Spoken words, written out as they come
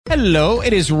Hello,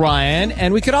 it is Ryan,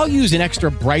 and we could all use an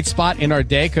extra bright spot in our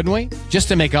day, couldn't we? Just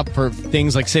to make up for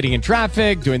things like sitting in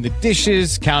traffic, doing the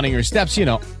dishes, counting your steps, you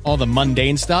know, all the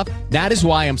mundane stuff. That is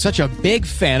why I'm such a big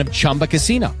fan of Chumba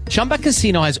Casino. Chumba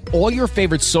Casino has all your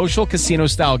favorite social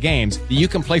casino-style games that you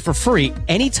can play for free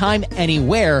anytime,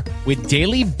 anywhere with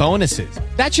daily bonuses.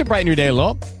 That should brighten your day a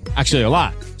little. Actually, a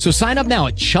lot. So sign up now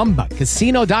at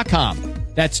ChumbaCasino.com.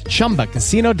 That's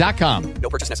ChumbaCasino.com. No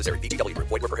purchase necessary. VGW Group.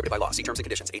 Void where prohibited by law. See terms and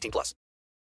conditions. 18+.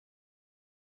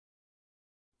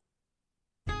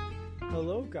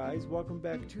 Hello, guys. Welcome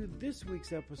back to this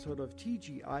week's episode of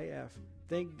TGIF.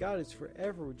 Thank God it's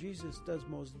forever where Jesus does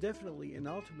most definitely and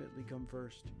ultimately come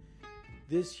first.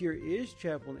 This here is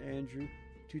Chaplain Andrew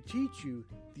to teach you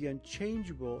the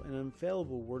unchangeable and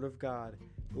infallible Word of God.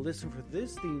 Listen for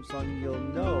this theme song and you'll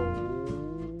know...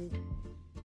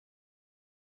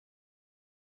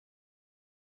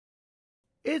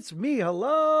 It's me.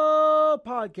 Hello,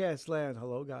 podcast land.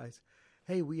 Hello, guys.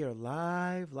 Hey, we are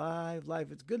live.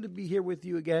 It's good to be here with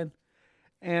you again.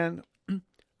 And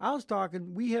I was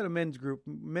talking, we had a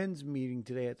men's meeting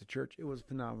today at the church. It was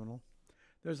phenomenal.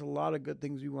 There's a lot of good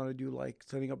things we want to do, like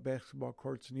setting up basketball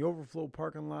courts in the overflow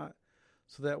parking lot.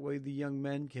 So that way the young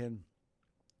men can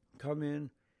come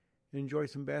in and enjoy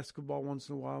some basketball once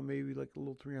in a while, maybe like a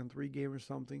little 3-on-3 game or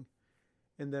something.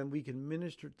 And then we can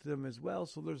minister to them as well.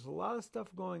 So there's a lot of stuff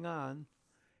going on.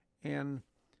 And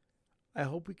I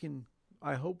hope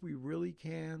we really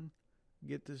can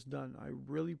get this done. I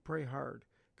really pray hard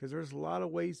because there's a lot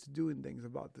of ways to doing things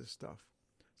about this stuff.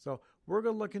 So we're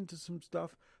going to look into some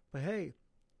stuff. But hey,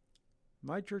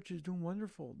 my church is doing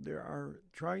wonderful. They are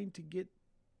trying to get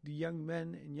the young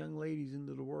men and young ladies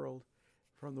into the world,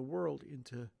 from the world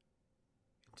into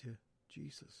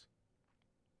Jesus.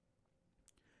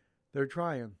 They're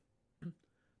trying.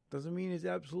 Doesn't mean it's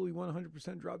absolutely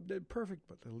 100% drop dead perfect,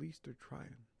 but at least they're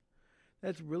trying.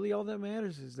 That's really all that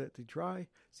matters, is that they try.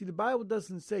 See, the Bible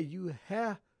doesn't say you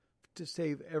have to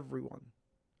save everyone.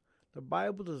 The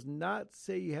Bible does not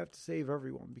say you have to save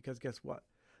everyone, because guess what?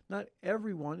 Not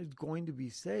everyone is going to be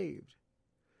saved.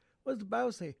 What does the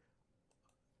Bible say?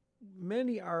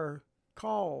 Many are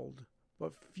called,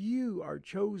 but few are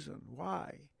chosen.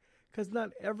 Why? Because not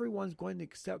everyone's going to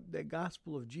accept the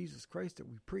gospel of Jesus Christ that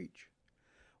we preach.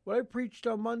 What I preached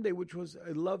on Monday, which was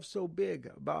a love so big,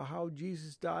 about how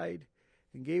Jesus died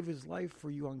and gave his life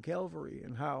for you on Calvary,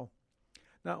 and how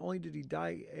not only did he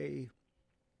die a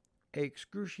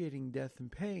excruciating death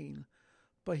and pain,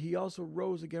 but he also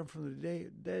rose again from the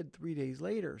dead 3 days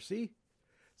later. See,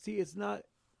 it's not.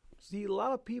 See, a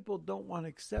lot of people don't want to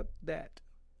accept that.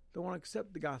 Don't want to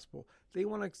accept the gospel. They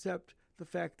want to accept the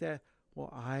fact that,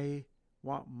 well, I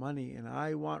want money, and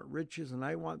I want riches, and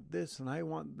I want this, and I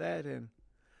want that, and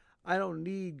I don't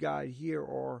need God here,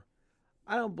 or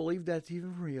I don't believe that's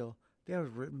even real. That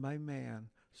was written by man.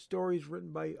 Stories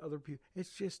written by other people. It's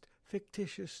just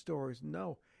fictitious stories.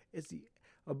 No,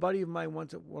 a buddy of mine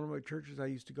once at one of my churches I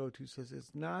used to go to says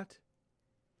it's not.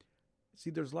 See,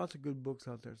 there's lots of good books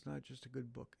out there. It's not just a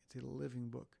good book. It's a living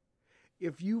book.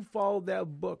 If you follow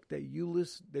that book that you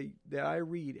listen, that I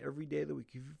read every day of the week,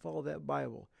 if you follow that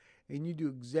Bible and you do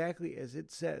exactly as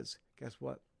it says, guess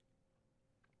what?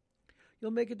 You'll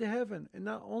make it to heaven. And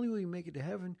not only will you make it to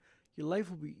heaven, your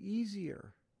life will be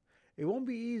easier. It won't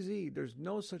be easy. There's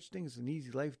no such thing as an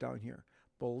easy life down here.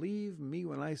 Believe me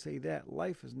when I say that.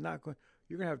 Life is not going.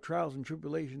 You're going to have trials and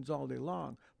tribulations all day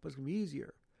long, but it's going to be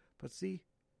easier. But see,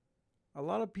 a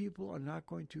lot of people are not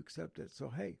going to accept it. So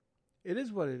hey, it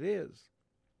is what it is.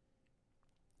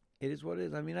 It is what it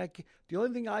is. I mean, the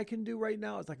only thing I can do right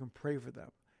now is I can pray for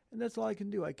them. And that's all I can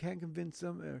do. I can't convince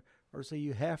them or say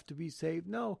you have to be saved.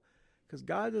 No, because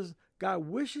God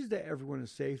wishes that everyone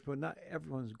is saved, but not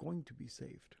everyone is going to be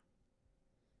saved.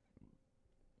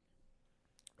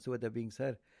 So with that being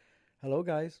said, hello,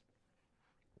 guys.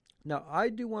 Now, I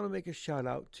do want to make a shout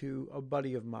out to a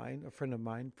buddy of mine, a friend of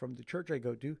mine from the church I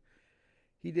go to.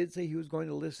 He did say he was going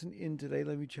to listen in today.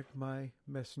 Let me check my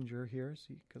messenger here,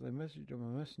 see, because I messaged him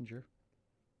on Messenger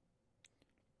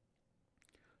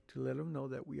to let him know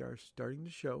that we are starting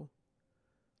the show.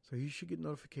 So he should get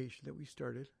notification that we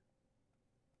started.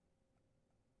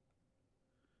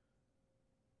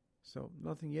 So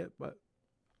nothing yet, but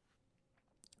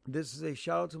this is a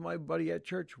shout out to my buddy at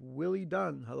church, Willie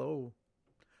Dunn. Hello.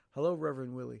 Hello,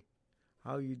 Reverend Willie.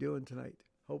 How are you doing tonight?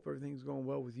 Hope everything's going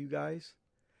well with you guys.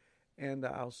 And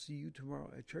I'll see you tomorrow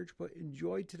at church. But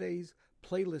enjoy today's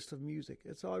playlist of music.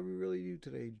 That's all we really do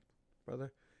today,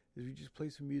 brother, is we just play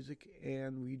some music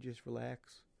and we just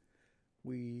relax.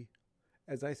 We,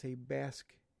 as I say,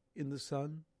 bask in the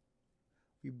sun.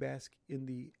 We bask in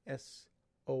the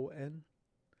S-O-N.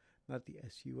 not the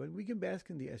S-U-N. We can bask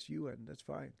in the S-U-N, that's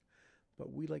fine.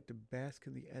 But we like to bask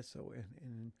in the S-O-N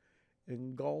and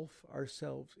engulf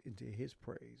ourselves into his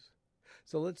praise.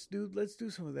 So let's do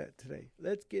some of that today.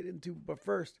 Let's get into, but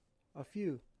first, a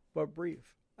few, but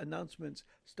brief announcements,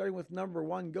 starting with number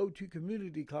one. Go to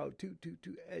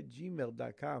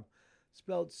communitycloud222@gmail.com,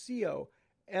 spelled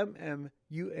COMMUNITY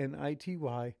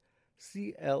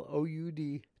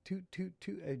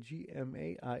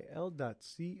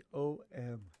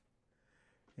CLOUD222@gmail.com.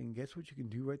 And guess what you can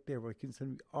do right there? Where you can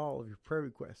send me all of your prayer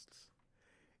requests.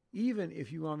 Even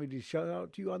if you want me to shout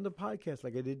out to you on the podcast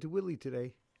like I did to Willie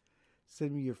today,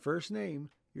 send me your first name,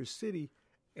 your city,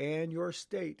 and your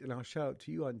state, and I'll shout out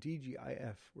to you on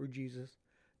TGIF, where Jesus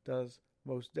does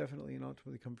most definitely and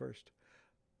ultimately come first.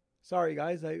 Sorry,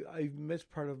 guys, I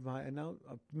missed part of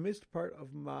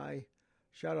my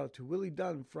shout out to Willie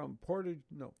Dunn from Portage.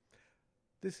 No,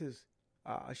 this is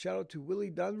a shout out to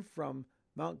Willie Dunn from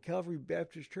Mount Calvary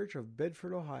Baptist Church of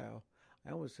Bedford, Ohio.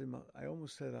 I almost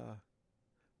said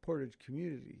Portage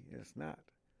Community. It's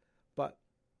not, but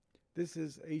this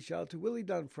is a shout out to Willie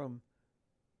Dunn from,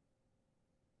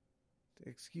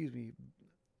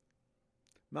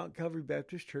 Mount Calvary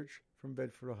Baptist Church from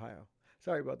Bedford, Ohio.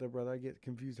 Sorry about that, brother. I get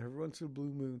confused every once in a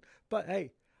blue moon. But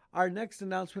hey, our next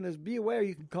announcement is, be aware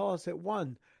you can call us at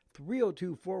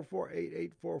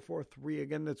 1-302-448-8443.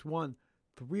 Again, that's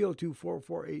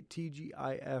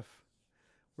 1-302-448-TGIF,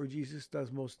 where Jesus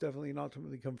does most definitely and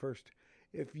ultimately come first.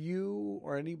 If you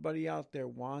or anybody out there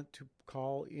want to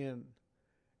call in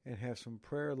and have some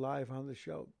prayer live on the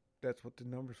show, that's what the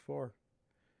number's for.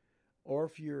 Or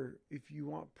if you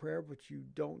want prayer but you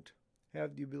don't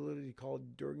have the ability to call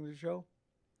during the show,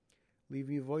 leave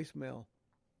me a voicemail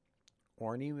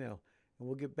or an email, and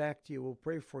we'll get back to you. We'll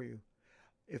pray for you.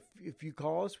 If you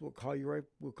call us, we'll call you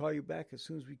back as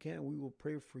soon as we can. We will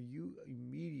pray for you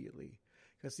immediately.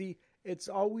 Because see, it's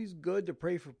always good to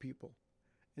pray for people.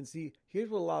 And see, here's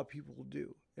what a lot of people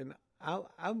do. And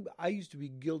I used to be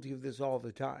guilty of this all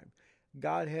the time.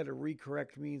 God had to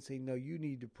recorrect me and say, no, you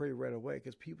need to pray right away.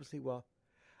 Because people say, well,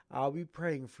 I'll be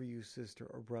praying for you, sister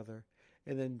or brother.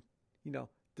 And then,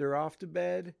 they're off to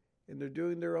bed and they're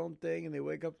doing their own thing. And they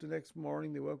wake up the next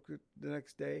morning, they wake up the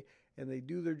next day, and they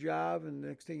do their job. And the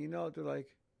next thing you know, they're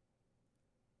like,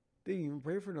 they didn't even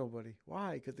pray for nobody.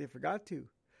 Why? Because they forgot to.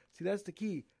 See, that's the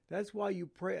key. That's why you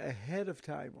pray ahead of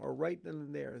time, or right then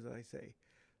and there, as I say.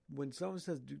 When someone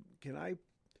says, can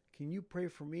you pray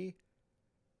for me?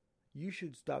 You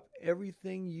should stop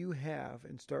everything you have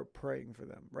and start praying for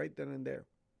them right then and there.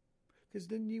 Because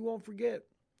then you won't forget.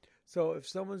 So if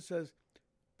someone says,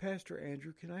 Pastor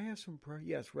Andrew, can I have some prayer?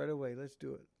 Yes, right away. Let's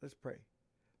do it. Let's pray.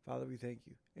 Father, we thank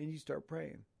you. And you start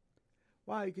praying.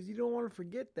 Why? Because you don't want to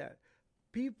forget that.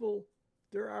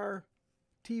 There are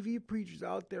TV preachers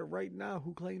out there right now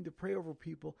who claim to pray over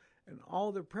people, and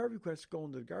all their prayer requests go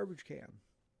into the garbage can.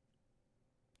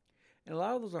 And a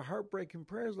lot of those are heartbreaking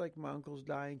prayers, like, my uncle's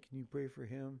dying, can you pray for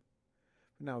him?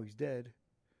 But now he's dead.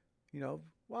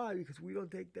 Why? Because we don't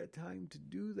take that time to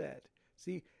do that.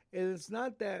 See, and it's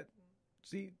not that,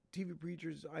 TV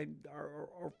preachers,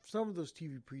 or some of those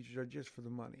TV preachers are just for the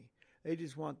money. They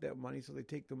just want that money, so they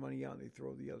take the money out and they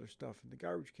throw the other stuff in the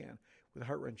garbage can with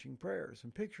heart-wrenching prayers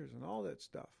and pictures and all that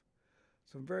stuff.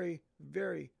 Some very,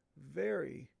 very,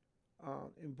 very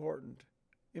important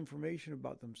information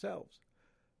about themselves.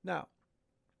 Now,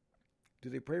 do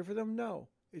they pray for them? No.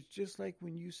 It's just like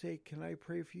when you say, can I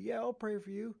pray for you? Yeah, I'll pray for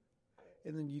you.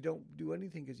 And then you don't do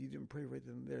anything because you didn't pray right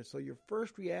then and there. So your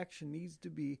first reaction needs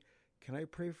to be, can I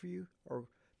pray for you? Or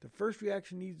the first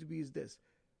reaction needs to be is this,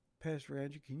 Pastor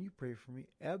Andrew, can you pray for me?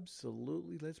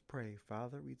 Absolutely. Let's pray.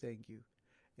 Father, we thank you.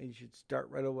 And you should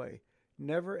start right away.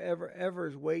 Never, ever,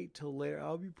 ever wait till later.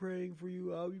 I'll be praying for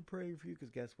you. I'll be praying for you. Because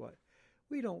guess what?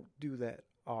 We don't do that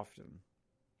often.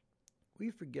 We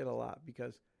forget a lot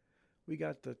because we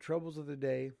got the troubles of the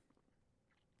day.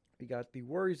 We got the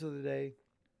worries of the day.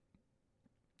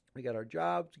 We got our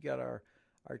jobs. We got our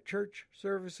church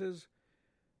services.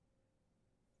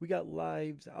 We got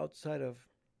lives outside of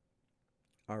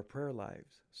our prayer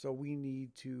lives. So we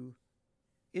need to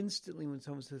instantly, when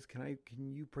someone says, can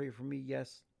you pray for me?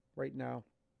 Yes, right now.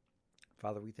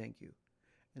 Father, we thank you.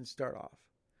 And start off.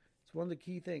 It's one of the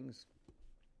key things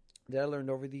that I learned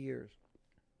over the years.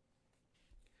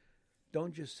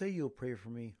 Don't just say you'll pray for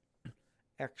me.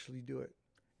 Actually do it.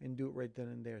 And do it right then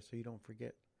and there so you don't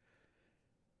forget.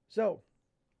 So,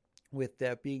 with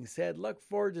that being said, look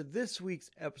forward to this week's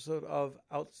episode of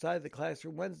Outside the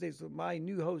Classroom Wednesdays with my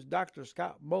new host, Dr.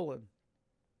 Scott Mullen.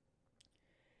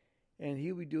 And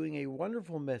he'll be doing a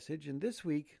wonderful message. And this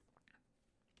week,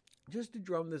 just to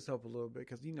drum this up a little bit,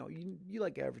 because you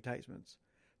like advertisements.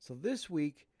 So this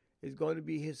week is going to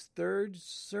be his third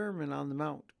Sermon on the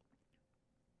Mount.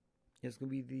 It's going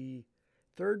to be the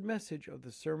third message of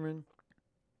the Sermon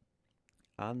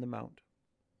on the Mount.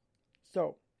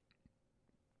 So,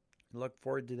 look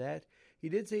forward to that. He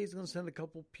did say he's going to send a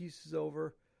couple pieces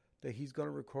over that he's going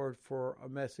to record for a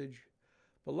message.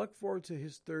 But look forward to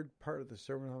his third part of the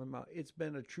Sermon on the Mount. It's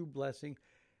been a true blessing.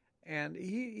 And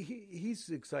he's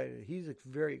excited. He's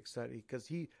very excited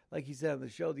because like he said on the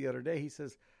show the other day, he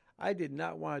says, I did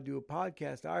not want to do a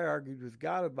podcast. I argued with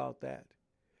God about that.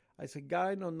 I said, God,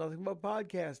 I know nothing about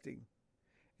podcasting.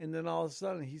 And then all of a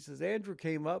sudden he says, Andrew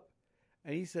came up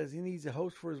and he says he needs a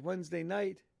host for his Wednesday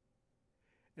night.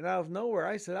 And out of nowhere,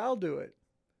 I said, I'll do it.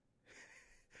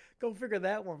 Go figure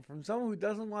that one. From someone who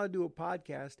doesn't want to do a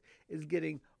podcast is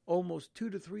getting almost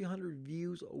 200 to 300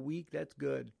 views a week. That's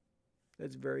good.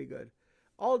 That's very good.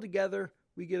 Altogether,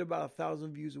 we get about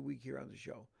 1,000 views a week here on the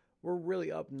show. We're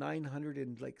really up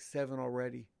 907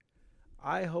 already.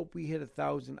 I hope we hit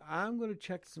 1,000. I'm going to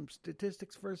check some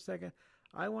statistics for a second.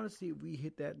 I want to see if we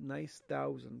hit that nice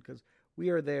 1,000 because we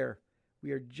are there.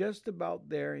 We are just about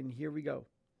there, and here we go.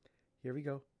 Here we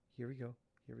go. Here we go.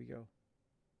 Here we go.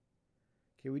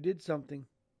 Okay, we did something.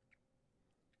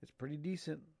 It's pretty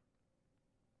decent.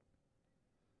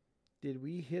 Did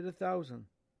we hit 1,000?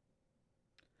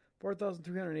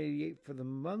 4,388 for the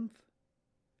month.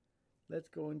 Let's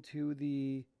go into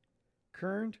the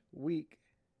current week.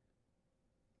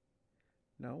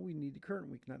 No, we need the current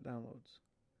week, not downloads.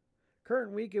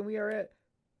 Current week, and we are at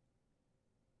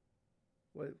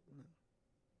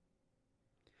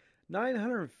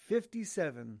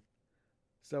 957.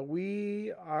 So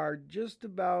we are just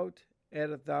about at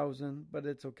 1,000, but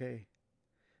it's okay.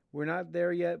 We're not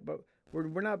there yet, but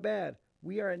we're not bad.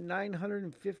 We are at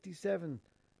 957.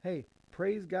 Hey,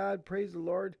 praise God, praise the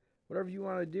Lord, whatever you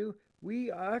want to do.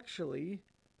 We actually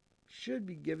should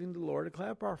be giving the Lord a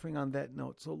clap offering on that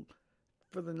note. So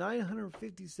for the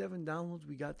 957 downloads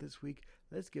we got this week,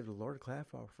 let's give the Lord a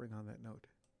clap offering on that note.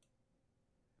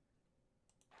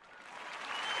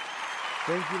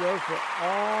 Thank you, Lord, for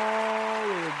all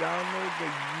of the downloads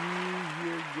that you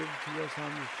here give to us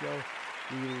on the show.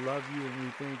 We love you and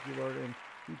we thank you, Lord, and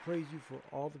we praise you for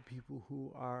all the people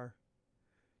who are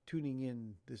tuning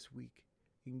in this week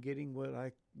and getting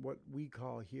what we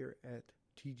call here at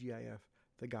TGIF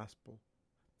the gospel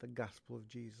of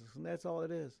Jesus, and that's all it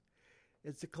is.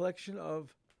 It's a collection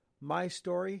of my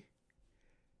story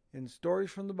and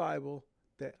stories from the Bible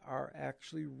that are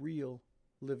actually real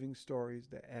living stories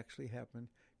that actually happened,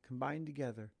 combined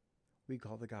together, we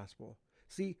call the gospel.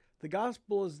 See, the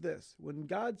gospel is this. When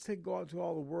God said go out to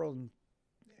all the world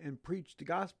and preach the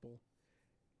gospel,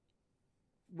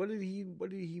 what did he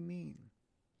mean?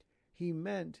 He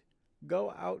meant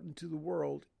go out into the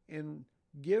world and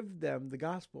give them the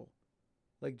gospel.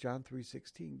 Like John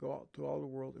 3:16, go out to all the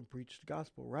world and preach the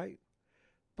gospel, right?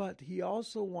 But he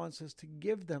also wants us to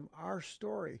give them our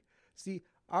story. See,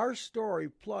 our story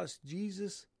plus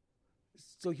Jesus.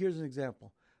 So here's an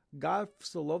example. God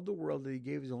so loved the world that he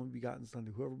gave his only begotten son,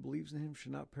 that whoever believes in him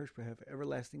should not perish but have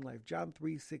everlasting life. John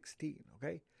 3:16,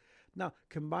 okay? Now,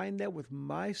 combine that with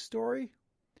my story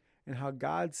and how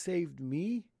God saved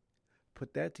me,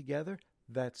 put that together,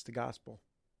 that's the gospel.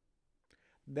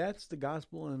 That's the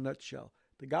gospel in a nutshell.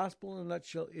 The gospel in a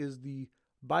nutshell is the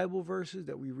Bible verses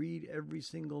that we read every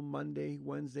single Monday,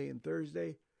 Wednesday, and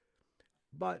Thursday.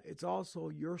 But it's also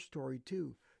your story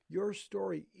too. Your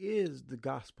story is the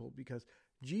gospel because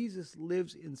Jesus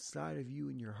lives inside of you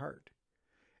in your heart.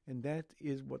 And that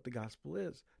is what the gospel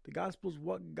is. The gospel is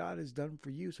what God has done for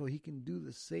you so he can do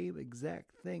the same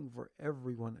exact thing for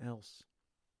everyone else.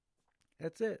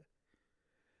 That's it.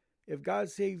 If God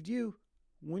saved you,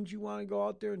 wouldn't you want to go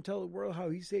out there and tell the world how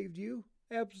he saved you?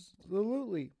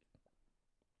 Absolutely.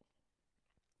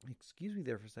 Excuse me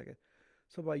there for a second.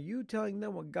 So by you telling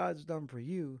them what God's done for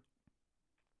you,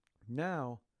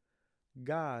 now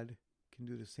God can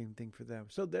do the same thing for them.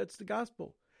 So that's the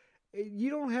gospel. You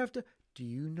don't have to, do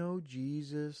you know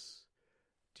Jesus?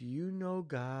 Do you know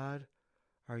God?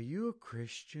 Are you a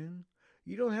Christian?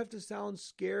 You don't have to sound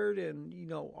scared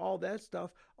and, all that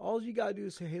stuff. All you got to do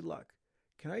is say, hey, look,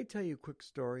 can I tell you a quick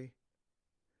story?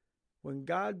 When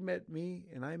God met me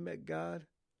and I met God,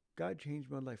 God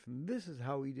changed my life. And this is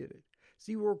how he did it.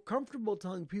 See, we're comfortable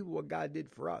telling people what God did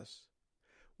for us.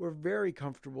 We're very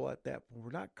comfortable at that, but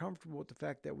we're not comfortable with the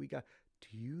fact that we got,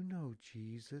 do you know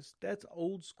Jesus? That's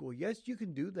old school. Yes, you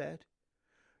can do that.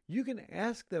 You can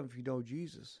ask them if you know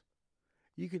Jesus.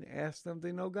 You can ask them if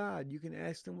they know God. You can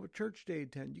ask them what church they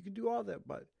attend. You can do all that,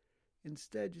 but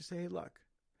instead you say, hey, look,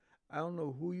 I don't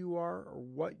know who you are or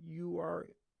what you are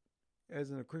as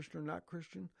in a Christian or not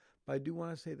Christian, But I do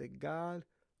want to say that God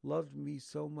loved me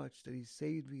so much that he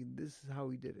saved me. And this is how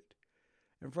he did it.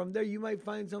 And from there, you might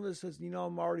find someone that says,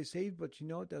 I'm already saved, but you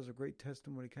know what? That was a great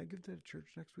testimony. Can I give that to church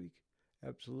next week?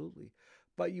 Absolutely.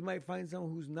 But you might find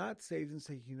someone who's not saved and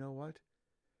say, you know what?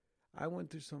 I went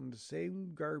through some of the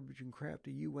same garbage and crap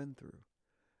that you went through.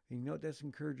 And you know what? That's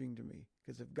encouraging to me.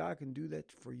 Because if God can do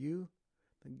that for you,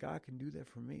 then God can do that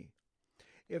for me.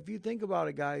 If you think about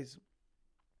it, guys,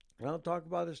 I don't talk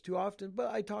about this too often,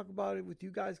 but I talk about it with you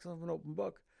guys because I'm an open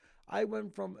book. I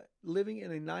went from living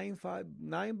in a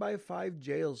 9x5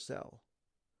 jail cell,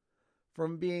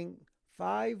 from being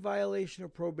 5 violation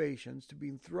of probations to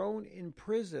being thrown in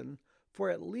prison for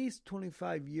at least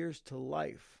 25 years to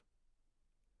life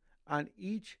on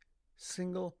each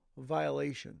single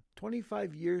violation.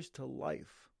 25 years to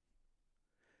life.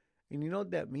 And you know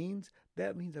what that means?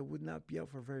 That means I would not be out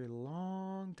for a very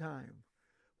long time.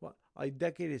 What? A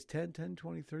decade is 10,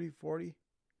 20, 30, 40,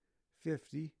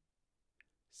 50,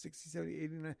 60, 70,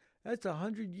 89. That's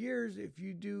 100 years if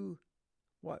you do,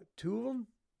 2 of them?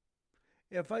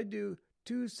 If I do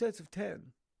 2 sets of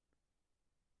 10,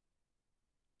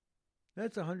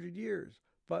 that's 100 years.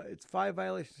 But it's 5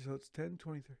 violations, so it's 10,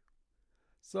 20, 30.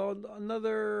 So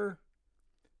another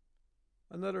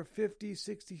 50,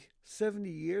 60, 70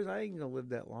 years, I ain't going to live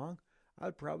that long.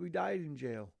 I'd probably died in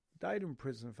jail, died in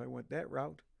prison if I went that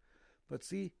route. But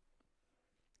see,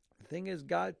 the thing is,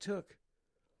 God took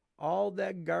all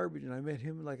that garbage, and I met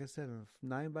him, like I said, in a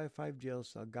 9x5 jail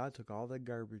cell. God took all that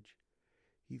garbage.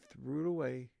 He threw it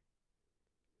away,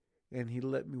 and he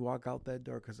let me walk out that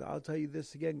door. Because I'll tell you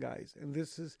this again, guys, and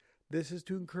this is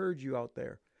to encourage you out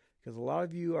there. Because a lot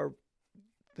of you are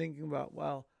thinking about,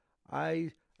 well,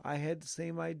 I had the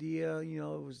same idea, it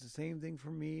was the same thing for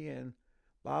me, and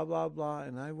blah, blah, blah,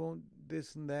 and I won't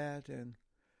this and that, and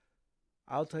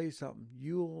I'll tell you something.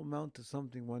 You will amount to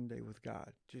something one day with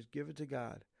God. Just give it to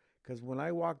God. Because when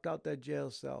I walked out that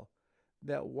jail cell,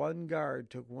 that one guard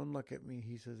took one look at me.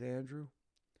 He says, Andrew,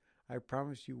 I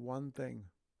promise you one thing.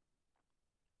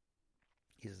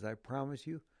 He says, I promise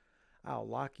you, I'll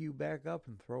lock you back up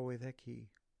and throw away that key.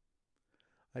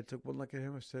 I took one look at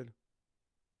him and said,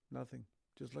 nothing.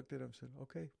 Just looked at him and said,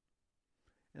 okay.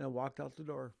 And I walked out the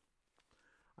door.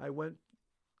 I went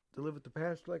to live with the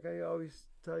pastor like I always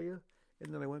tell you.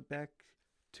 And then I went back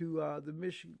to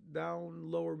the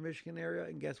lower Michigan area.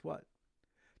 And guess what?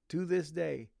 To this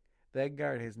day, that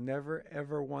guard has never,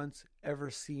 ever once,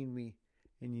 ever seen me.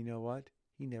 And you know what?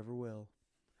 He never will.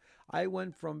 I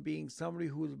went from being somebody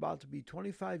who was about to be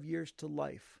 25 years to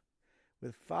life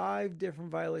with 5 different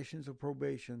violations of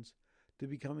probations to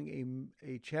becoming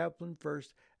a chaplain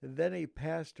first, and then a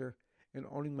pastor, and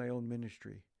owning my own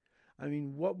ministry. I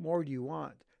mean, what more do you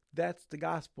want? That's the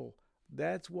gospel.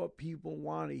 That's what people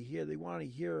want to hear. They want to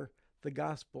hear the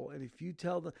gospel. And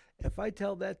if I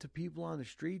tell that to people on the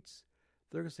streets,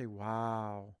 they're going to say,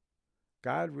 wow,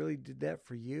 God really did that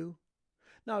for you?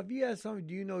 Now, if you ask somebody,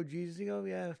 do you know Jesus? You go,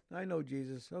 yeah, I know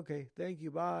Jesus. Okay, thank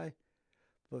you, bye.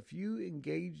 But if you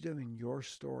engage them in your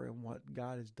story and what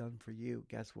God has done for you,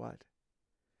 guess what?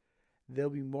 They'll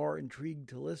be more intrigued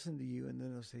to listen to you, and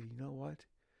then they'll say, you know what?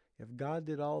 If God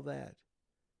did all that,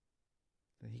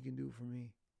 then he can do it for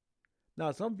me.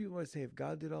 Now, some people might say, if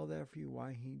God did all that for you,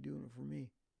 why ain't he doing it for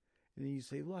me? And then you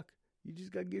say, look, you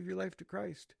just got to give your life to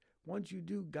Christ. Once you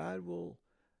do, God will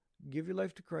give your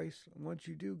life to Christ. And once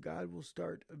you do, God will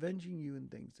start avenging you in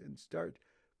things and start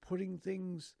putting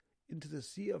things into the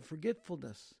sea of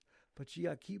forgetfulness. But you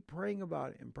got to keep praying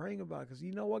about it and praying about it. Because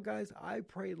you know what, guys? I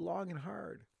prayed long and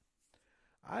hard.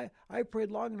 I prayed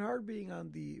long and hard being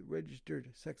on the registered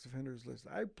sex offenders list.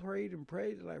 I prayed and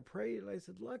prayed and I prayed and I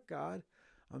said, look, God,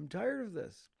 I'm tired of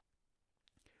this.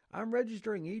 I'm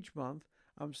registering each month.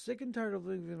 I'm sick and tired of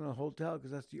living in a hotel because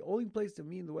that's the only place that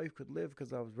me and the wife could live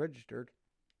because I was registered.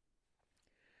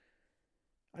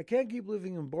 I can't keep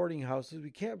living in boarding houses.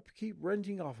 We can't keep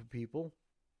renting off of people.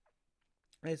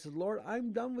 I said, Lord,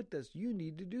 I'm done with this. You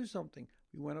need to do something.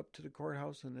 We went up to the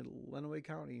courthouse in Lenawee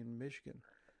County in Michigan.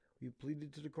 We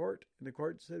pleaded to the court, and the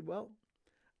court said, well,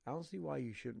 I don't see why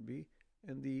you shouldn't be.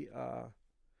 And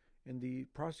the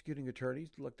prosecuting attorney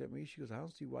looked at me. She goes, I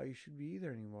don't see why you should be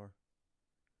either anymore.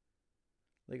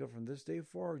 They go, from this day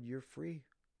forward, you're free.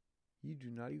 You do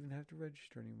not even have to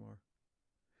register anymore.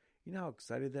 You know how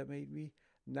excited that made me?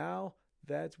 Now,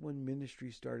 that's when ministry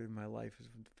started in my life, is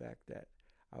the fact that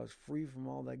I was free from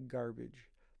all that garbage.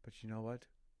 But you know what?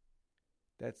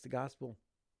 That's the gospel.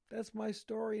 That's my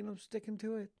story, and I'm sticking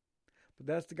to it. But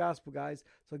that's the gospel, guys.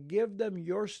 So give them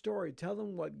your story. Tell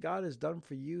them what God has done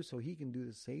for you so he can do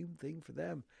the same thing for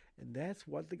them. And that's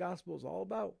what the gospel is all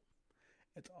about.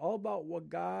 It's all about what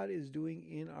God is doing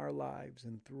in our lives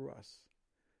and through us.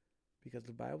 Because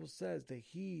the Bible says that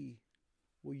He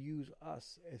will use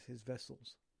us as His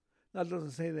vessels. Now, it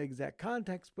doesn't say the exact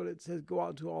context, but it says go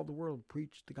out into all the world and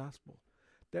preach the gospel.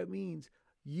 That means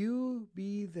you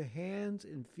be the hands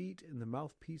and feet and the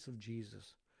mouthpiece of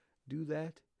Jesus. Do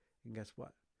that, and guess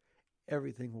what?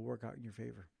 Everything will work out in your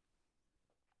favor.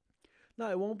 Now,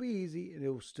 it won't be easy, and it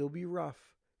will still be rough,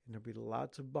 and there'll be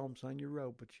lots of bumps on your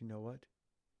road, but you know what?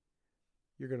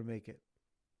 You're going to make it.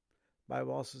 The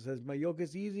Bible also says, my yoke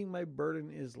is easy, my burden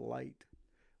is light,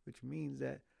 which means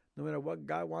that no matter what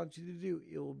God wants you to do,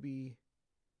 it won't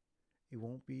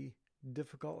be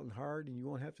difficult and hard, and you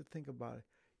won't have to think about it.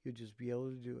 You'll just be able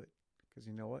to do it. Because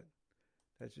you know what?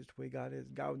 That's just the way God is.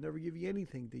 God will never give you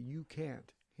anything that you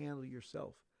can't handle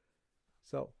yourself.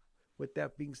 So, with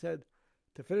that being said,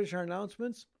 to finish our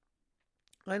announcements,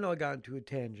 I know I got into a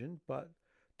tangent, but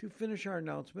to finish our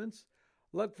announcements,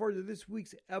 look forward to this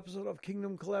week's episode of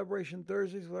Kingdom Collaboration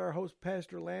Thursdays with our host,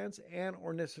 Pastor Lance and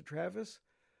Ornessa Travis,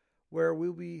 where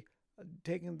we'll be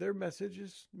taking their message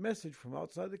from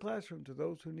outside the classroom to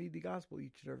those who need the gospel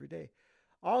each and every day.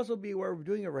 Also be aware we're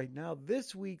doing it right now.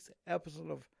 This week's episode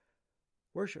of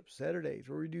Worship Saturdays,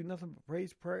 where we do nothing but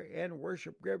praise, prayer, and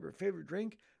worship. Grab your favorite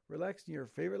drink, relax in your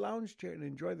favorite lounge chair, and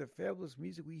enjoy the fabulous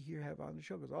music we here have on the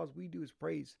show, because all we do is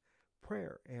praise,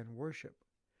 prayer, and worship.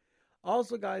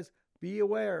 Also, guys, be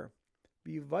aware,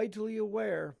 be vitally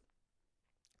aware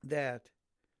that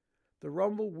the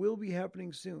Rumble will be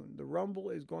happening soon. The Rumble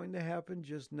is going to happen,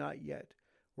 just not yet.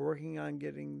 We're working on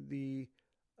getting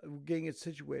it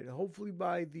situated. Hopefully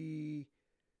by June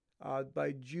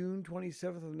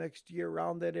 27th of next year,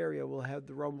 around that area, we'll have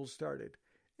the Rumble started.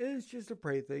 And it's just a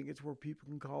pray thing. It's where people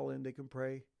can call in. They can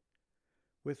pray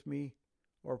with me,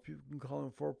 or people can call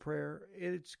in for prayer.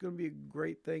 It's going to be a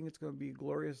great thing. It's going to be a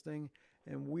glorious thing.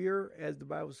 And we're, as the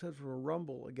Bible says, we're a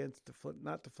rumble against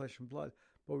not the flesh and blood,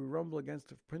 but we rumble against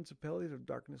the principalities of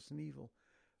darkness and evil.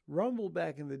 Rumble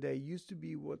back in the day used to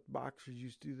be what boxers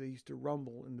used to do. They used to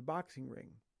rumble in the boxing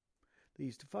ring. They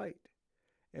used to fight.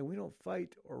 And we don't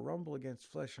fight or rumble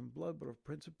against flesh and blood, but of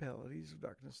principalities of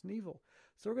darkness and evil.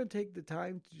 So we're going to take the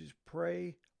time to just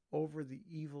pray over the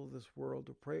evil of this world,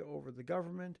 to pray over the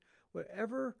government.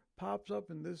 Whatever pops up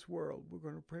in this world, we're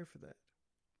going to pray for that.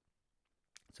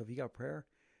 So if you got prayer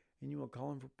and you want to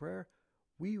call in for prayer,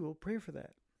 we will pray for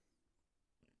that.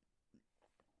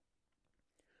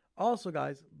 Also,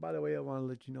 guys, by the way, I want to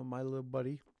let you know my little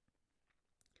buddy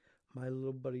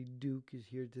Duke is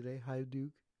here today. Hi,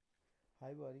 Duke.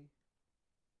 Hi, buddy.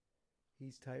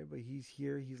 He's tired, but he's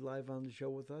here. He's live on the show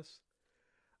with us.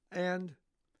 And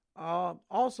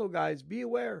also, guys, be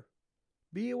aware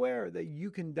that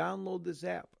you can download this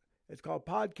app. It's called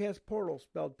Podcast Portal,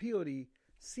 spelled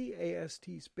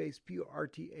PODCAST space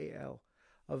PORTAL.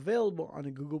 Available on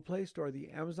the Google Play Store,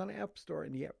 the Amazon App Store,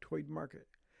 and the Aptoid Market.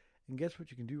 And guess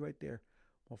what you can do right there?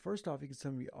 Well, first off, you can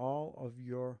send me all of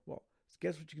your,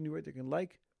 guess what you can do right there?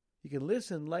 You can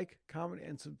listen, like, comment,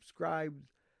 and subscribe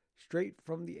straight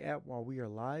from the app while we are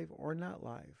live or not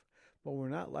live. But when we're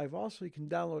not live, also, you can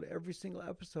download every single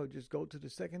episode. Just go to the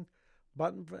second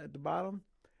button at the bottom.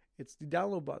 It's the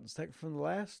download button, second from the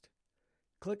last.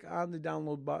 Click on the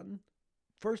download button.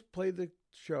 First, play the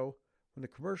show. When the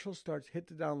commercial starts, hit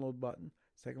the download button,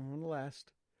 second from the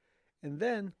last. And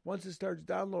then, once it starts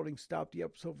downloading, stop the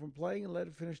episode from playing and let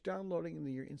it finish downloading, and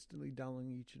then you're instantly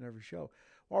downloading each and every show.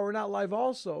 While we're not live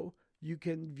also, you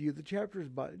can view the chapters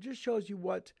button. It just shows you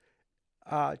what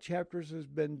chapters has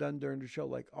been done during the show,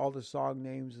 like all the song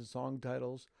names and song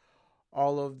titles,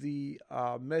 all of the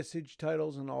message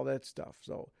titles and all that stuff.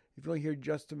 So if you want to hear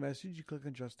just a message, you click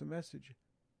on just a message,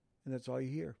 and that's all you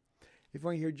hear. If you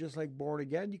want to hear just like Born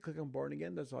Again, you click on Born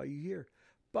Again, that's all you hear.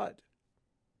 But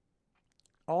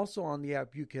also on the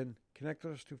app, you can connect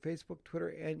with us through Facebook, Twitter,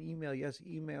 and email. Yes,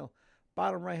 email.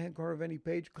 Bottom right-hand corner of any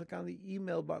page, click on the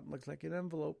email button. Looks like an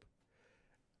envelope.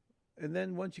 And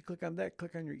then once you click on that,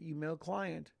 click on your email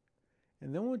client.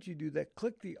 And then once you do that,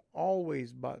 click the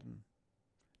Always button.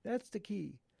 That's the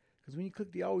key. Because when you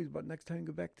click the Always button, next time you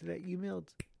go back to that email,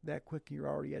 it's that quick and you're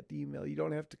already at the email. You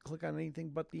don't have to click on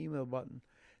anything but the email button.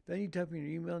 Then you type in your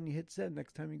email and you hit send.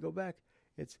 Next time you go back,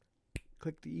 it's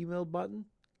click the email button.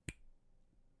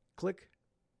 Click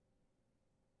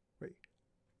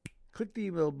the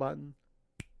email button.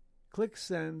 Click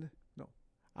send. No,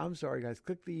 I'm sorry, guys.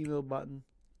 Click the email button.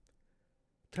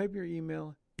 Type your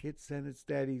email. Hit send. It's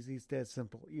that easy. It's that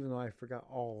simple. Even though I forgot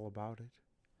all about it.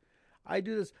 I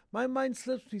do this. My mind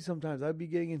slips me sometimes. I'd be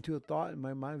getting into a thought and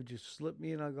my mind would just slip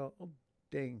me and I'll go, oh,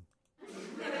 dang.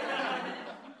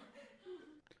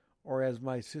 Or as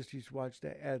my sister used to watch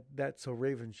that That's So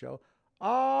Raven show,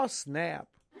 Oh, snap.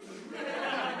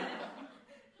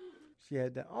 She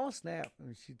had that, oh, snap.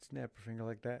 And she'd snap her finger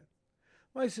like that.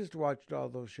 My sister watched all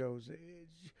those shows.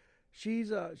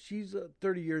 She's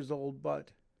 30 years old,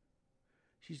 but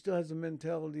she still has the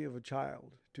mentality of a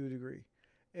child to a degree.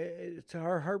 It's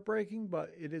heartbreaking,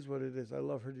 but it is what it is. I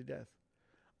love her to death.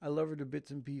 I love her to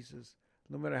bits and pieces.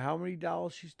 No matter how many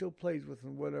dolls she still plays with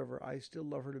and whatever, I still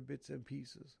love her to bits and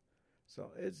pieces.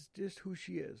 So it's just who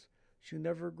she is. She'll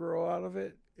never grow out of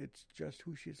it. It's just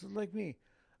who she is. It's like me.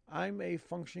 I'm a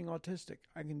functioning autistic.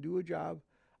 I can do a job.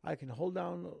 I can hold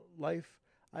down life.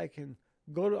 I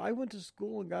went to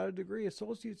school and got a degree,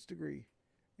 associate's degree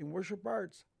in worship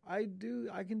arts. I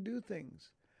can do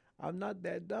things. I'm not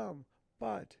that dumb.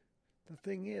 But the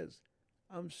thing is,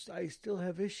 I still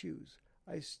have issues.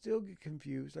 I still get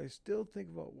confused. I still think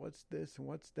about what's this and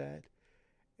what's that.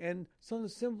 And some of the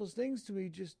simplest things to me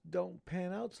just don't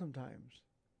pan out sometimes.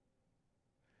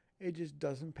 It just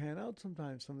doesn't pan out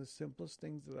sometimes, some of the simplest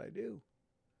things that I do.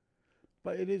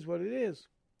 But it is what it is.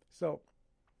 So,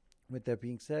 with that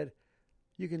being said,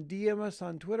 you can DM us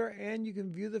on Twitter and you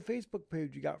can view the Facebook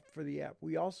page you got for the app.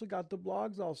 We also got the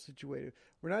blogs all situated.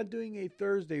 We're not doing a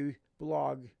Thursday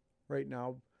blog right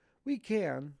now. We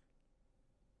can.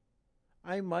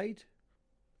 I might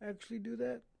actually do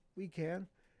that. We can.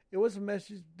 It was a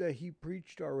message that he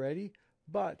preached already,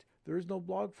 but there is no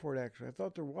blog for it actually. I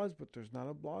thought there was, but there's not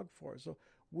a blog for it. So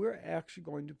we're actually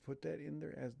going to put that in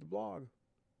there as the blog.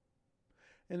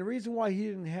 And the reason why he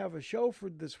didn't have a show for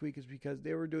this week is because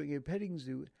they were doing a petting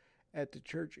zoo at the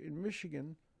church in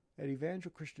Michigan at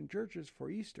Evangel Christian Churches for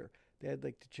Easter. They had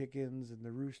like the chickens and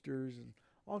the roosters and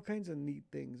all kinds of neat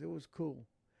things. It was cool.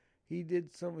 He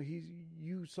did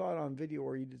you saw it on video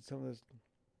where he did some of this,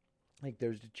 like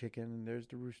there's the chicken and there's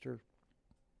the rooster.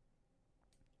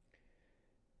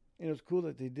 And it was cool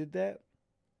that they did that.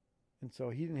 And so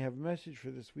he didn't have a message for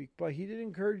this week, but he did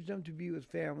encourage them to be with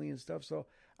family and stuff. So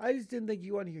I just didn't think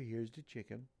you want to hear, here's the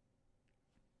chicken.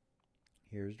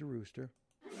 Here's the rooster.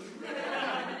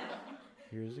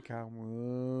 Here's the cow.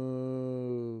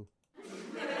 Moo.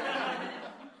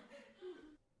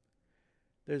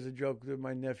 There's a joke that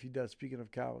my nephew does, speaking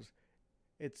of cows.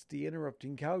 It's the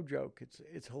interrupting cow joke.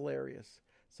 It's hilarious.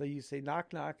 So you say,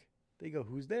 knock, knock. They go,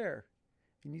 who's there?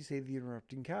 And you say, the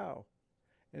interrupting cow.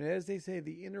 And as they say,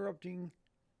 the interrupting,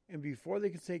 and before they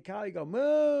can say cow, you go,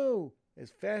 moo,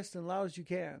 as fast and loud as you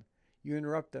can. You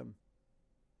interrupt them.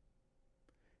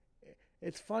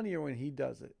 It's funnier when he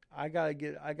does it. I gotta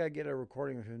get a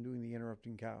recording of him doing the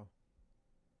interrupting cow.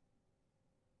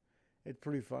 It's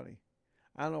pretty funny.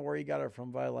 I don't know where he got it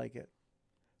from, but I like it.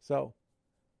 So,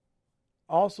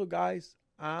 also, guys,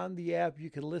 on the app, you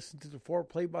can listen to the 4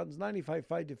 play buttons.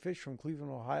 95.5 to Fish from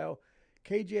Cleveland, Ohio.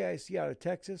 KJIC out of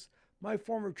Texas. My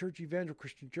former church, Evangel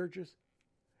Christian Churches.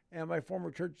 And my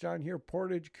former church down here,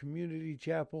 Portage Community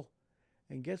Chapel.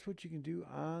 And guess what you can do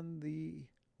on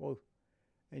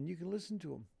and you can listen to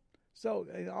them. So,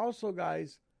 and also,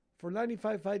 guys, for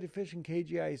 95.5 to Fish and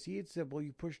KJIC, it's simple.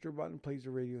 You push their button, plays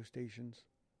the radio stations.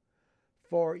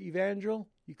 For Evangel,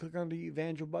 you click on the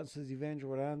Evangel button, says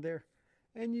Evangel right on there.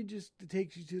 And it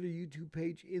takes you to the YouTube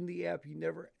page in the app. You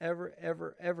never, ever,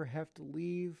 ever, ever have to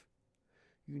leave.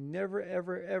 You never,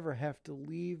 ever, ever have to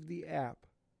leave the app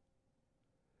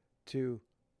to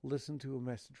listen to a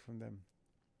message from them.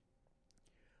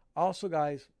 Also,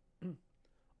 guys,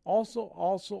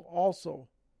 also,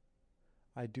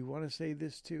 I do want to say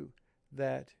this too,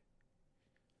 that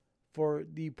for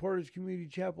the Portage Community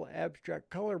Chapel abstract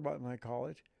color button, I call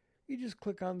it, you just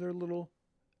click on their little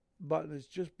button. It's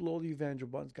just below the Evangel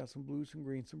button. It's got some blues, some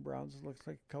greens, some browns. It looks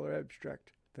like a color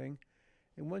abstract thing.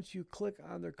 And once you click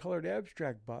on their colored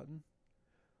abstract button,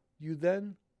 you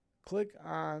then click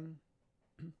on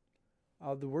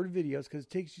the word videos, because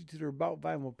it takes you to their About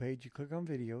Vinyl page. You click on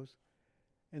videos,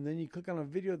 and then you click on a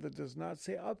video that does not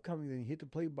say upcoming. Then you hit the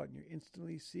play button. You're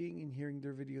instantly seeing and hearing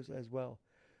their videos as well.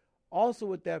 Also,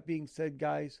 with that being said,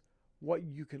 guys, what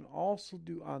you can also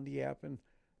do on the app, and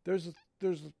there's a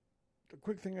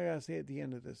quick thing I gotta say at the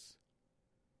end of this.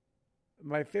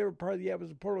 My favorite part of the app is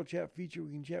the portal chat feature.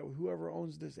 We can chat with whoever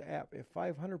owns this app. If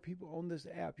 500 people own this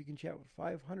app, you can chat with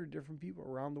 500 different people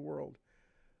around the world.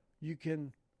 You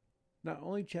can not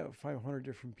only chat with 500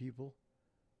 different people,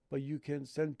 but you can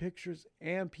send pictures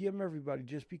and PM everybody.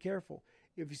 Just be careful.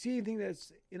 If you see anything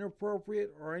that's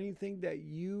inappropriate or anything that's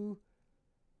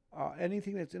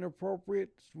inappropriate,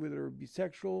 whether it be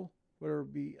sexual, whether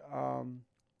it be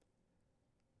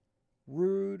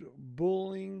rude,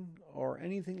 bullying, or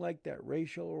anything like that,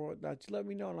 racial or whatnot, just let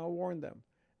me know and I'll warn them.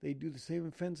 They do the same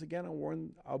offense again,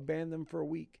 I'll ban them for a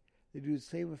week. They do the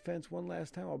same offense one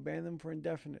last time, I'll ban them for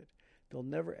indefinite. They'll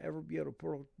never ever be able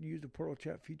to use the portal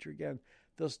chat feature again.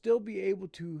 They'll still be able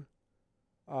to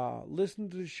listen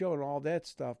to the show and all that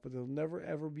stuff, but they'll never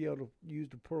ever be able to use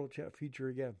the portal chat feature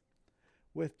again.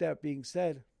 With that being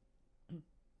said,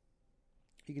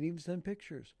 you can even send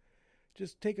pictures.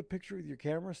 Just take a picture with your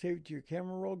camera, save it to your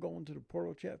camera roll, go into the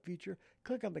portal chat feature,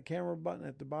 click on the camera button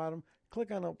at the bottom,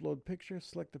 click on upload picture,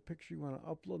 select the picture you want to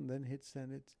upload, and then hit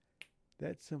send. It's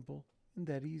that simple and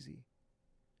that easy.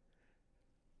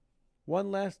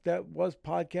 That was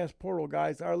Podcast Portal,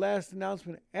 guys. Our last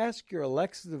announcement, ask your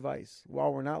Alexa device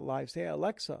while we're not live. Say,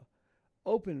 Alexa,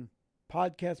 open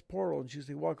Podcast Portal, and she'll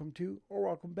say, welcome to or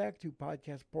welcome back to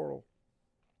Podcast Portal,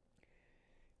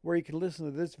 where you can listen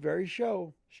to this very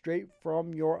show straight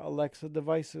from your Alexa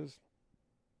devices.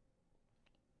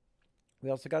 We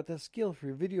also got that skill for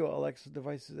your video Alexa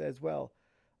devices as well.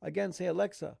 Again, say,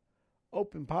 Alexa,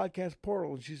 open Podcast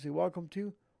Portal, and she'll say, welcome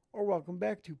to or welcome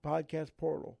back to Podcast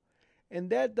Portal. And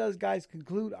that does, guys,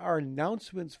 conclude our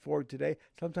announcements for today.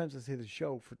 Sometimes I say the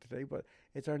show for today, but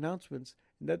it's our announcements.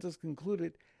 And that does conclude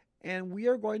it. And we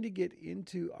are going to get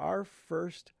into our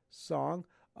first song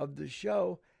of the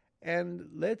show. And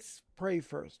let's pray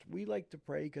first. We like to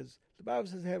pray because the Bible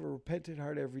says have a repentant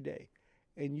heart every day.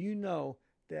 And you know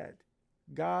that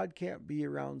God can't be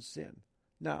around sin.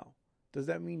 Now, does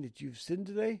that mean that you've sinned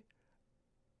today?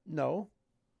 No.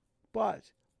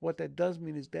 But what that does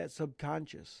mean is that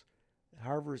subconscious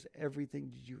harbors everything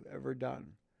that you've ever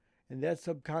done. And that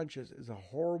subconscious is a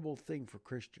horrible thing for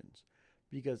Christians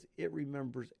because it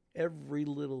remembers every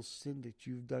little sin that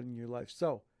you've done in your life.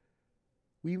 So,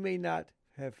 we may not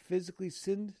have physically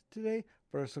sinned today,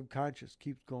 but our subconscious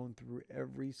keeps going through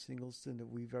every single sin that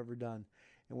we've ever done.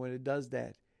 And when it does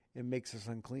that, it makes us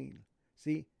unclean.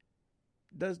 See,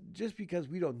 just because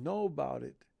we don't know about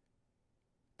it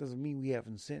doesn't mean we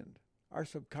haven't sinned. Our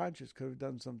subconscious could have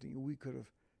done something we could have,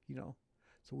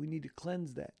 so we need to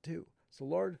cleanse that too. So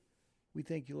Lord, we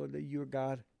thank you, Lord, that you are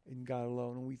God and God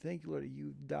alone. And we thank you, Lord, that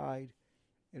you died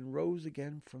and rose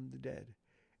again from the dead.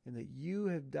 And that you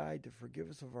have died to forgive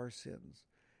us of our sins.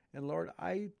 And Lord,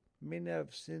 I may not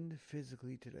have sinned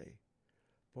physically today,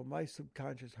 but my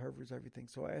subconscious harbors everything.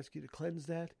 So I ask you to cleanse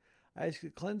that. I ask you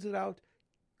to cleanse it out,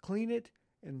 clean it,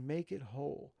 and make it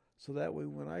whole. So that way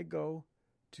when I go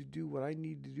to do what I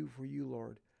need to do for you,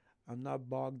 Lord, I'm not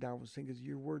bogged down with sin, because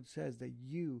your word says that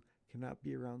you cannot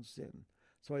be around sin.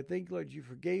 So I thank you, Lord, you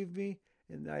forgave me,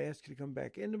 and I ask you to come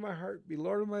back into my heart, be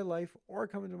Lord of my life, or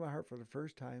come into my heart for the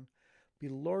first time, be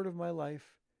Lord of my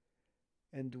life,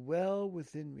 and dwell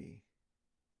within me,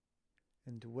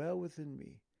 and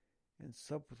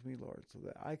sup with me, Lord, so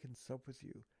that I can sup with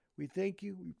you. We thank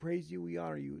you, we praise you, we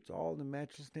honor you. It's all in the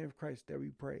matchless name of Christ that we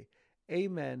pray.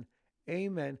 Amen,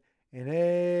 amen, and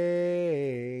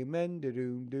amen.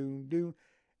 Doom, doom, doom.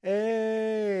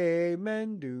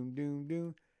 Amen. Doom, doom,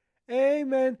 doom.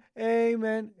 Amen,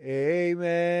 amen,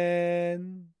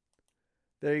 amen.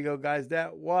 There you go, guys.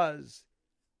 That was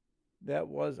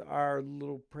our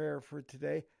little prayer for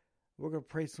today. We're going to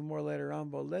pray some more later on,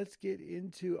 but let's get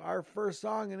into our first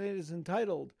song, and it is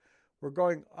entitled, We're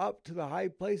Going Up to the High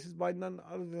Places, by none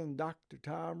other than Dr.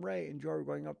 Tom Ray. Enjoy We're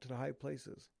Going Up to the High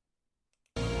Places.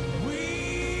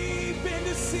 We've been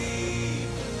deceived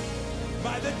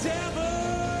by the devil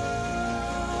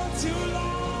too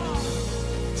long.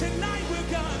 Tonight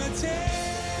we're gonna tear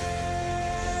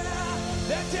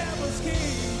that devil's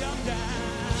kingdom down.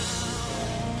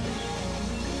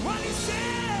 What he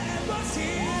said was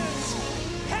his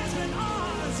has been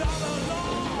ours all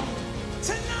along.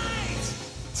 Tonight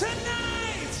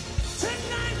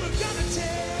we're gonna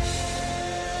tear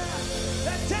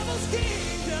that devil's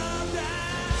kingdom down.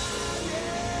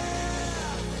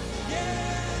 Yeah.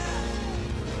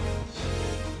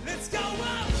 Let's go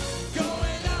up.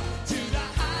 Going up to the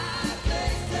high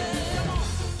places. Come on.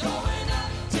 Going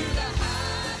up to the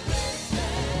high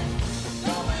places.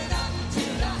 Going up to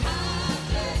the high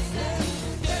places.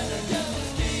 Tear the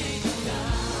devil's kingdom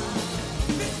down.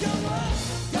 Let's go up.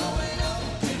 Going up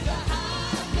to the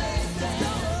high places. Let's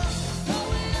go up.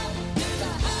 Going up to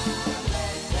the high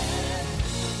places.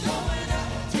 Going up.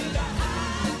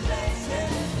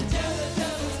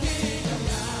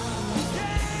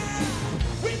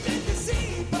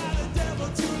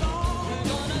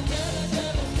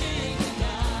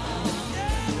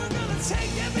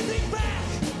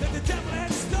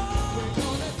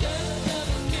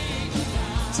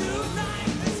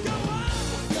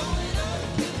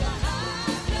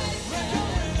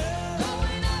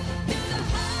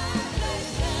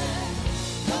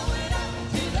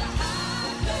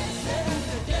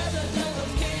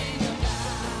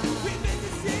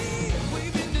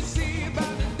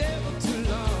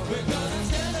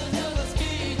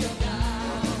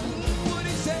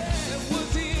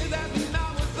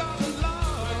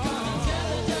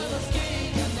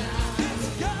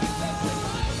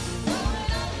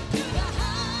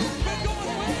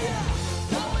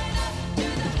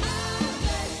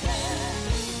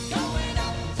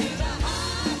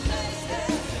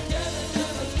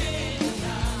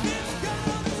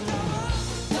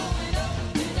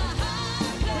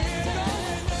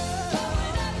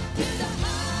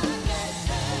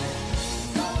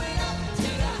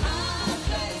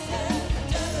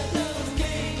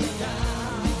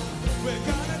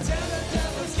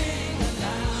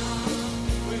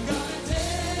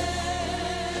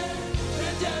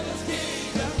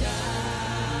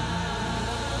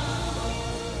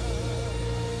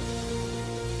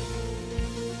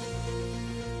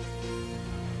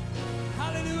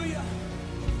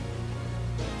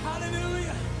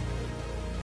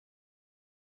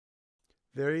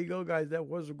 There you go, guys. That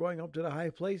was Going Up to the High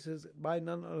Places by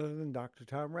none other than Dr.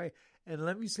 Tom Ray. And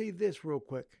let me say this real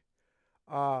quick.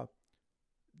 That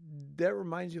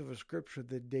reminds you of a scripture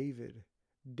that David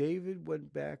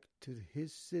went back to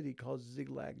his city called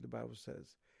Ziklag, the Bible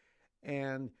says.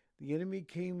 And the enemy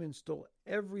came and stole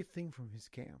everything from his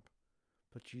camp.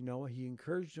 But you know what? He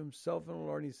encouraged himself in the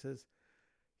Lord. And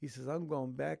he says, I'm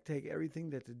going back, take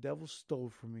everything that the devil stole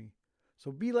from me.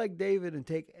 So be like David and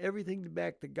take everything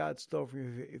back that God stole from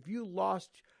you. If you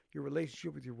lost your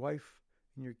relationship with your wife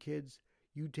and your kids,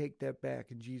 you take that back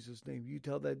in Jesus' name. You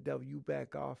tell that devil, you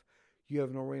back off. You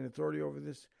have no reign authority over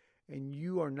this, and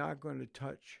you are not going to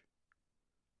touch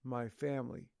my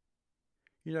family.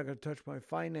 You're not going to touch my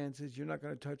finances. You're not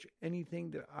going to touch anything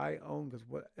that I own, because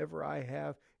whatever I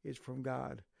have is from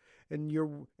God. And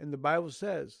the Bible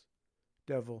says,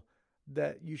 devil,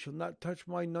 that you shall not touch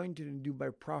my anointed and do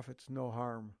my prophets no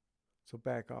harm. So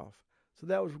back off. So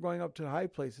that was Going Up to the High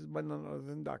Places by none other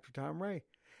than Dr. Tom Ray.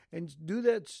 And do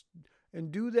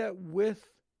that with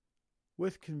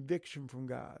conviction from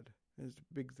God is the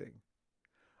big thing.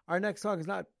 Our next song is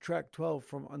not track 12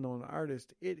 from Unknown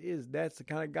Artist. It is That's the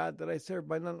Kind of God That I Serve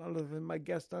by none other than my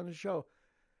guest on the show,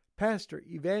 Pastor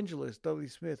Evangelist Dudley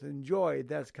Smith. Enjoy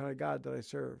That's the Kind of God That I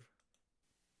Serve.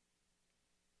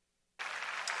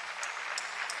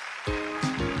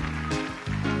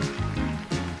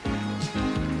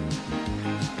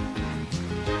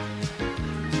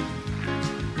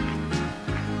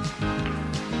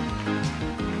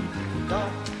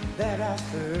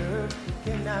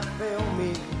 Cannot fail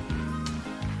me,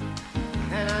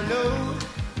 and I know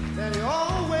that He'll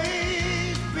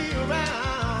always be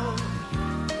around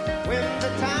when the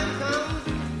time comes.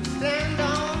 Stand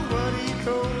on what He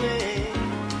told me.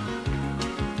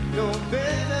 No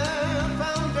better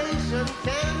foundation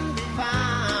can be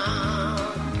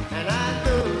found, and I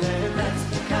know that that's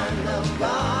the kind of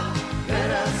God that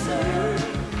I serve.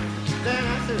 That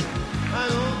I serve. I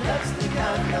know that's the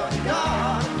kind of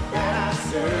God that I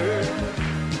serve.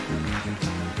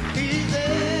 He's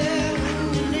there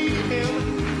when you need Him.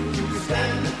 You can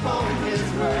stand upon His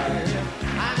word.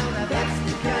 I know that that's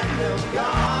the kind of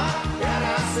God that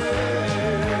I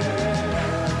serve.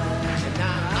 And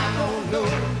now I don't know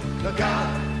the God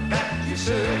that you're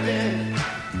serving,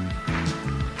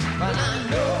 but I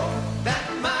know that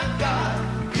my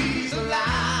God, He's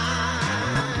alive,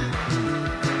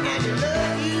 and He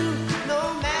loves you no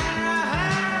matter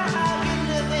how you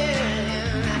live in.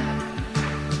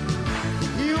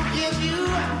 He'll give you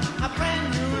a brand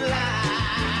new life,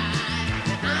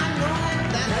 and I know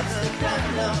that that's the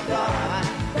kind of God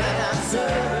that I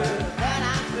serve,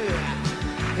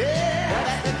 Yeah,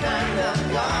 that's the kind of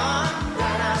God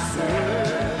that I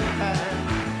serve.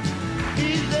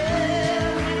 He's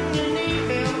there when you need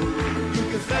Him. You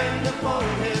can stand upon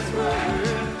His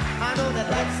word. I know that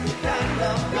that's the kind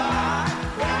of God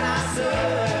that I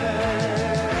serve.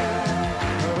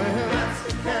 Well, that's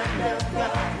the kind of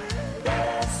God that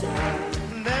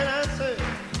I serve.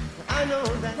 I know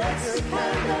that that's the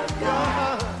kind of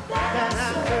God that I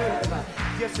serve.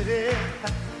 Yes, it is.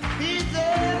 He's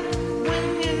there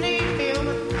when you need Him.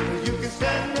 You can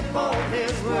stand upon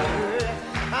His word.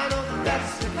 I know that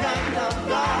that's the kind of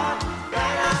God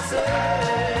that I serve.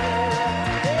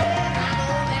 Yeah, I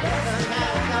know that's the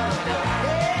kind of God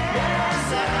that I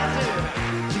serve.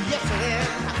 Yes, it is.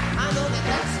 I know that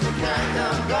that's the kind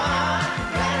of God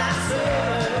that I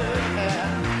serve.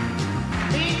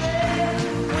 He's there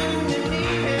when you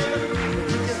need Him.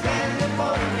 You can stand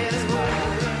upon His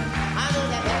word. I know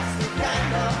that that's the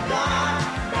kind of God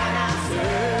that I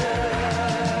serve.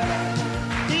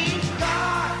 He's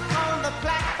God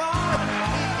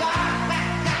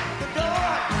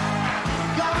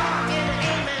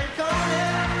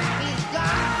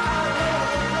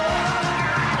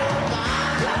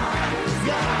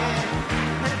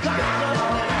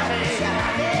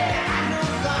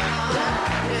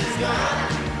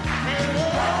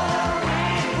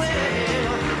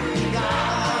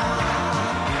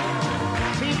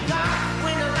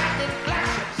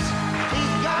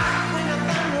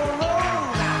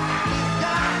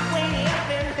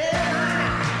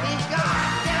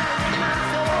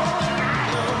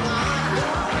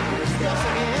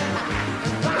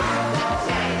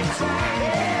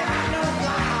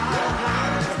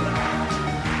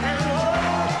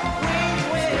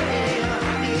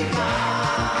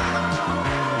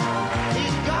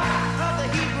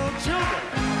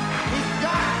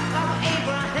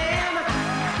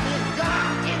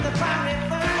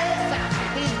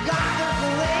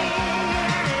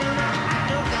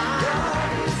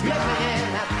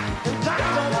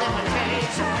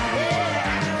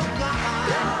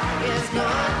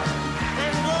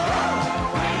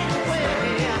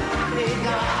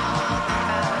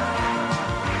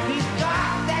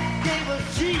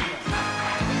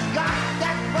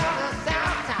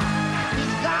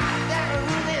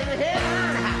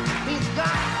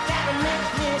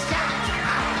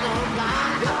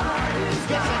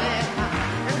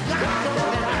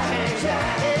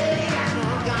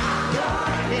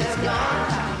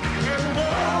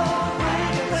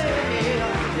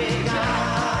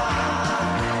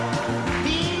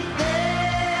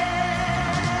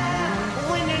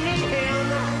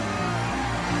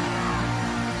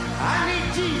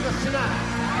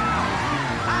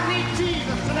I need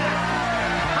Jesus tonight.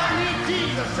 I need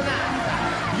Jesus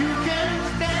tonight. You can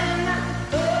stand up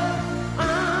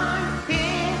on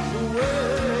His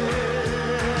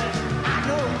word. I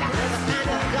know that's the kind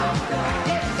of God.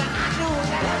 Yes, I know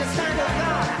that's the kind of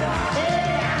God.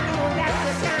 Yeah, I know that's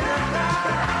the kind of God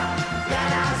that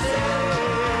I serve.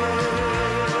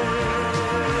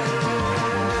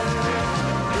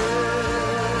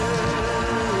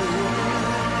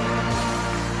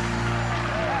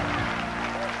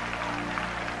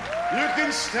 You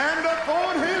can stand up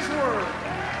on His word.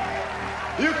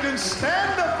 You can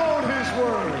stand up on His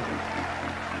word.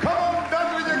 Come on,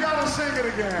 Dudley, you gotta sing it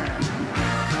again.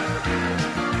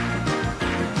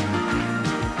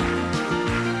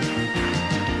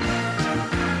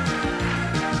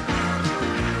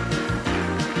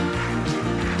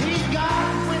 He's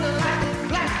God when the lightning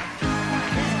flashes.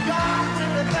 He's God when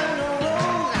the thunder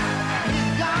rolls. He's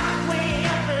God way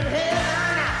up in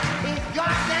heaven. He's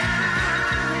God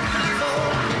down in my soul.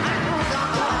 I know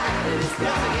God is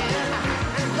God again.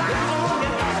 And God won't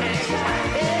never change.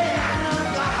 Yeah, I know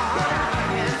God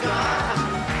is God.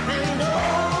 And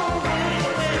nobody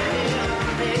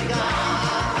will be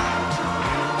God.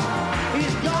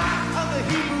 He's God of the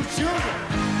Hebrew children.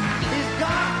 He's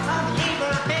God of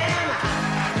Abraham.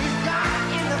 He's God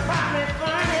in the fiery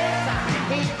furnace.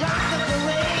 He's God of the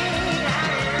rain. I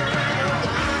know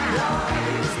God.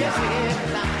 Yes, He is.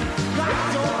 God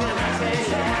don't never change.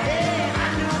 Yeah, I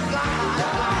know God.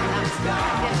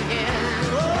 Yes, He is.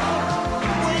 Oh,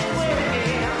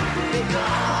 big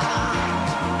God.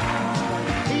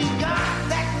 He's God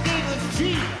that gave us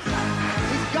Jesus.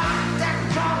 He's God that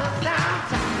brought us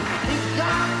out. He's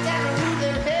God that rules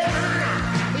in heaven.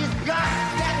 He's God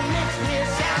that makes me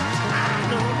shout. I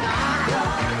know God.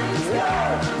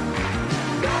 Yeah,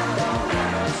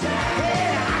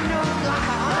 I know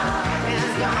God is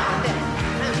God.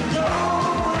 And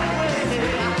nobody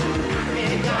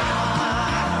is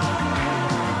God.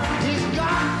 He's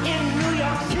God in New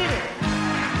York City.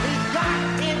 He's God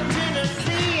in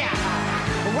Tennessee.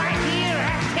 Right here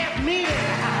at Camp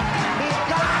Meeting. He's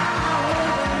God all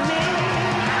over me.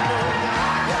 I know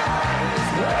God is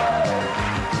God.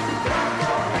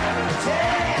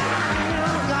 Yeah, I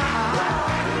know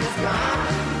God is God.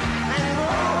 And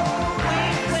nobody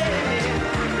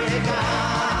is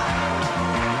God.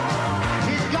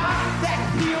 He's God that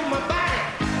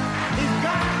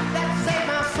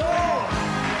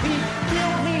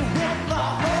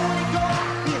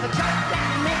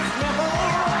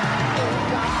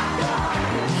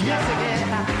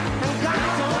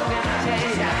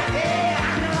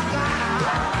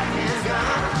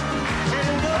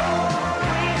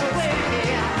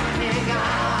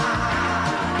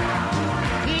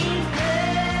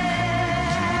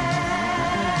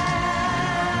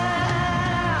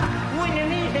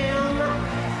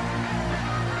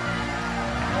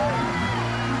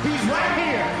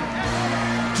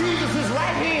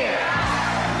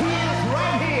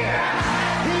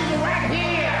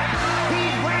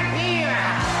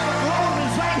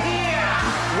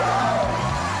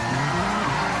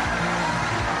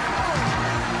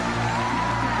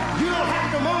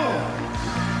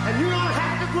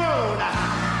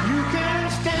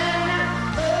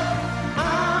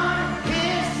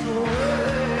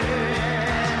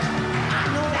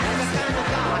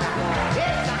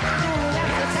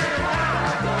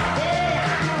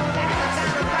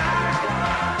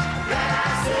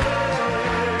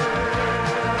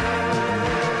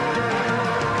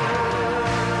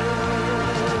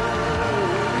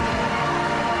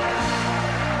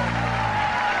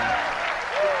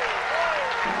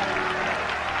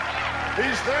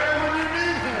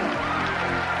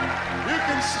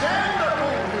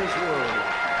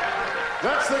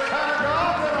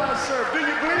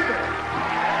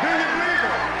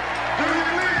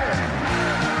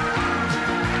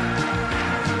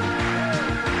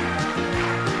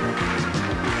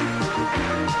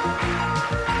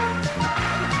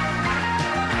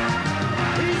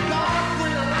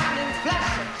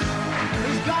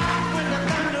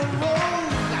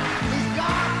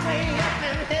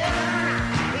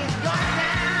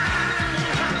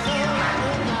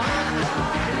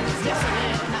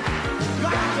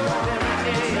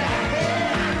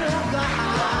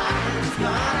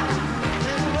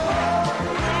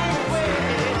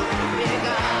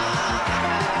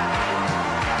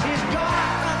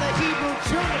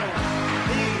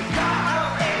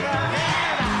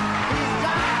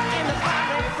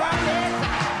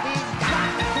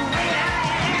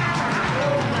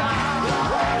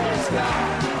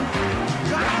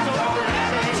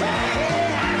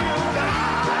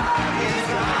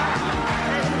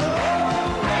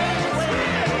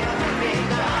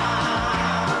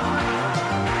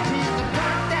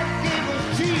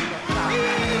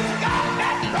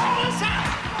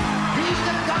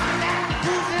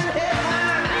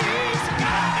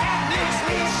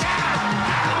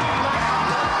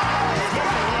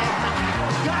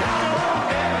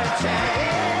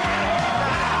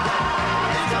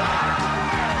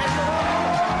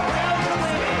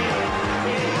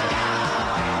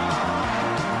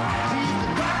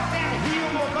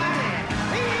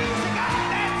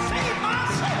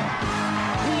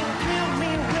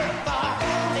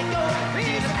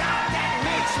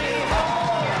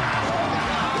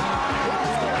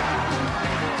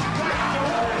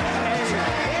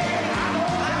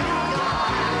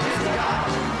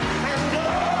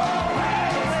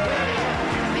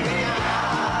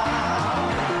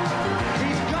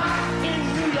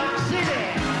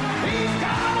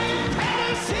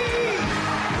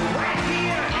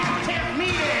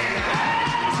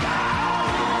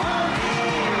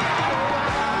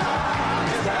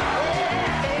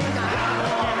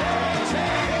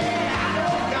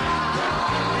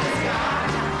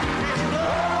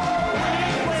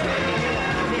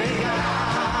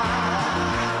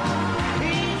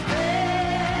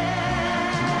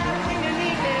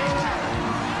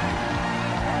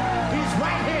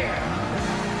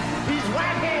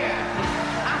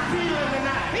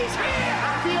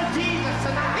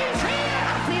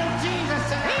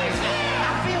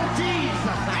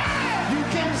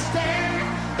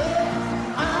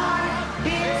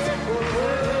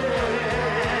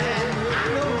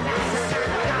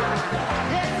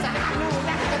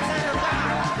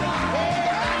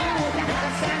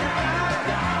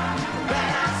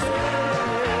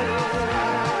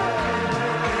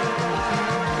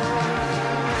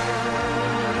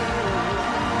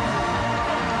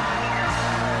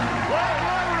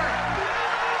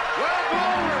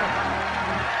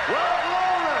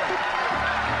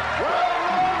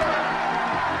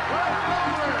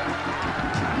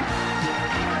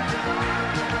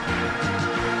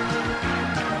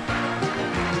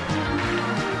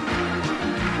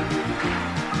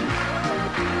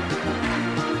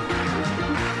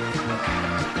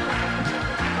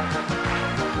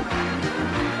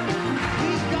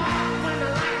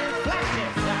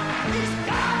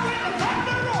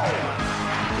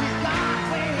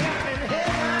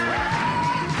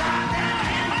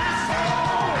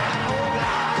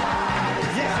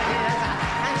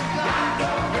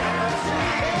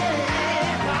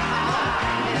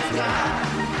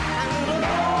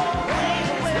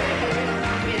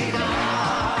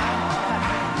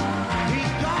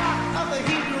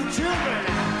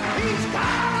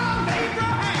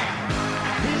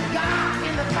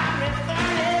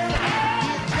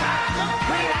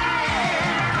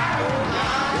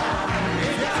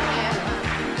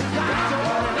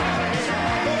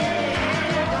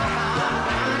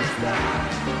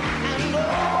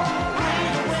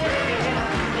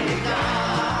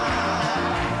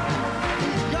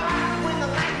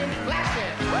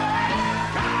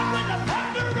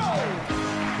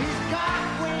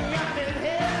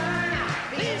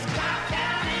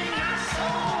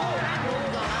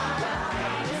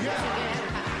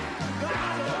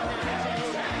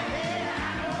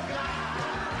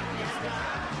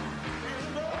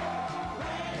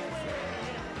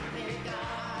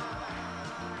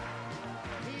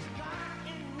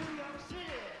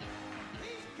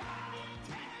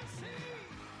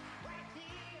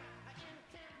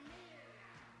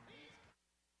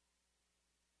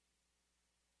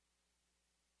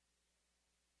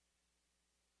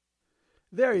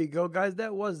There you go, guys.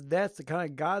 That's the Kind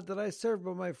of God That I Serve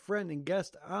by my friend and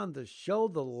guest on the show,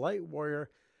 the Light Warrior.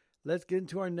 Let's get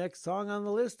into our next song on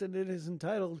the list, and it is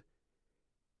entitled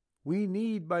We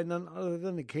Need by none other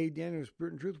than the K. Daniels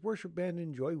Spirit and Truth Worship Band.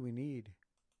 Enjoy We Need.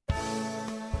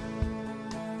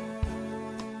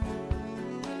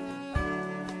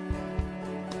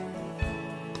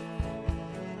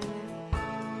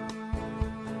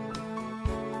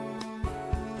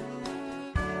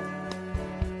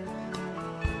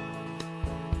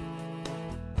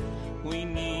 We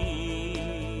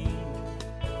need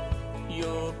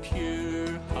your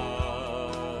pure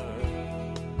heart.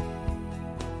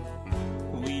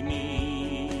 We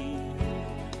need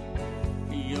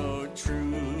your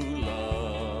true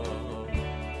love.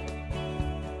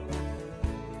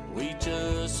 We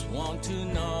just want to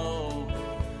know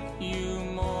you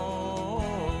more.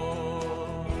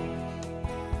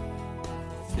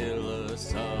 Fill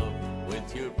us up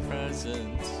with your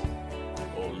presence,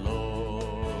 oh Lord.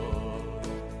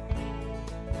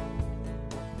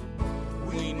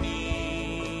 We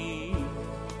need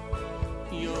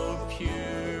your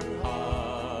pure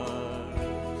heart.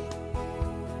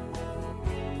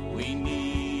 We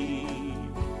need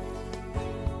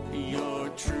your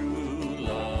true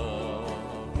love.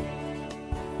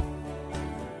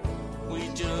 We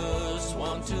just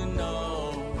want to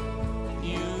know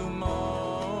you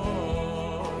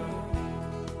more.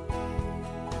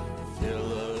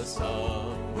 Fill us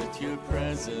up with your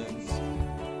presence,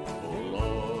 oh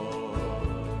Lord.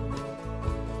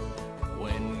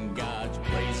 When God's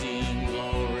blazing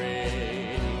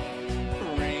glory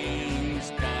rains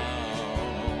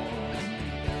down,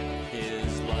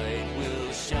 His light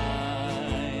will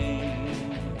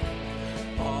shine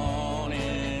on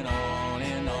and on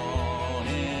and on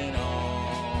and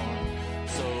on.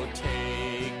 So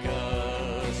take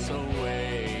us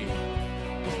away,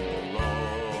 oh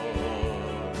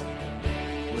Lord.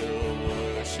 We'll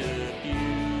worship you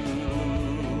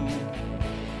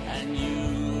and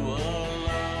you alone.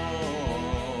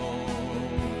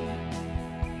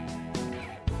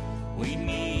 We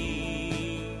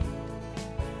need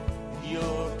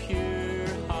your pure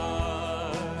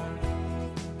heart.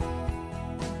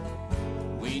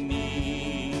 We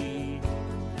need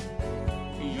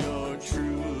your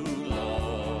true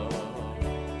love.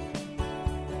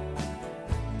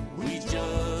 We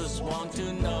just want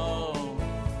to know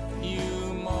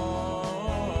you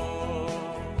more.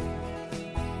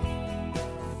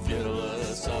 Fill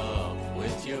us up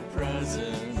with your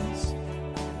presence,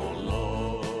 oh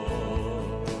Lord.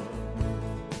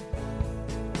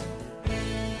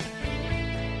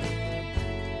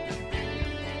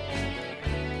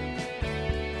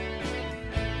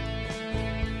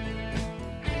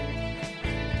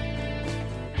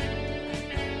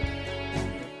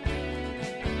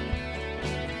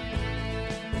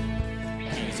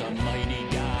 He's a mighty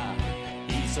God.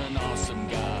 He's an awesome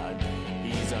God.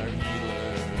 He's our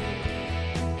healer.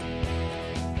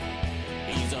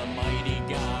 He's a mighty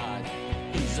God.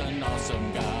 He's an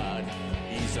awesome God.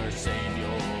 He's our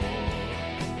Savior.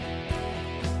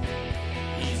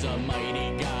 He's a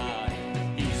mighty God.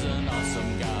 He's an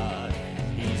awesome God.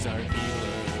 He's our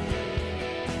healer.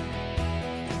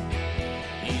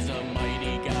 He's a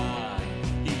mighty God.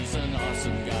 He's an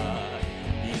awesome God.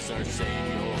 He's our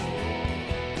Savior.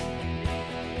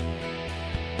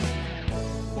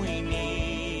 We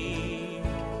need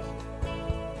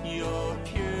your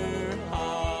pure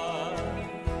heart.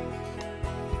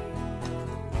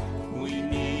 We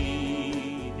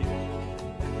need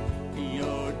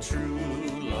your true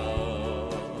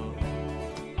love.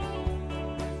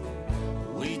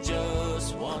 We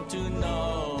just want to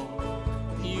know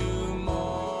you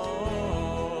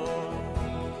more.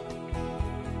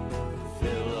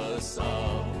 Fill us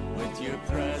up with your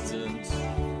presence,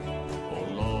 oh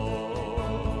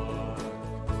Lord.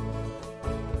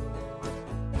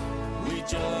 We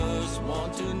just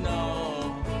want to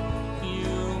know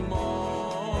you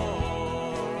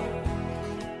more.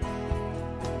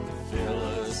 Fill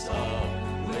us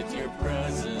up with your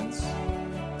presence,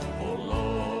 oh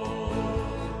Lord.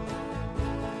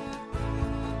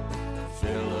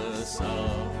 Fill us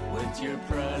up with your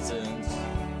presence,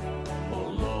 oh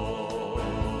Lord.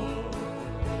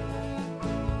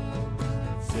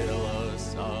 Fill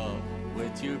us up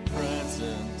with your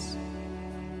presence,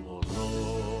 oh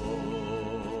Lord.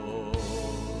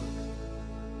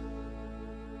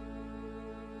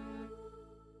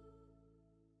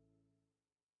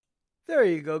 There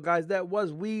you go, guys. That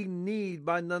was We Need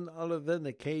by none other than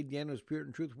the K. Daniels Spirit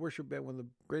and Truth Worship Band, one of the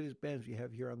greatest bands we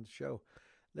have here on the show.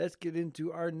 Let's get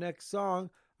into our next song.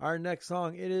 Our next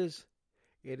song, it is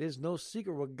It is no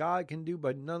secret what God can do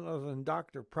by none other than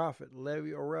Dr. Prophet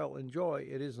Levi Orel. Enjoy.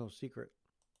 It is no secret.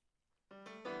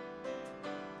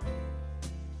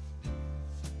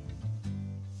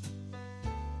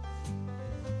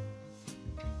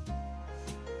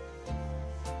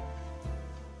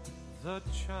 The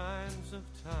chimes of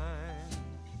time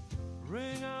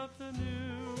ring out the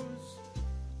news.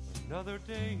 Another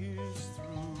day is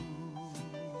through.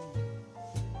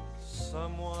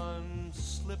 Someone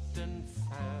slipped and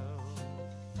fell.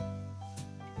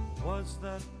 Was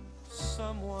that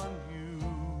someone you?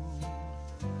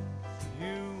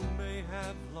 You may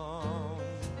have longed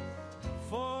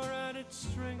for added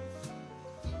strength,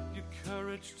 your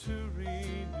courage to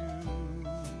renew.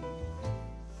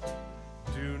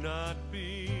 Do not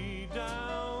be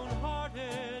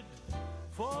downhearted,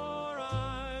 for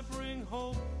I bring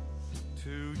hope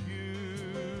to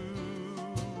you.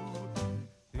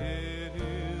 It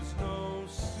is no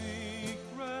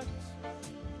secret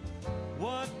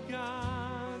what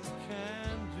God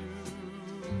can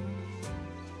do.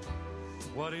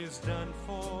 What is done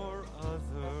for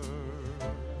others,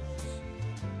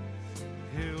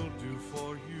 He'll do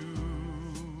for you.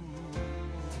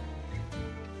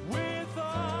 With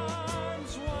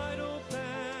arms wide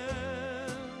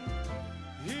open,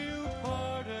 He'll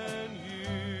pardon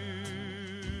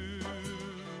you.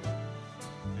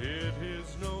 It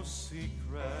is no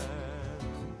secret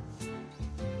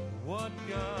what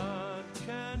God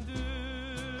can do.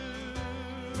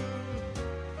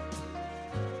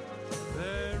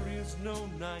 There is no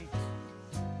night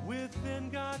within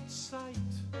God's sight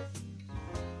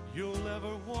you'll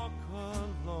ever walk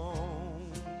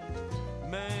alone.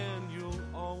 Man, you'll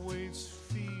always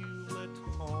feel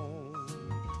at home,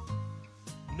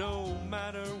 no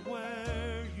matter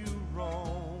where you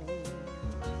roam.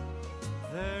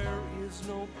 There is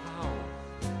no power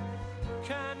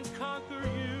can conquer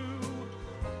you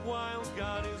while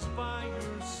God is by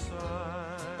your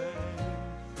side.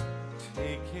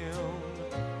 Take Him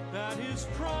at His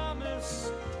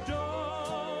promise,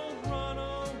 don't run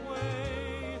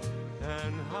away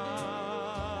and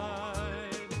hide.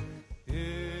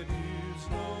 It is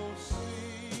no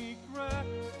secret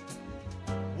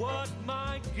what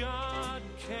my God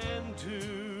can do.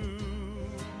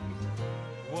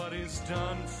 What is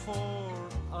done for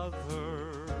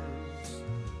others,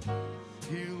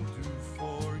 He'll do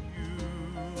for you.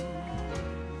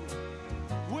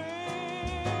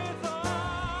 With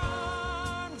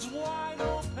arms wide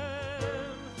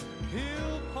open,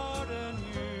 He'll pardon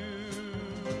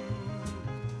you.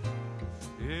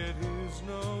 It is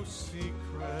no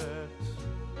secret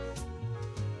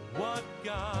what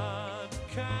God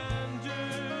can do.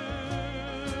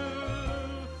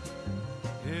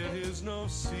 It is no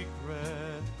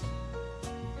secret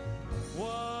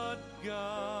what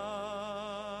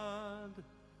God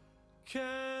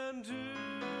can do.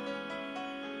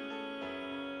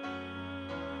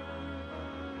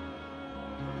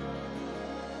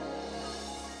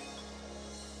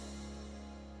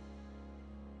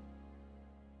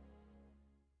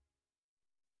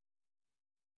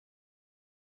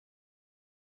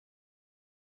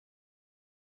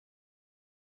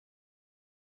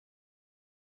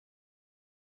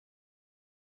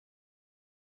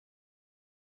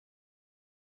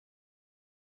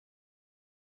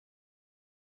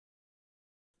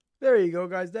 There you go,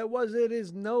 guys. That was It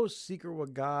Is No Secret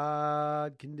What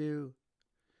God Can Do.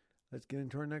 Let's get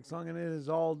into our next song, and it is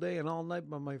All Day and All Night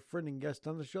by my friend and guest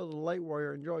on the show, The Light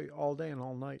Warrior. Enjoy All Day and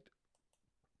All Night.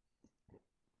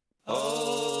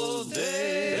 All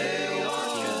day,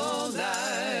 all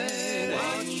night,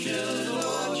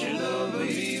 watching over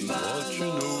me, my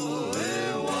Lord.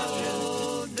 They're watching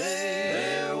all day,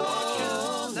 they're watching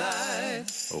all night,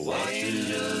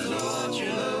 watching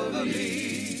over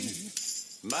me.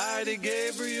 Mighty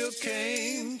Gabriel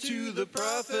came to the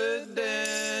prophet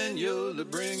Daniel to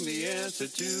bring the answer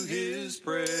to his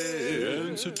prayer.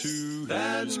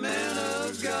 That man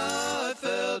of God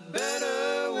felt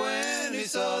better when he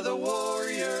saw the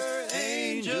warrior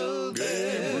angel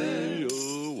there.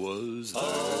 Gabriel was there.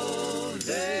 All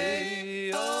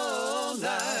day, all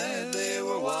night, they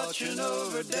were watching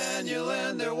over Daniel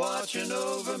and they're watching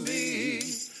over me.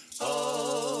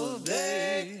 All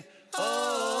day,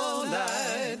 all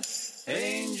night,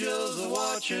 angels are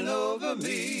watching over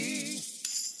me.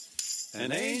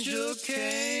 An angel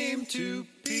came to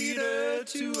Peter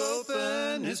to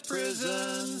open his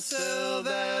prison cell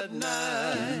that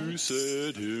night. To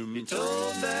set him He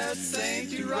told that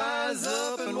saint to rise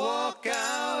up and walk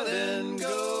out and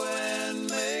go and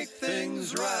make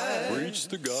things right. preach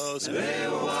the gospel. They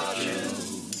were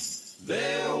watching,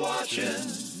 they were watching.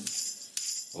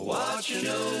 watching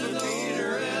over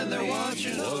Peter, and they're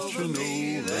watching over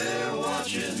me. They're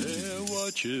watching, they're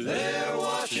watching, they're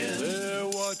watching, they're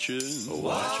watching,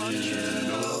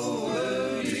 watching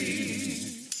over me.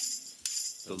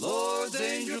 The Lord's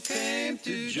angel came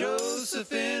to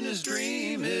Joseph in his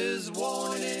dream. His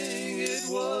warning, it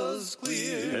was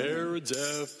clear. Herod's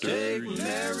after take you.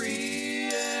 Mary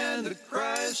and the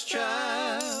Christ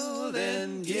child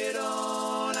and get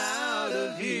on out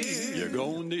of here. You're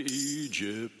going to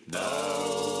Egypt now.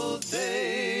 All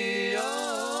day,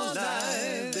 all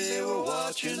night, they were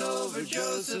watching over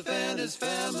Joseph and his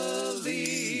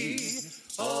family.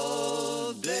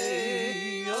 All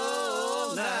day,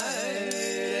 all night,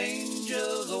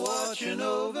 angels are watching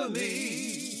over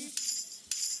me.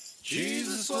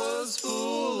 Jesus was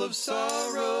full of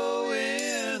sorrow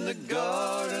in the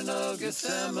Garden of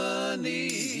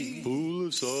Gethsemane. Full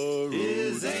of sorrow.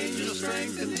 His angel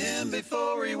strengthened him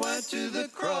before he went to the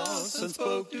cross and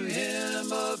spoke to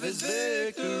him of his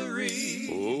victory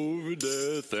over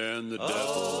death and the devil.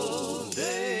 All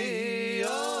day,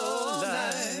 all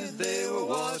night, they were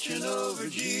watching over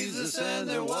Jesus and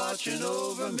they're watching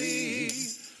over me.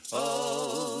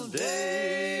 All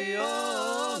day,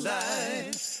 all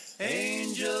night,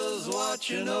 angels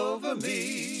watching over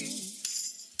me.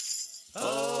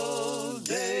 All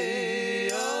day,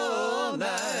 all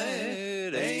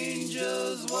night,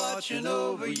 angels watching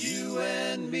over you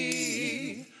and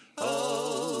me.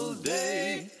 All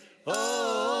day,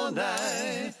 all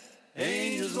night,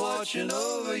 angels watching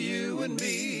over you and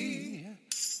me.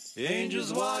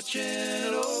 Angels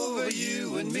watching over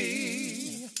you and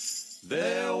me.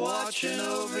 They're watching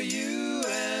over you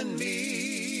and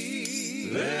me.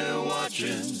 They're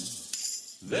watching,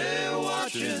 they're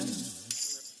watching,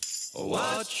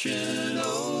 watching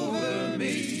over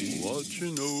me.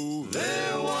 Watching over.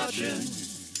 They're watching,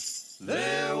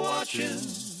 they're watching,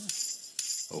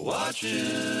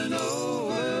 watching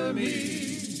over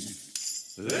me.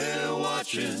 They're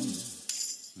watching,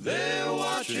 they're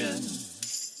watching,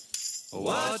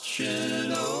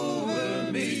 watching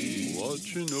over me.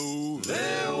 Watching over.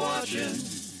 They're watching,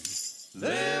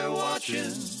 they're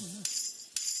watching,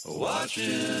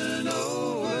 watching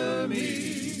over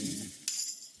me.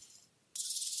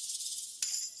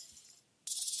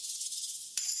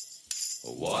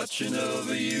 Watching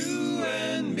over you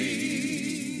and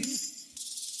me.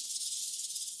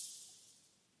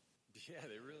 Yeah,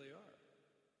 they really are.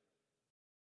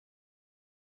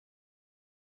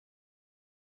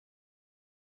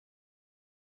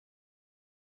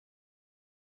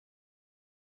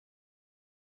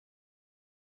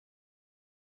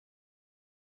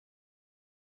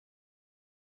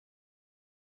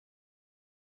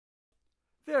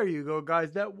 There you go,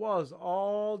 guys. That was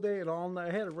all day and all night.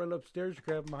 I had to run upstairs to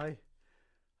grab my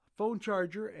phone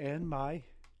charger and my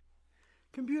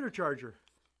computer charger.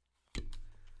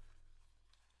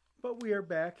 But we are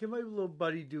back, and my little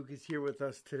buddy Duke is here with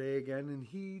us today again, and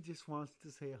he just wants to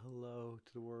say hello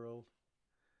to the world.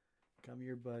 Come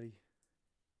here, buddy.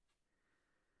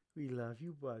 We love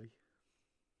you, buddy.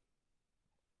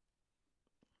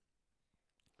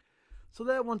 So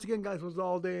that, once again, guys, was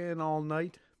all day and all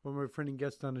night. One of my friend and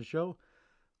guest on the show,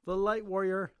 The Light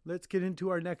Warrior. Let's get into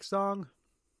our next song.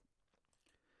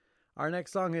 Our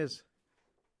next song is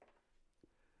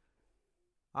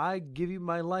I Give You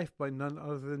My Life by none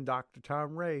other than Dr.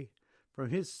 Tom Ray from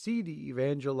his CD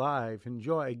Evangelive.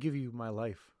 Enjoy, I Give You My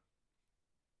Life.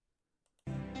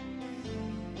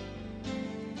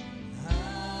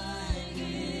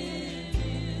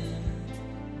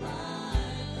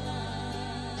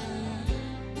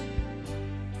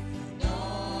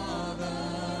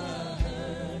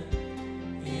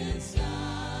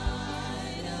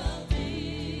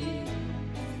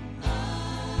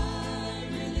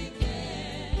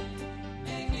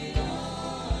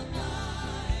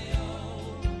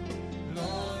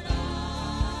 Lord,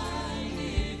 I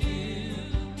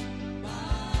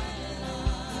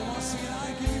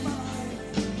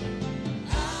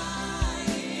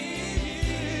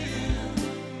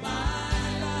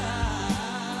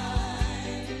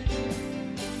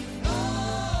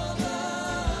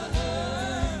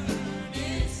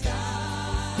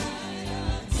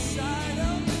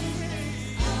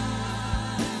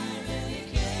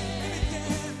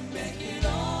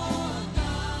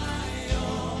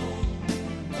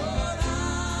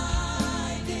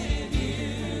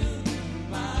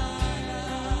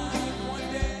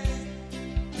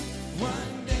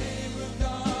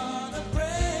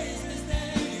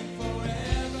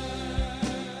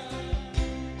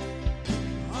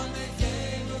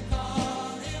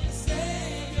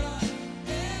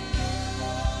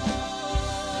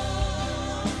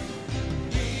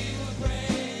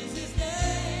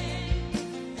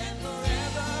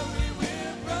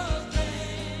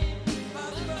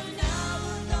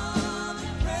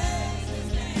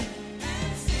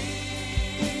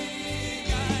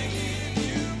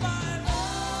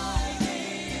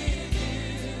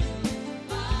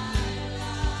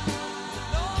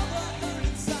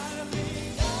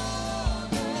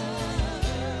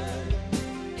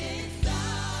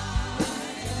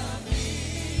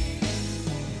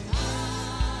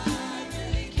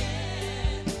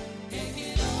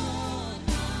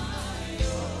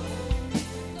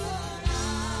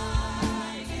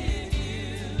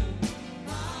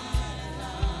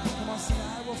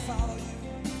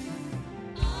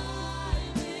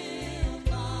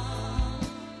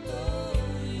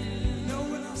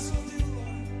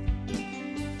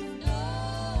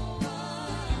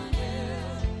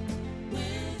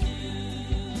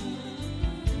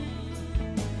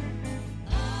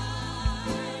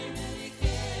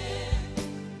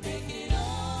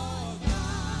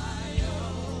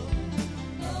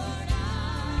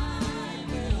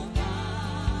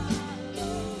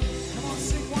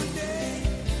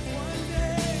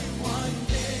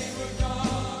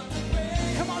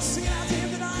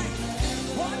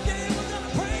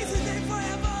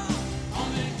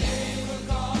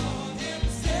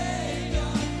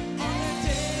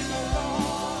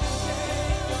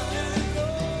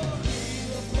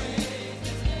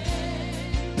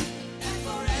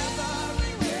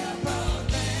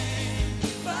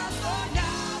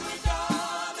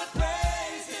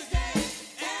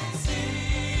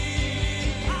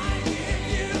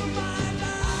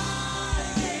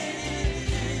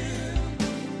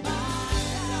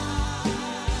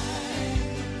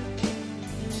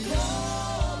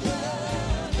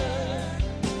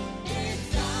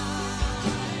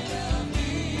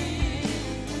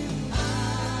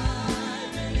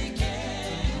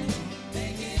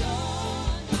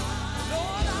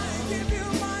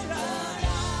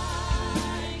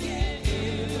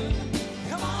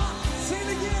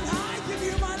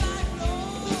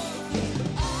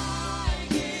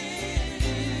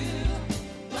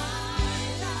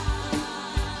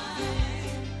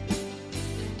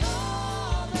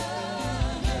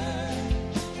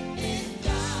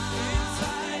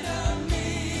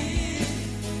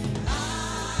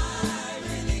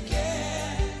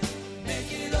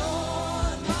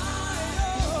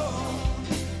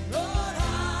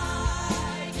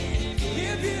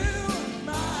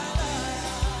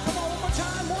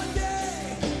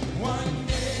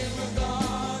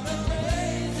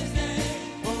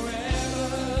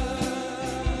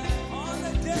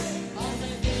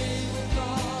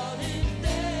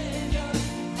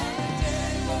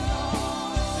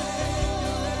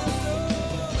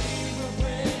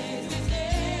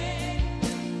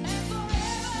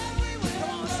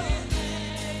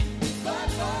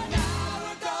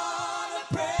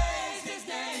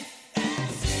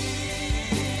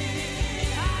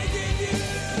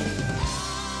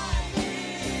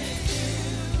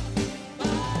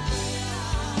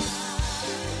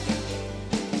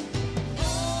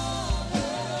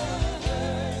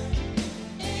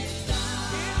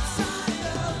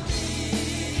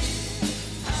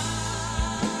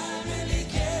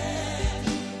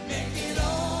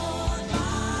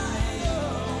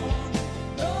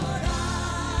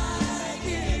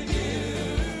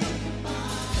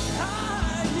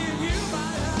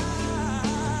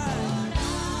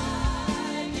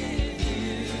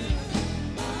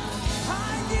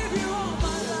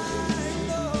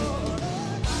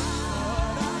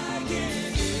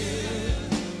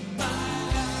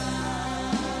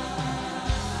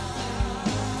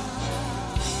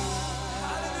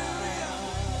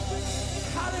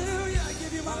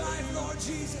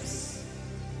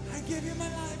I give you my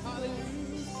life,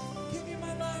 hallelujah. Give you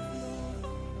my life, Lord.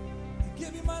 I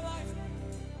give you my life.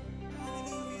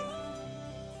 Hallelujah.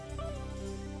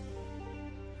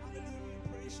 Hallelujah.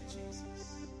 Praise you,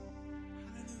 Jesus.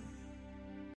 Hallelujah.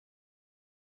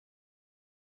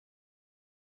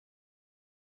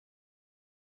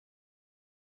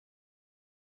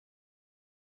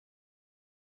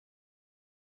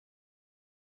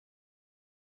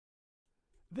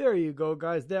 There you go,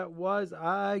 guys. That was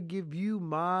I Give You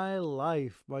My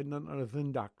Life by none other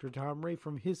than Dr. Tom Ray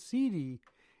from his CD,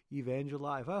 Evangel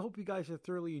Live. I hope you guys are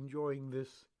thoroughly enjoying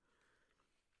this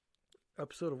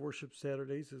episode of Worship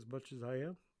Saturdays as much as I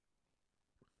am.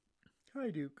 Hi,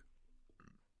 Duke.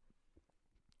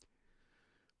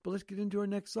 But let's get into our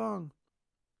next song.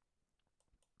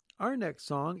 Our next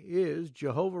song is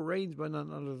Jehovah Reigns by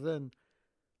none other than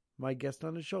my guest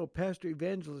on the show, Pastor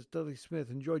Evangelist Dudley Smith.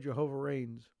 Enjoy Jehovah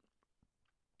Reigns.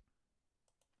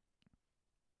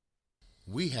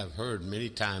 We have heard many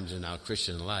times in our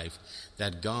Christian life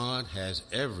that God has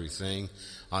everything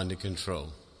under control.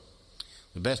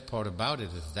 The best part about it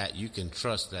is that you can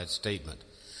trust that statement.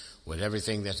 With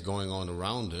everything that's going on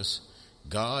around us,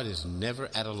 God is never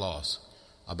at a loss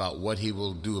about what he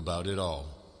will do about it all.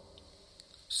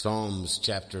 Psalms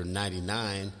chapter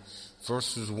 99,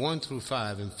 verses 1 through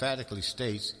 5 emphatically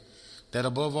states that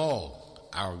above all,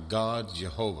 our God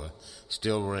Jehovah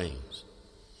still reigns.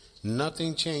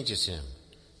 Nothing changes him.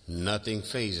 Nothing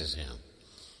phases him.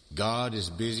 God is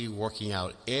busy working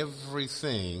out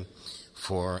everything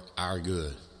for our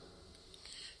good.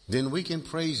 Then we can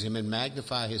praise him and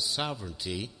magnify his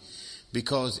sovereignty,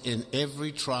 because in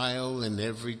every trial, in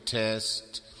every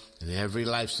test, in every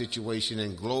life situation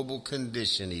and global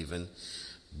condition even,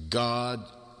 God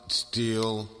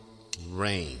still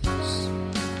reigns.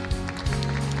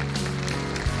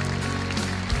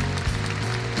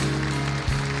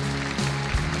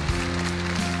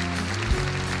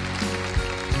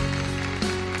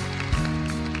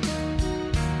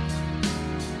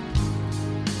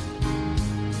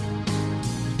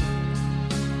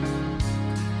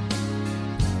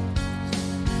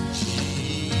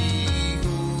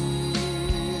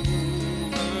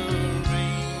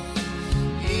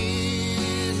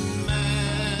 In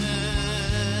majesty.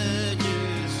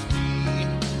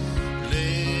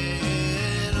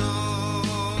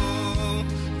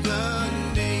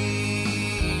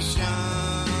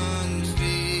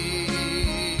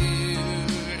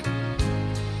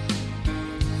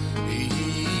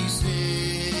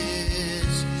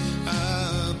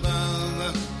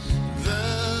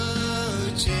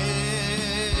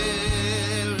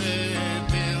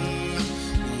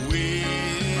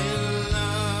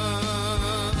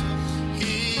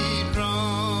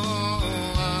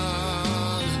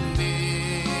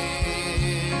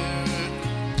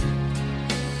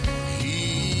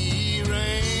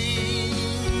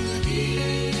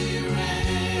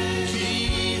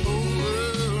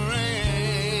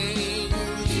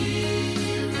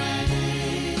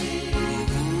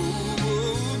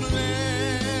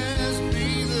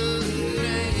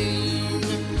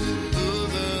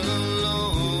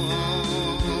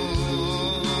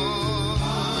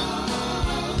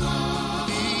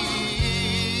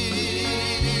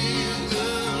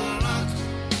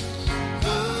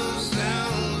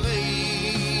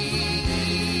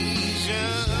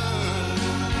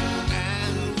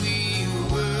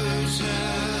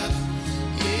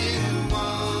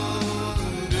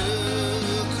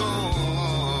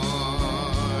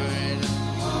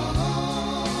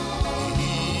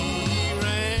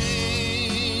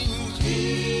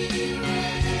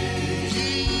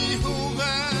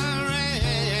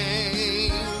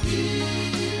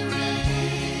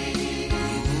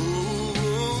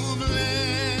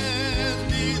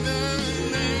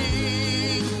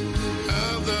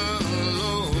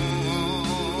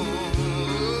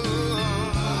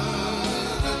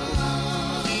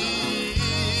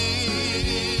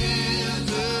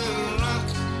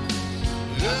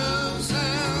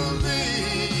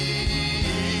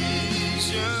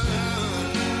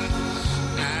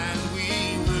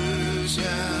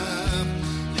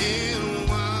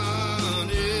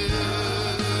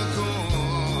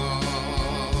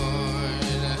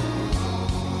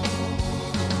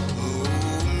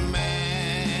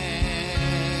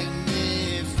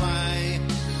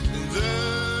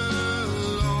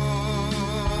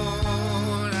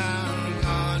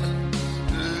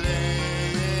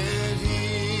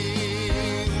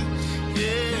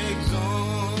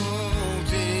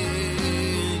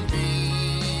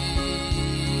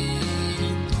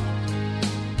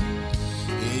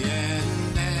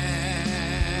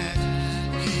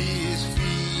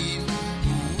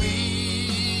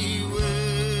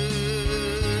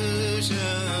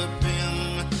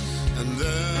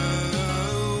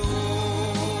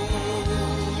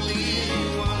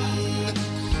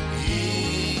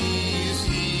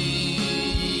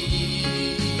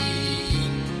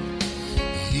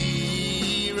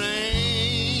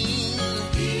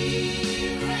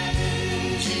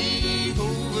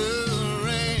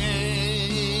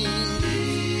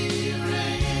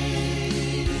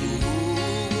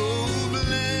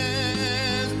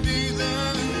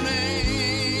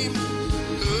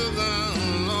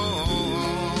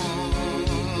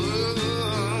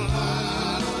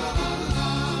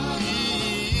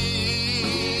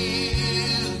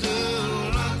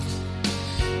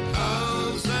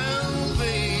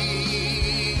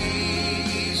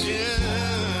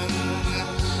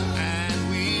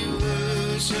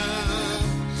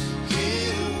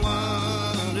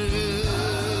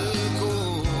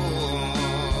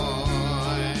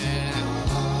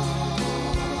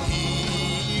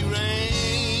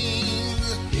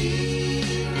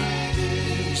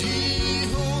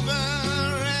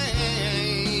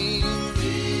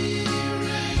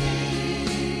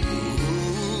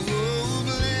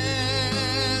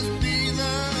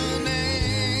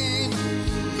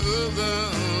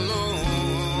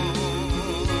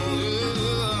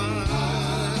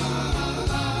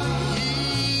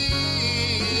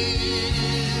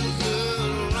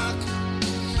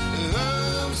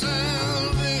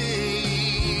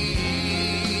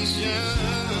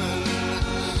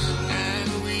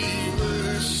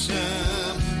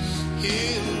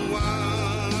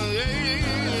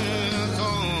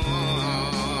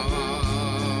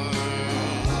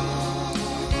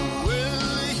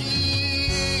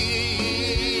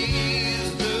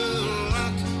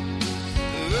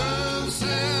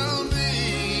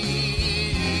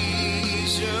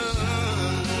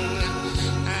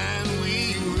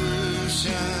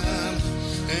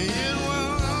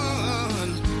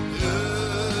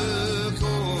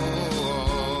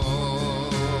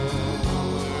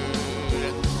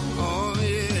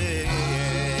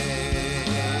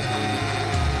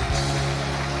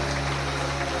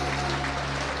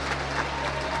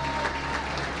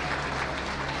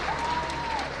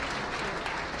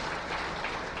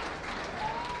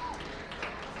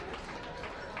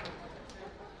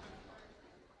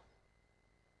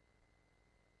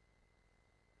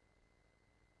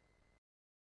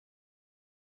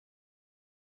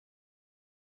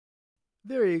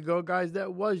 There you go, guys.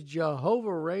 That was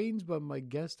Jehovah Reigns by my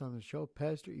guest on the show,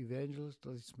 Pastor Evangelist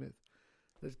Leslie Smith.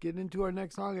 Let's get into our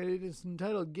next song, and it is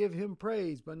entitled Give Him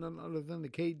Praise by none other than the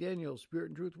Kate Daniels Spirit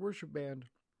and Truth Worship Band.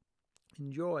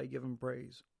 Enjoy, give Him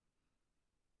praise.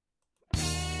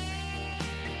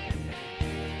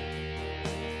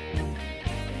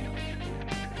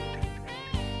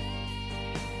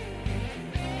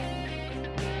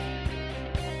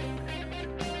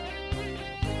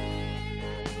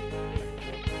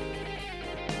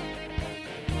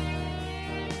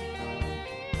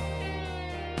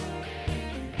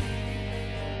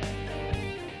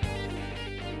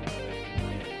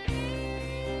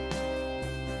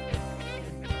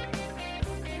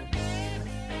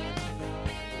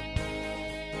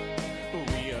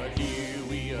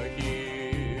 We are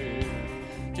here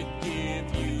to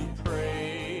give you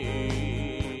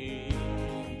praise.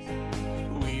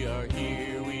 We are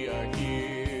here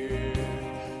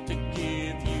to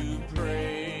give you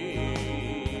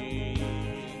praise.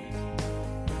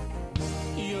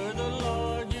 You're the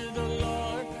Lord,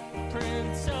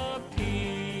 Prince of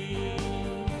Peace.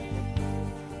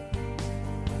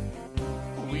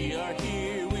 We are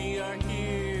here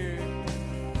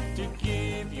to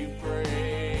give you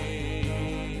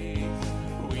praise.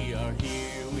 We are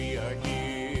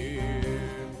here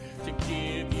to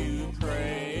give you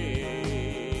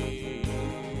praise.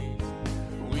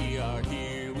 We are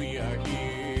here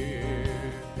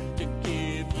to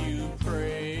give you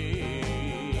praise.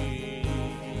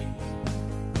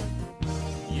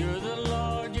 You're the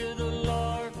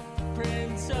Lord,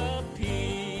 Prince of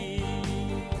Peace.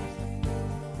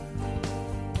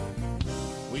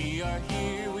 We are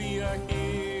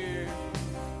here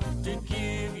to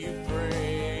give you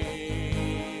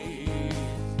praise.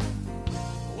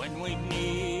 When we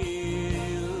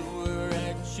kneel, we're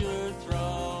at your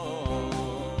throne.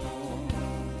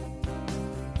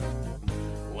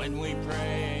 When we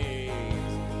praise,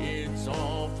 it's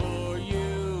all for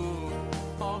you,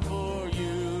 all for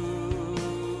you.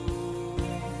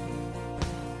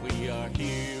 We are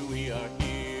here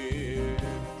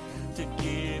to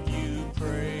give you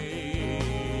praise.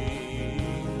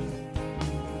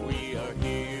 We are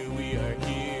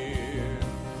here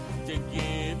to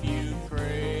give you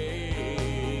praise.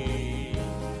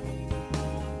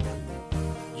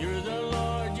 You're the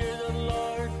Lord,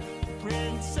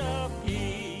 Prince of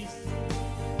Peace.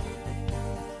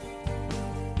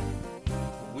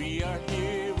 We are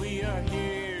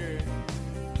here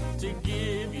to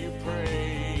give you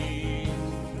praise.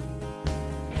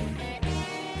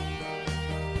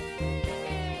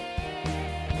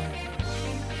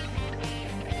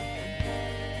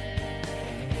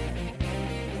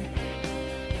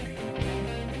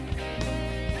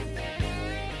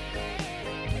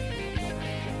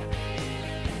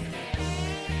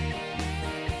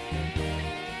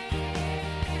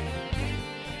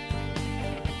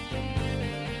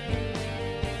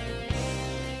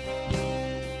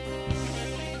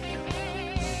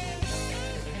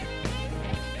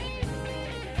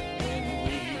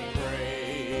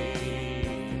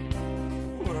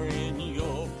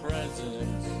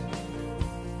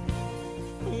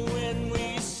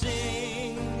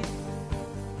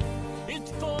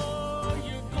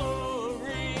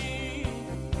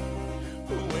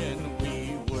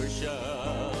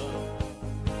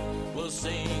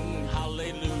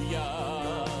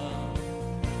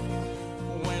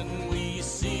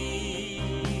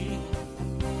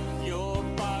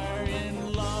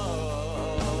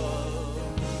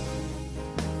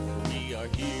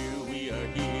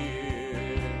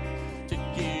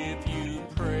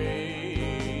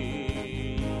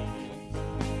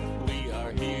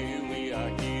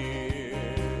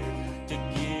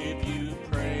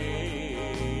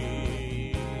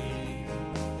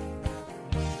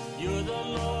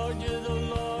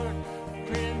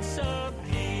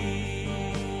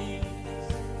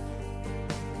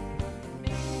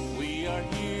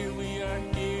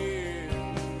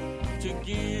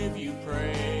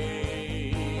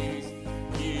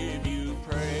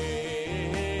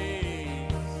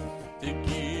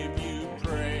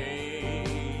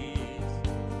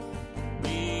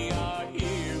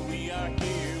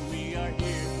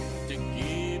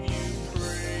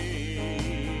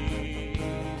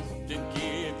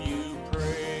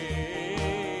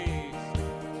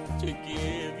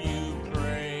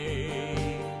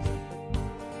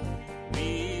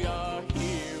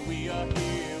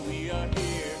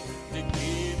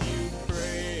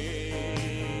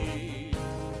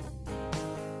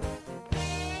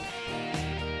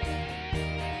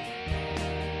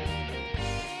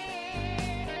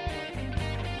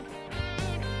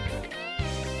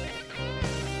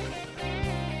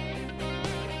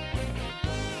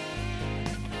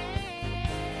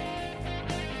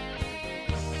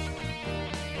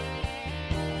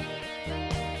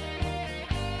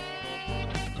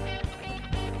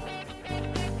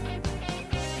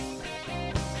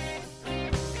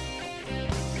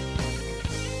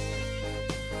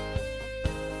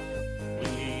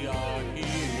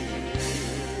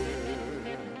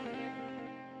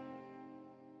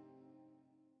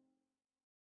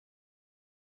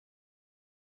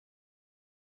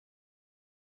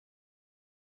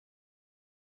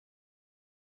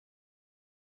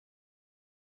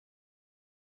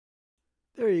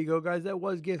 There you go, guys. That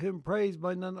was Give Him Praise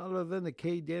by none other than the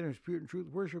K. Danner Spirit and Truth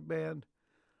Worship Band.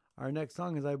 Our next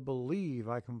song is I Believe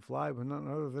I Can Fly by none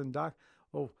other than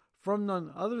from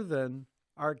none other than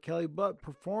Art Kelly, but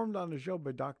performed on the show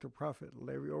by Dr. Prophet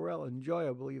Larry Orrell. Enjoy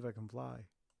I Believe I Can Fly.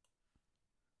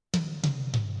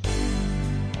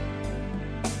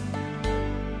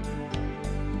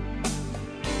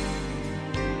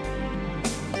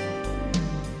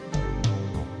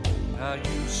 I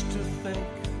used to think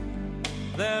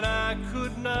that I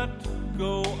could not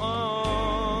go on.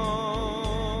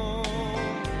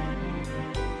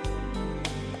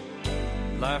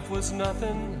 Life was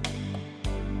nothing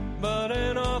but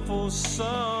an awful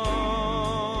song.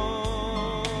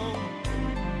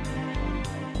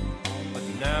 But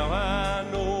now I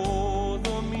know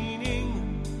the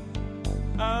meaning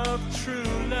of true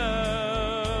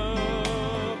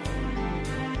love.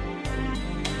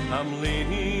 I'm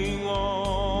leaning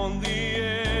on the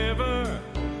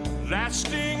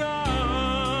everlasting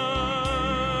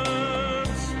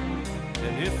arms,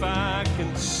 and if I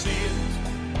can see it,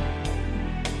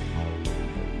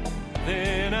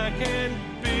 then I can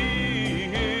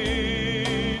be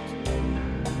it.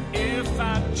 If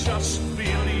I just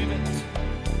believe it,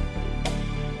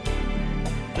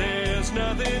 there's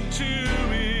nothing to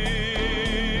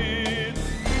it.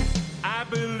 I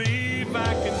believe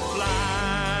I can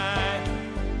fly.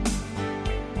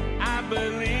 I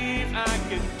believe I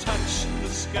can touch the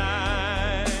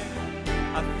sky.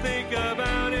 I think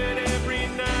about it every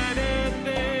night and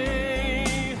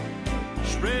day.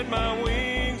 Spread my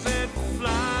wings and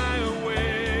fly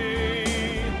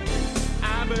away.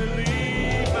 I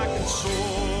believe I can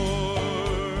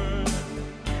soar.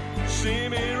 See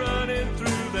me running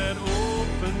through that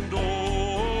open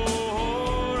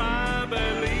door. I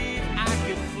believe I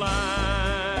can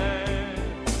fly.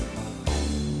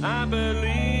 I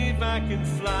believe I can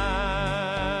fly.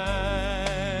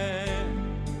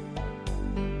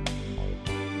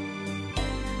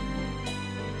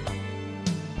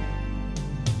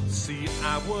 See,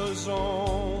 I was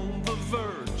on the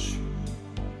verge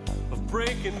of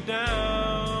breaking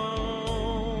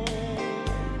down.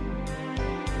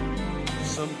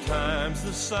 Sometimes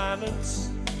the silence,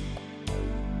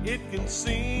 it can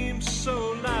seem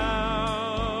so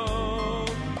loud.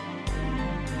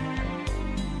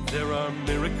 There are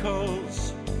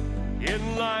miracles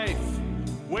in life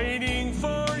waiting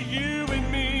for you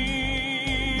and me.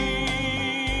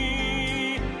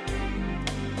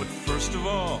 But first of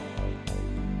all,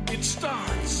 it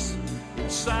starts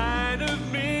inside of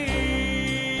me.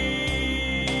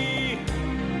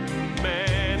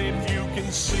 Man, if you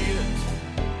can see it,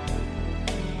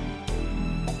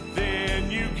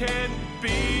 then you can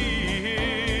be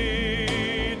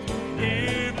it.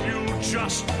 If you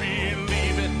just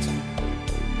believe it,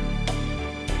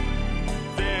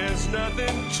 there's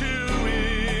nothing to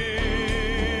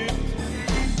it.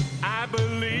 I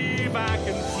believe I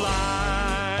can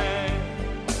fly.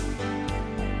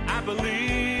 I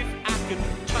believe I can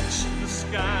touch the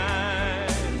sky.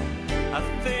 I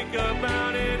think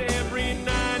about it every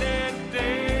night and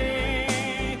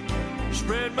day.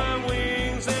 Spread my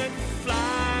wings and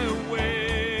fly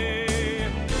away.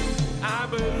 I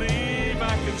believe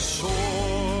I can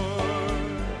soar.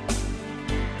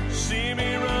 See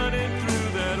me running through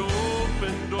that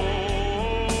open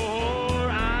door.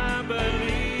 I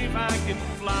believe I can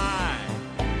fly.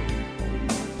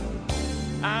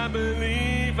 I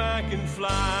believe I can fly.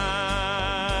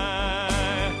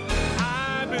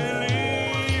 I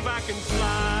believe I can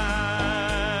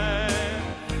fly.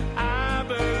 I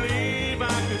believe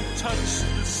I can touch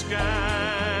the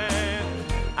sky.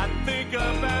 I think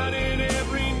about it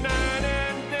every night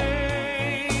and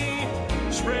day.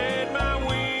 Spread my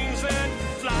wings and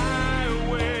fly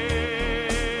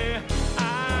away.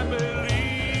 I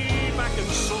believe I can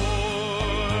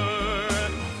soar.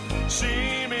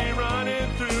 See me running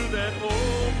through that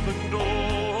open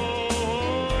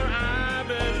door. I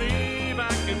believe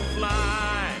I can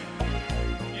fly.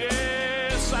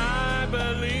 Yes, I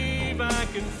believe I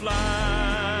can fly.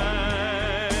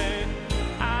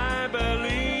 I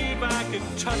believe I can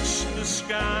touch the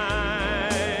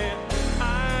sky.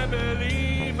 I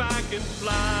believe I can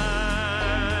fly.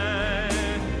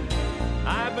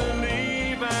 I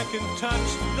believe I can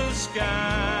touch the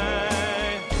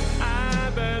sky. I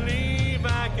believe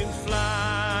I can fly.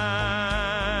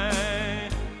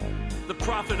 The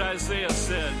prophet Isaiah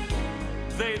said,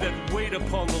 "They that wait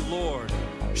upon the Lord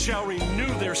shall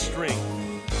renew their strength.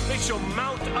 They shall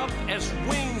mount up as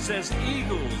wings as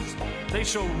eagles. They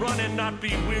shall run and not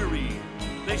be weary.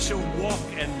 They shall walk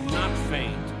and not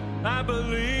faint." I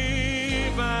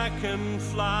believe I can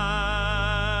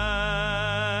fly.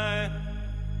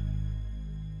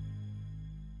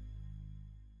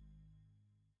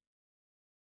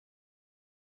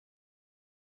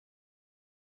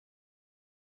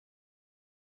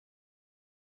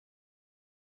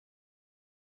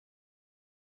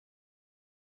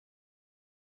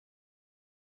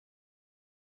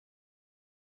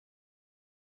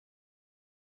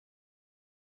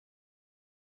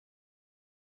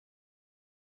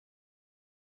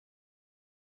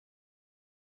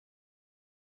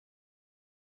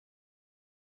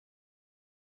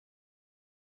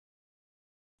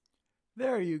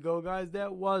 There you go, guys.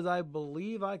 That was I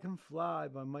Believe I Can Fly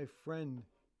by my friend.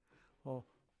 Oh,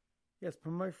 yes, by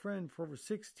my friend for over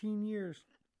 16 years.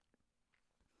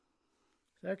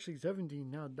 It's actually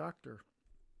 17 now, Dr.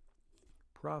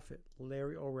 Prophet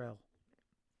Larry Orrell.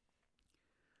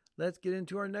 Let's get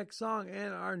into our next song.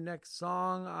 And our next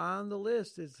song on the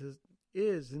list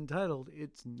is entitled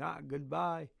It's Not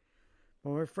Goodbye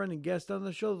by my friend and guest on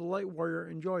the show, The Light Warrior.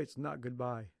 Enjoy It's Not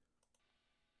Goodbye.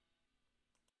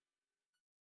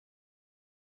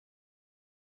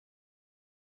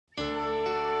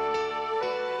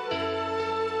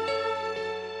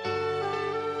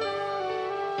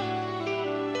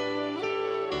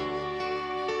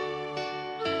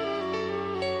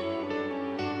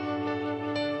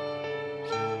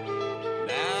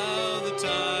 Now the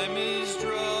time is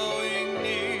drawing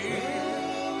near,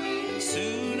 and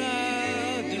soon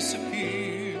I've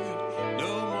disappeared.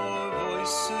 No more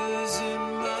voices in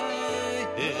my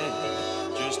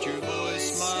head, just your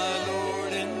voice, my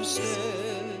Lord,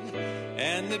 instead.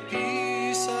 And the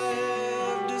peace I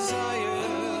have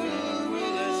desired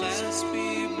will at last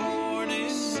be born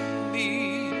in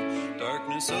me.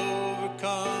 Darkness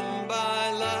overcome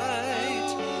by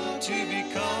light, to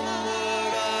become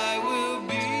what I will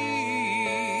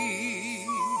be.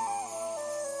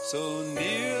 So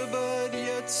near but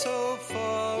yet so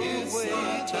far away,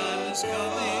 time is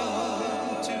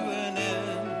coming to an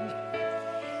end.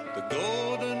 The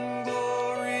golden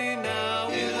glory now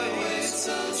awaits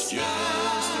us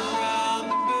just around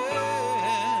the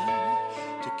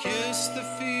bend, to kiss the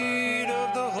feet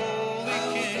of the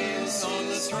Holy King on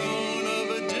the throne of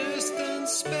a distant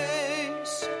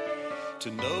space,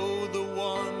 to know the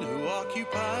one who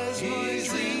occupies my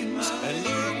dreams and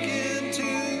look into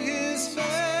his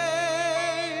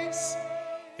face.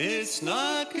 It's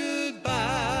not goodbye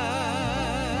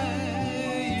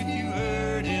if you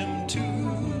hurt him too.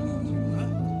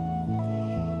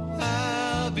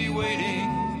 I'll be waiting,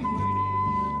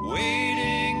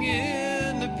 waiting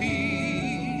in the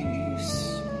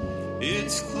peace.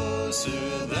 It's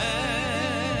closer than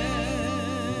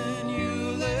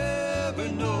you'll ever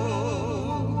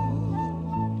know.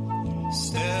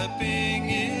 Stepping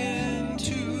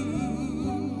into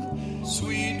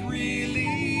sweet release.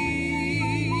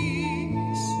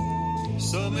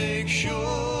 So make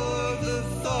sure the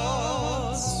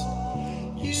thoughts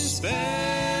you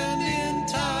spend in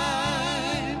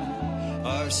time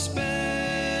are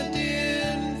spent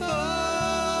in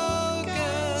focus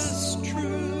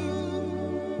true.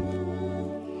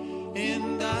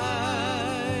 In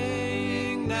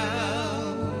dying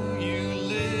now, you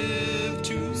live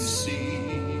to see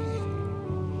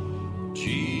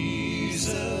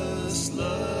Jesus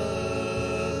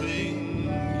loving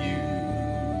you.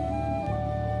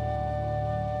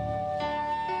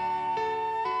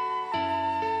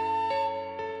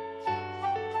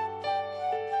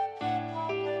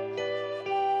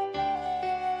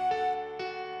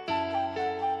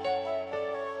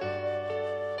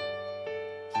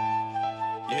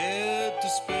 Yet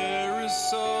despair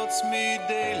assaults me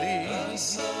daily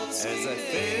as I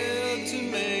fail to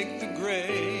make the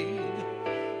grade.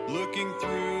 Looking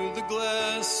through the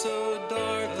glass so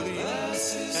darkly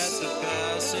at the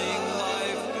passing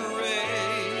life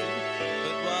parade.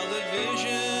 But while the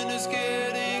vision is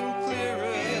getting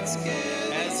clearer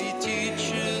as he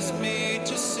teaches me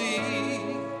to see,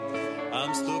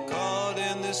 I'm still caught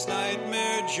in this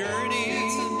nightmare journey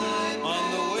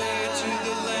on the way to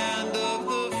the land of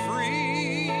the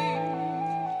free.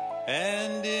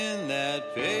 And in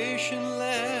that patient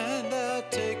land I'll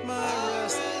take my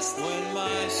rest when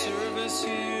my service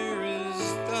here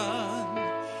is done.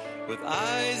 With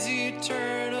eyes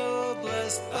eternal,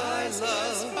 blessed by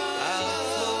love,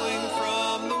 outflowing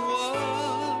from the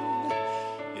one.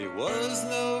 It was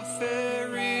no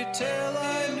fairy tale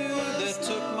I knew that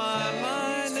took my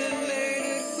mind and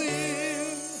made it clear.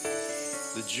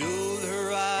 The jeweled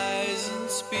horizon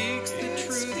speaks the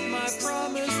truth. My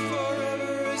promise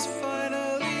forever is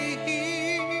finally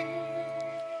here.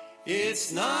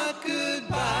 It's not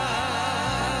goodbye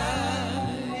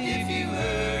if you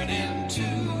hurt him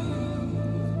too.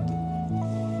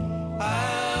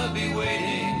 I'll be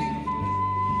waiting,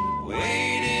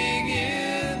 waiting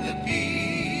in the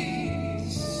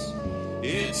peace.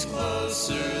 It's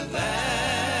closer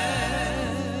than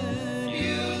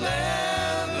you'll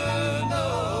ever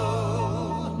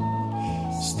know.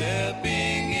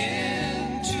 Stepping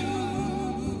into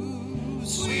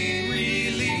sweet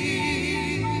release.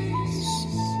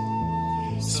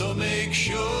 So make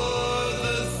sure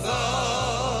the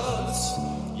thoughts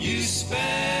you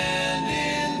spend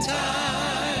in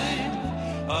time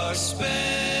are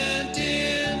spent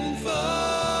in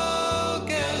focus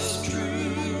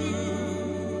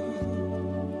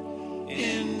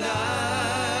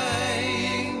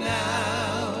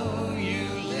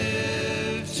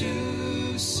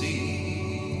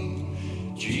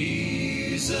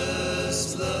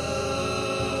Jesus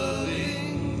loving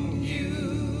you.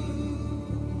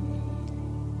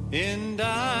 In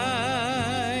dying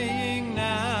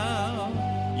now,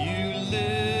 you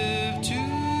live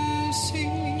to see.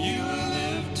 You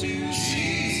live to see.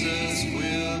 Jesus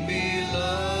will be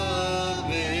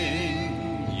loving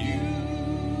you.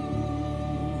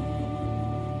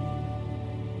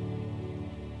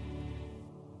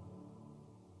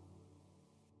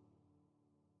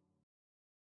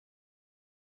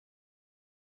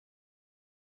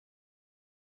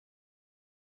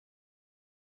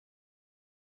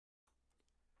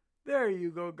 There you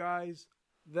go, guys.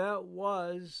 That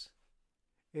was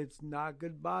It's Not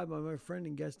Goodbye by my friend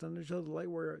and guest on the show, The Light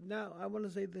Warrior. Now, I want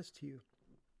to say this to you.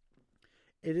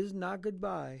 It is not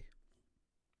goodbye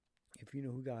if you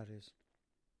know who God is.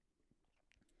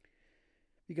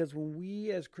 Because when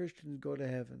we as Christians go to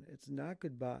heaven, it's not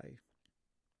goodbye.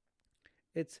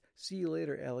 It's see you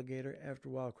later, alligator, after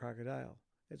a while, crocodile.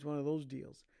 It's one of those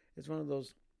deals. It's one of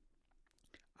those,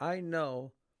 I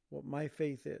know what my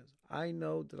faith is. I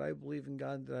know that I believe in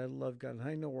God, that I love God, and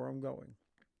I know where I'm going.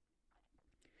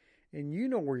 And you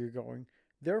know where you're going.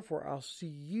 Therefore, I'll see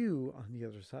you on the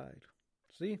other side.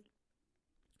 See?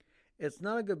 It's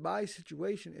not a goodbye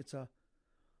situation. It's a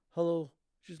hello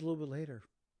just a little bit later.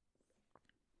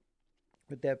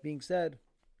 With that being said,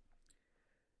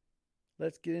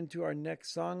 let's get into our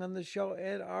next song on the show.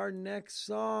 And our next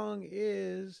song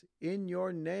is In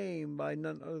Your Name by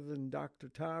none other than Dr.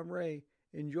 Tom Ray.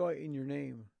 Enjoy In Your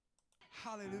Name.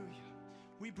 Hallelujah.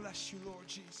 We bless you, Lord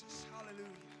Jesus. Hallelujah.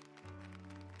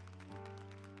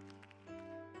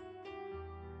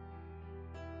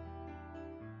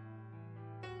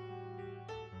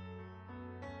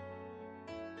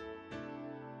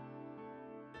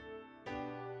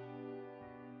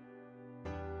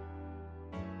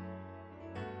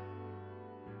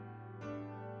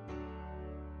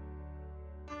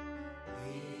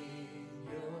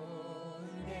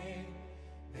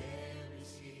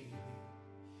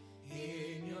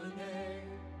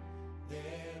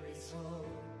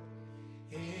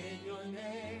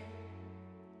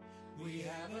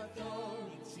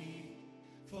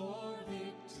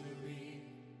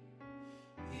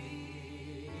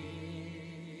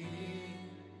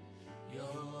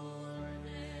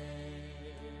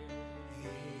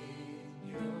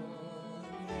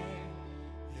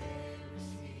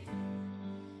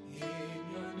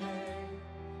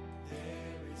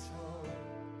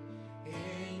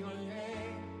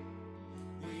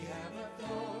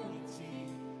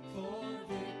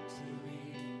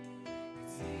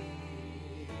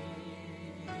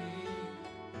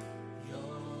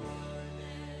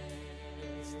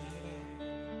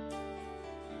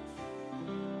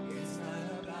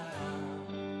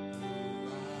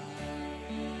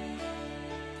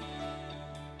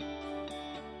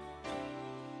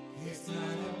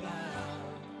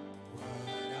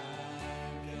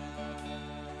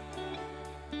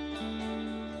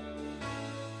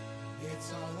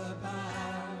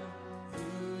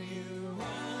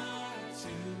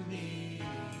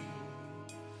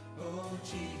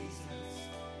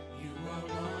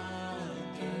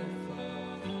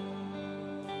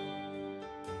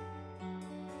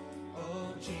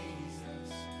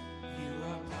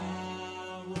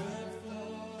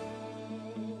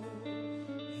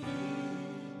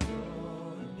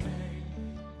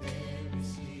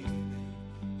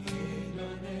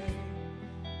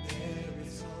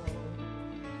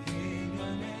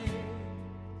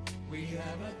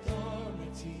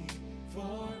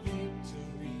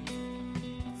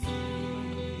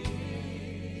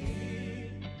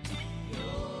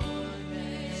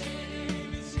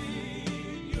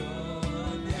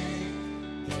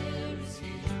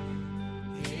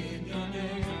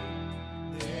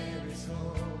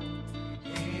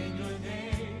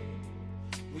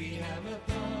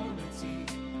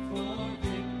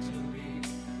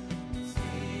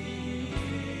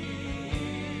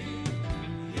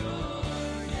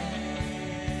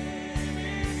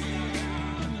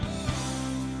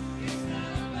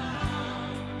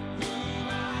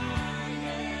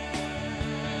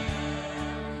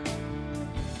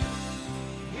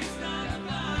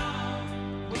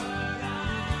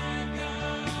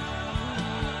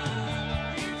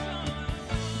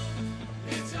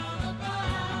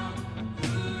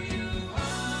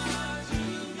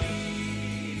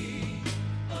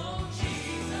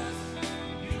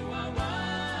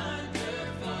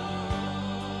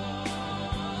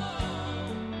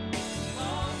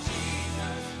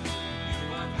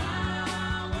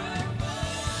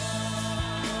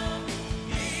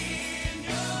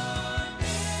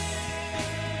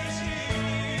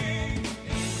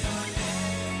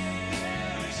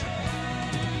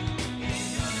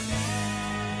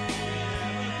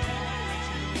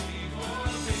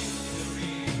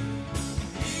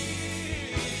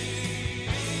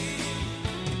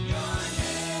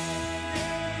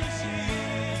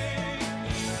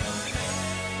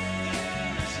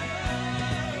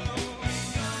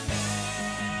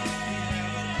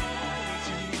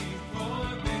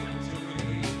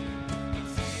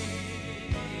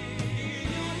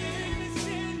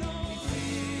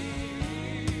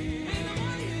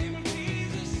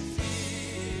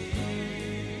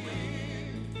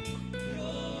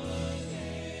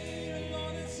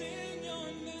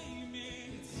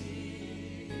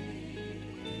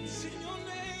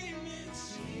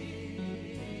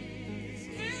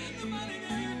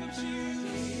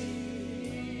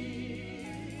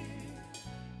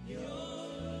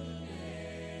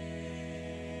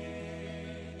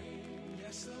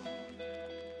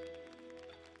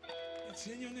 It's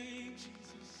in your name,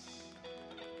 Jesus.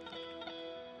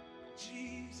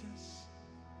 Jesus.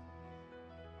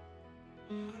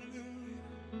 Hallelujah.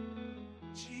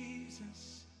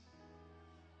 Jesus.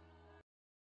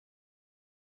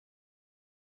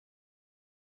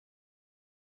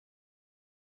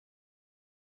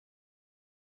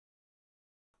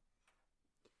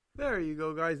 There you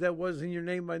go, guys. That was In Your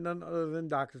Name by none other than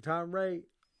Dr. Tom Ray.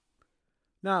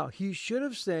 Now, he should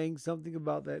have sang something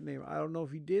about that name. I don't know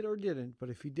if he did or didn't, but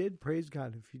if he did, praise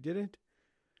God. If he didn't,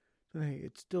 then hey,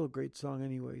 it's still a great song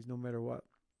anyways, no matter what.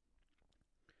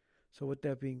 So with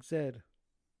that being said,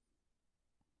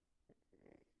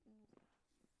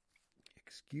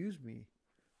 excuse me,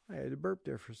 I had to burp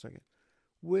there for a second.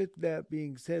 With that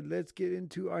being said, let's get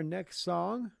into our next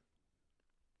song.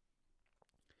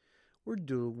 We're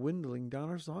dwindling down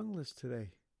our song list today.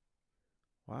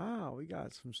 Wow, we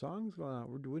got some songs going on.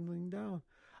 We're dwindling down.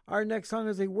 Our next song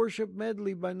is a worship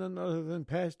medley by none other than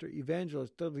Pastor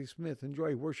Evangelist Dudley Smith.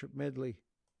 Enjoy Worship Medley.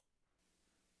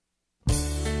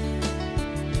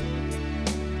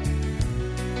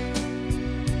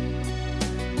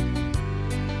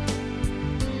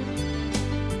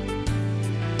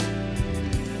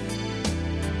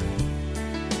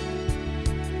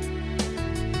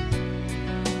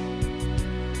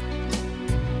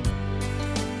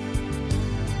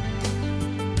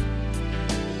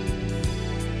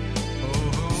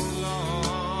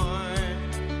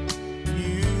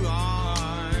 You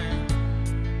are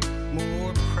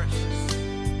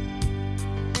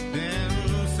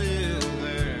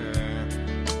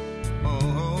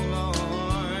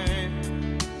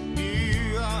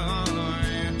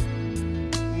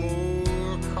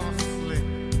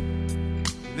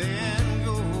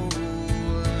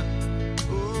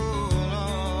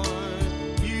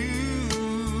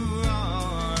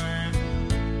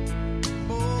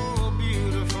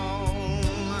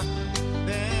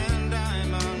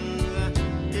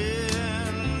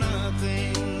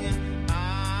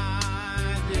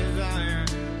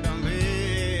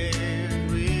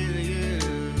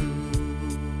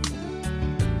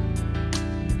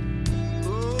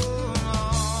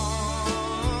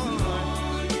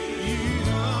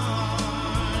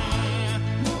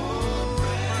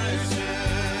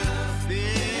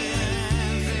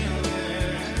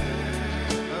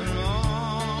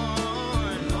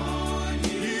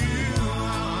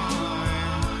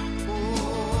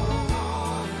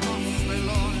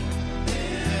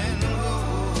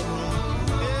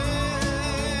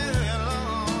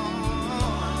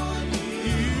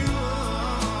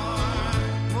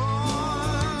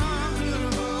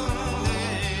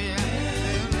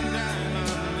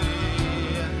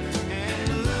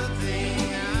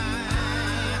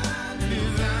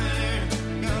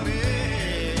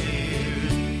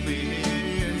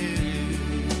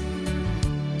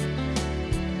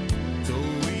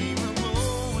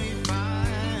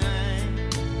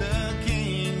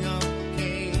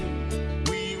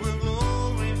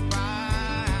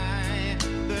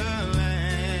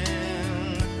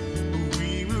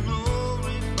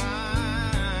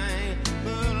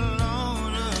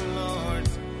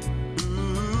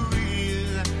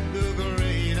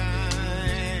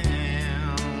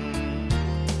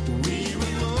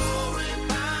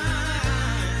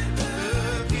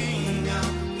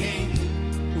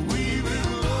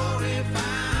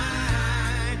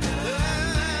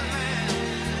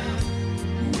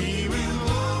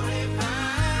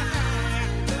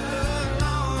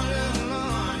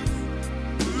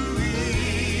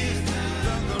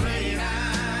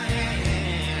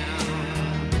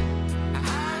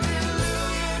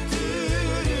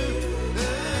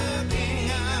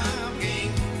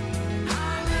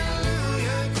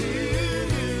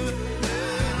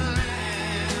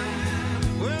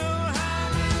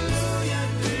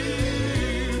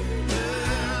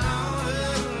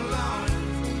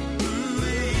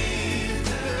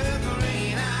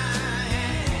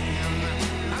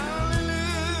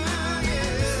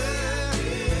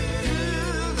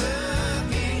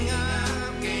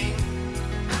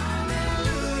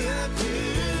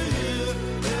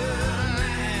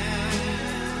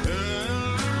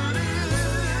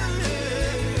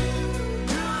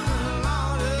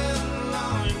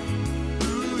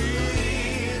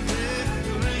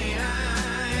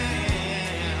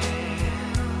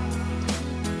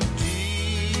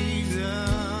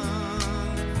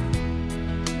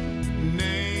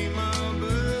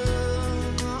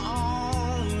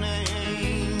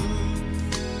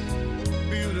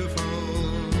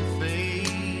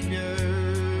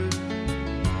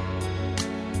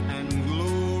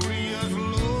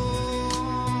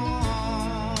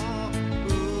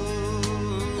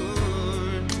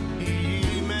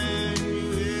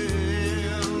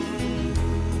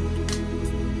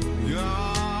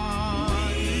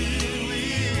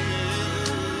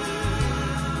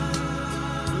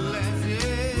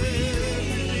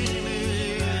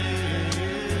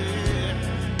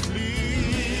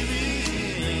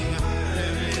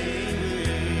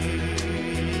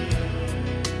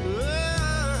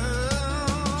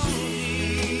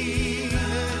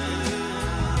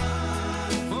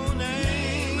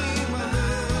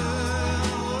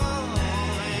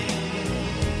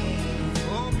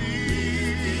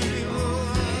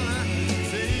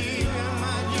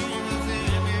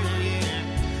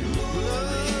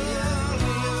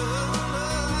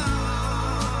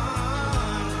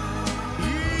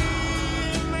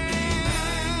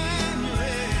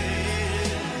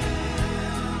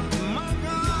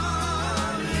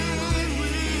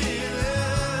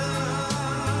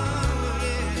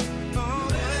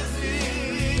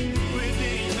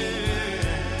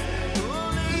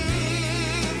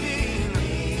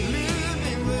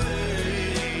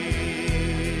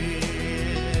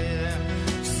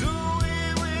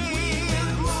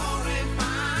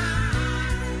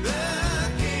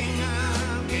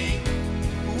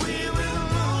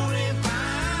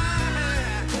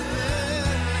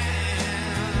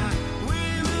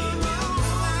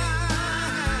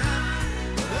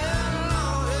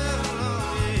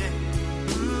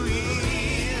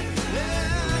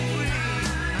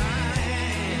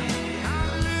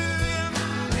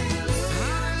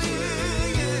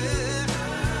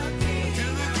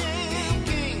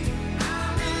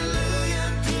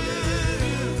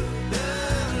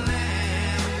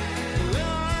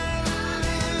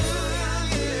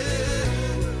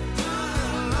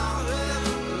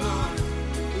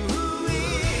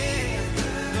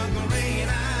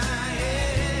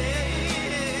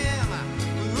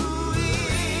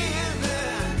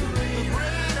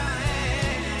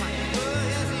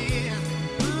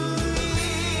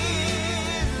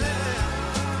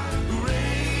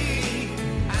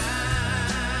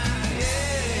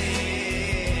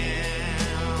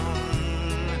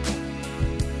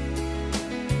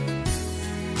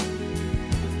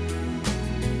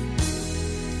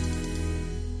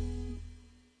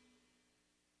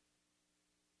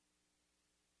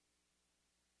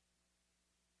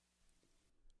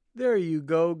There you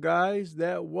go, guys.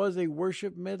 That was a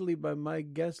worship medley by my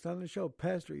guest on the show,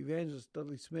 Pastor Evangelist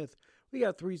Dudley Smith. We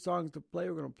got 3 songs to play.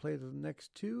 We're going to play the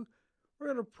next 2.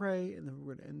 We're going to pray, and then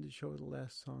we're going to end the show with the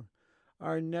last song.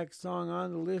 Our next song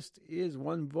on the list is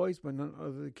One Voice by none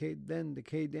other than the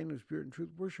K. Daniels Spirit and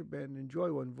Truth Worship Band.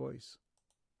 Enjoy One Voice.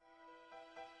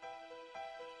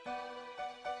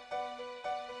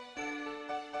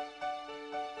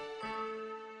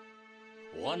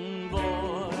 One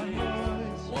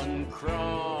voice, one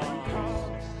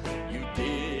cross, you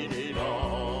did it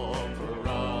all for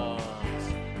us.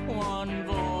 One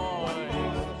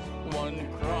voice, one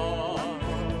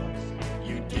cross,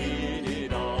 you did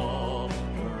it all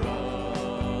for us.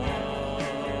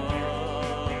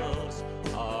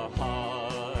 Our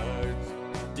heart's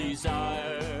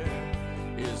desire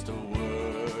is to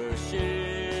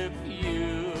worship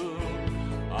you.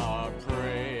 Our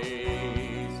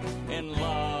praise and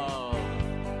love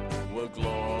will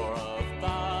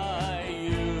glorify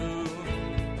you.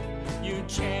 You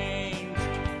changed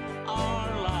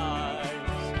our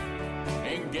lives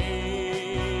and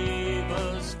gave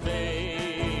us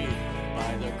faith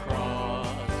by the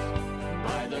cross,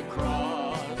 by the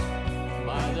cross,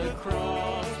 by the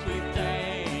cross. We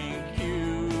thank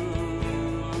you.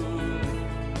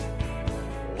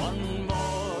 One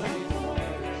voice,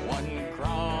 one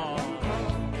cross,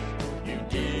 you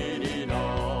did it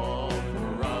all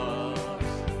for us.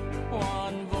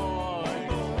 One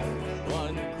voice,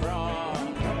 one cross,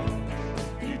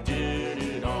 you did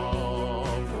it all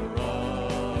for us.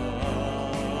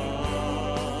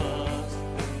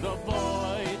 The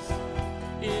voice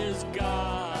is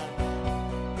God,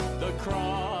 the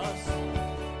cross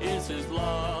is His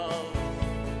love.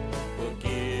 We'll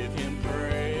give Him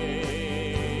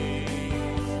praise.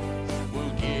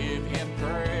 We'll give Him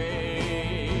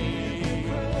praise.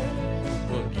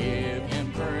 We'll give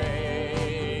Him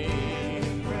praise.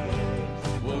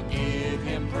 We'll give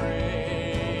Him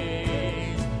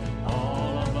praise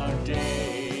all of our days.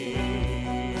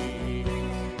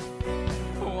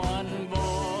 One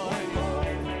voice,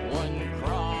 one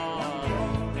cross,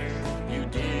 you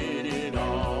did it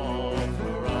all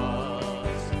for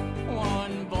us.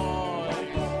 One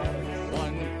voice,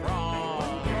 one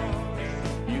cross,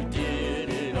 you did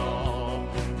it all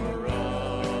for us.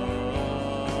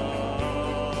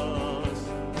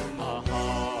 Our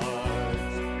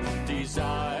heart's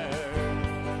desire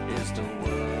is to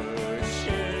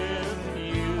worship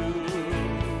you.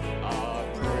 Our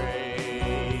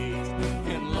praise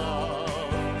and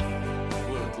love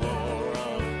will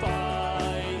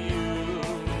glorify you.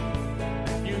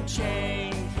 You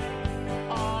changed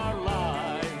our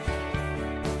lives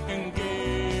and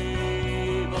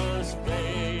gave us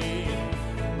faith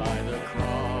by the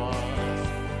cross,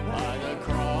 by the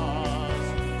cross,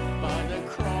 by the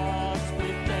cross.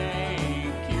 We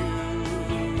thank you.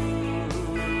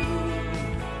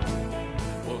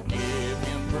 We'll give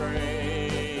Him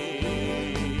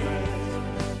praise.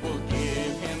 We'll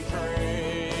give Him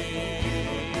praise.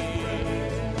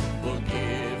 We'll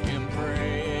give Him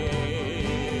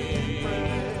praise.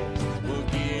 We'll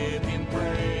give Him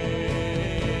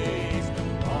praise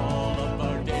all of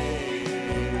our days.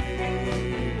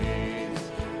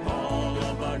 All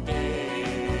of our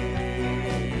days.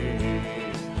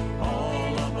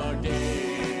 All of our days.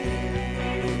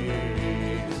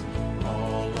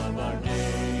 All of our days.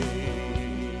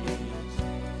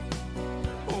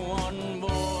 One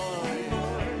voice,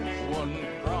 one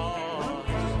cross,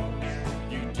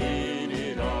 you did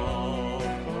it all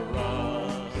for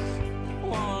us.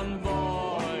 One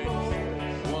voice,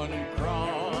 one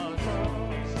cross,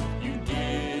 you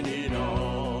did it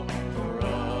all for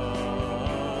us.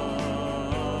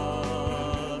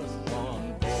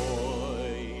 One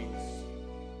voice.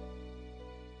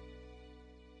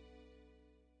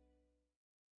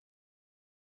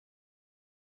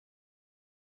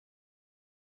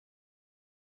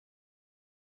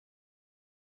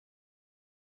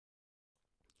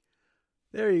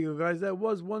 There you go, guys. That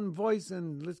was One Voice,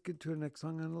 and let's get to the next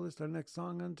song on the list. Our next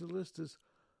song on the list is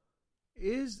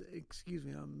excuse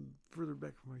me, I'm further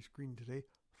back from my screen today.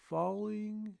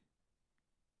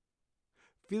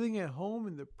 Feeling at Home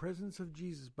in the Presence of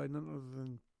Jesus by none other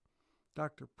than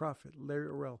Dr. Prophet Larry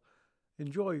Orrell.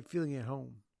 Enjoy Feeling at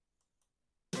Home.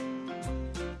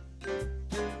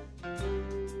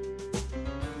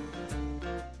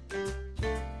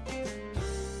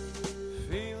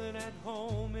 Feeling at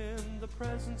home in the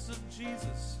presence of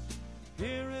Jesus,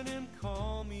 hearing Him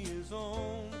call me His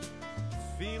own.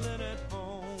 Feeling at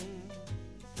home,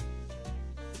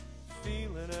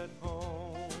 feeling at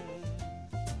home.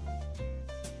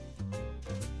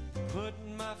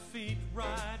 Putting my feet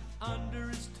right under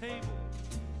His table,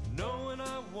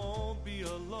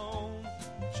 alone,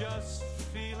 just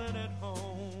feeling at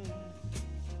home,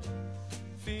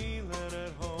 feeling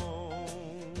at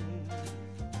home.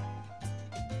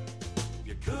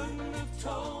 You couldn't have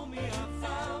told me I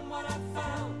found what I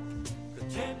found,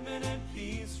 contentment and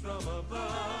peace from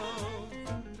above,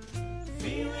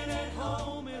 feeling at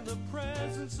home in the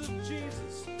presence of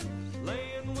Jesus,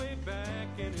 laying way back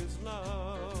in his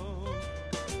love,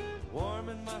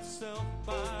 warming myself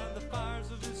by the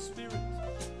fires of his spirit,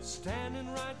 standing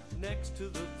right next to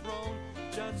the throne,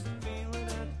 just feeling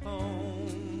at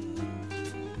home,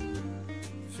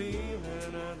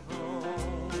 feeling at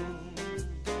home.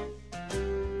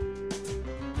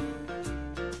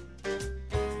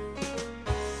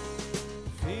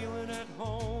 Feeling at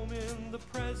home in the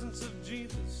presence of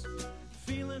Jesus,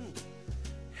 feeling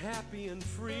happy and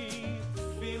free,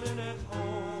 feeling at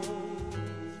home,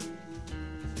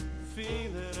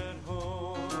 feeling at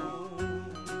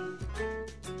home,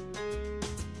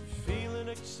 feeling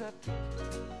accepted,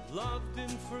 loved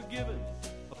and forgiven,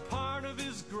 a part of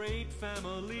his great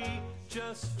family,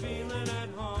 just feeling at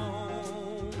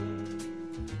home,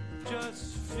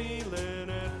 just feeling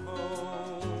at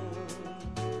home.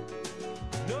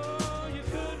 No, you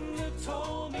couldn't have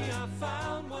told me I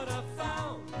found what I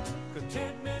found,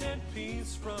 contentment and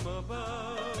peace from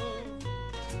above,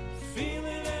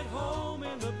 feeling at home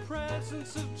in the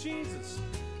presence of Jesus,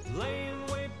 laying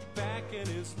way back in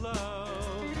his love,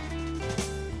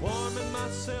 warming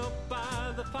myself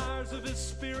by the fires of his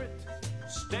spirit,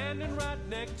 standing right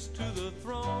next to the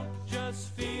throne,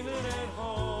 just feeling at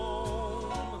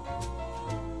home,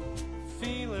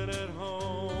 feeling at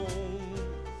home.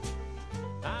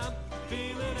 I'm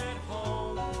feeling at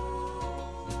home,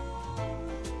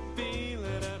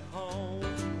 feeling at home.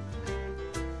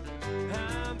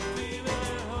 I'm feeling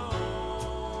at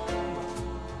home,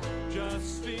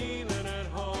 just feeling at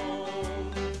home.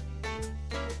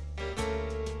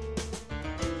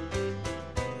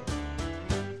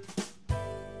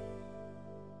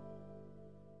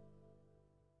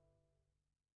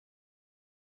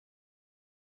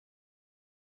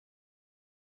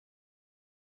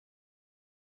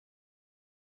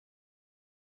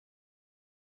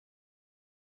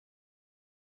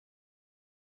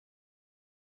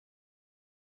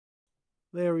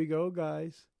 There we go,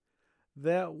 guys.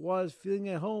 That was Feeling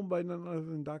at Home by none other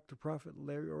than Dr. Prophet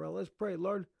Larry Orell. Let's pray.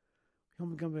 Lord,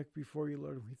 come back before you,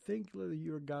 Lord. We thank you, Lord, that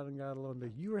you are God and God alone,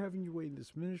 that you are having your way in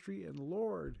this ministry, and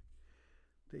Lord,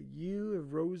 that you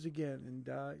have rose again and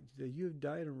died, that you have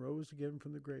died and rose again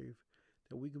from the grave,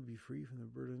 that we can be free from the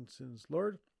burden and sins.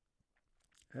 Lord,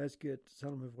 I ask you at the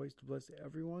sound of my voice to bless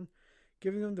everyone,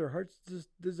 giving them their heart's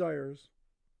desires,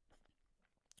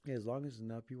 as long as it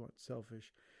not be what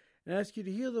selfish. And ask you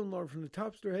to heal them, Lord, from the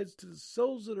tops of their heads to the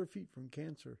soles of their feet, from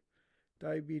cancer,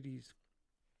 diabetes,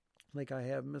 like I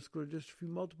have, muscular dystrophy,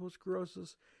 multiple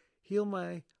sclerosis. Heal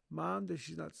my mom that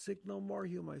she's not sick no more.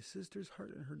 Heal my sister's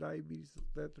heart and her diabetes,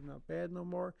 that they're not bad no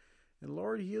more. And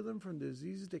Lord, heal them from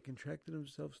diseases they contracted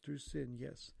themselves through sin.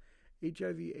 Yes,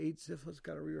 HIV, AIDS, syphilis,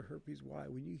 gonorrhea, herpes. Why?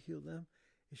 When you heal them,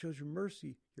 it shows your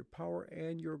mercy, your power,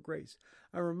 and your grace.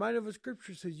 I'm reminded of a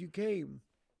scripture that says you came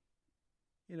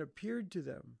and appeared to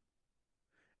them.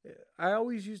 I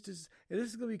always used to, and this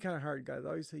is going to be kind of hard, guys. I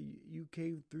always say you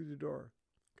came through the door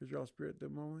because you're all spirit at the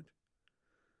moment.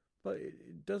 But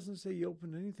it doesn't say you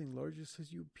opened anything, Lord. It just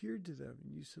says you appeared to them.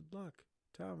 And you said, look,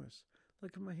 Thomas,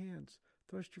 look at my hands.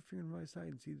 Thrust your finger in my side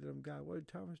and see that I'm God. What did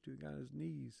Thomas do? He got on his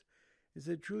knees. He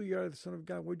said, truly you are the Son of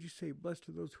God. What did you say? Blessed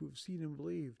are those who have seen and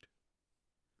believed.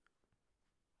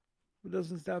 It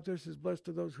doesn't stop there. It says, blessed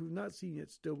are those who have not seen yet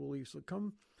still believe.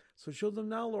 So show them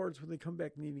now, Lord, when they come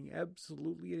back needing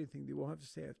absolutely anything. They won't have to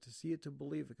say, I have to see it to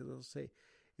believe it, because they'll say,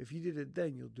 if you did it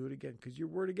then, you'll do it again. Because your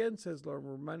word again says, Lord,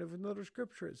 we're reminded of another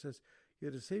scripture. It says, you're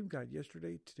the same God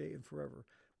yesterday, today, and forever.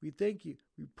 We thank you,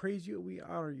 we praise you, and we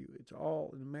honor you. It's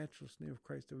all in the matchless name of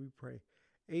Christ that we pray.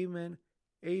 Amen,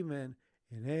 amen,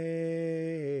 and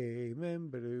amen.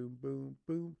 Ba-doom, boom,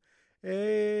 boom.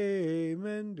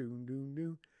 Amen, doom, doom,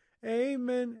 doom.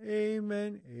 Amen,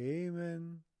 amen,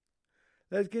 amen.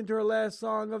 Let's get into our last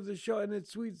song of the show, and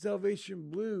it's Sweet Salvation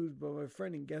Blues by my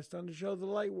friend and guest on the show, The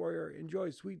Light Warrior. Enjoy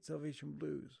Sweet Salvation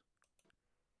Blues.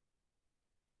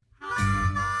 The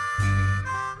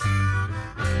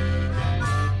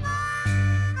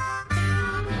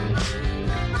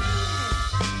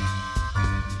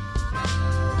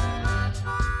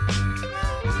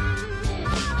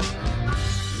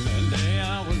day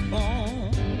I was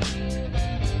born,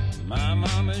 my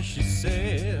mama, she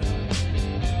said,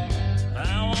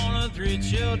 I wanted 3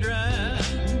 children,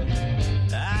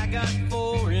 I got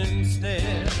 4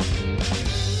 instead.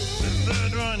 The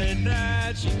third one had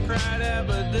died, she cried out,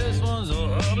 but this one's so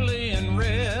ugly and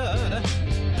red.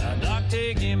 Now, Doc,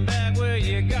 take him back where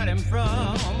you got him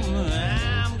from.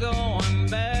 I'm going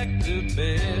back to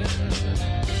bed.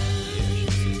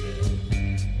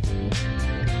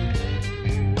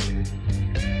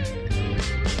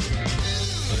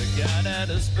 But God had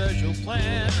a special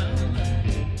plan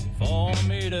for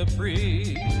me to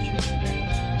preach.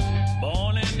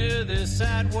 Born into this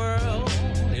sad world,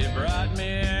 He brought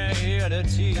me here to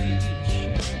teach.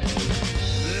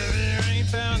 If you ain't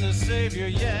found the Savior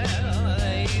yet,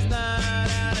 He's not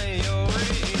out of your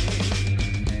reach.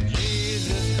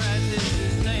 Jesus Christ is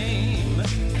His name,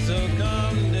 so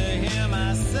come to Him,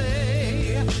 I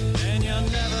say, and you'll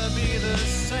never be the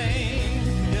same.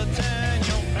 He'll turn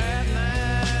your bad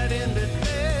night into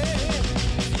day.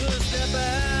 So step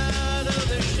out of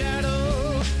the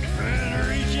shadow and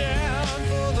reach out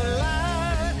for the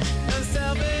light. And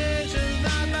salvation's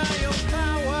not by your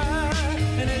power,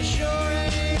 and it sure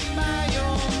ain't by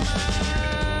your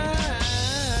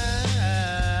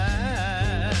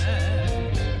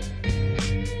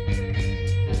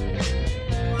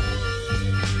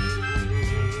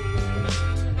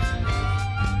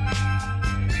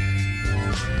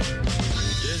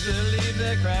Just believe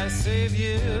that Christ saved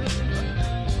you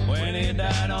when He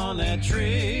died on that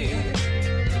tree,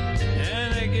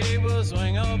 and the gate will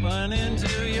swing open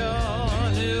into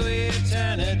your new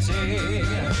eternity.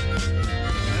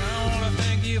 I want to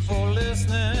thank you for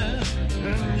listening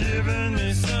and giving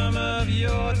me some of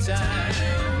your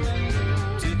time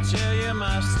to tell you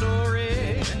my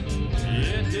story.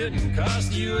 It didn't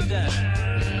cost you a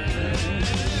dime.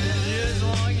 Just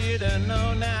want you to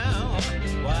know now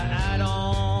why I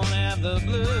don't have the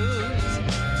blues.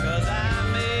 'Cause I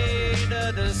made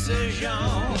a decision,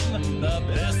 the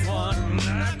best one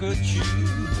I could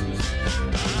choose.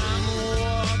 I'm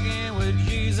walking with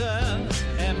Jesus,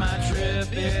 and my trip,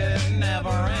 it never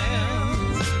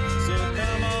ends. So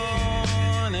come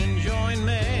on and join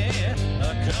me.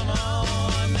 Come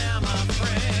on now, my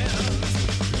friends.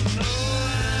 No,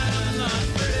 I'm not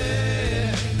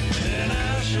pretty, and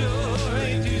I sure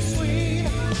ain't too sweet,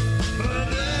 but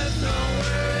that don't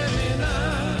worry me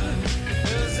none,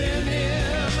 'cause in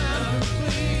Him I'm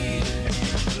complete.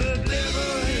 The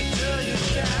devil, he tell you,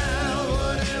 child,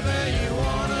 whatever you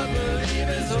wanna believe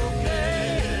is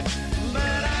okay,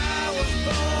 but I was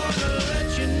born to let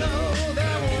you know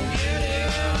that won't get you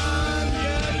on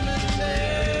Judgment Day.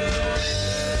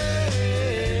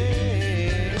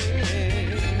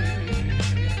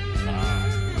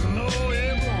 No,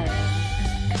 it won't.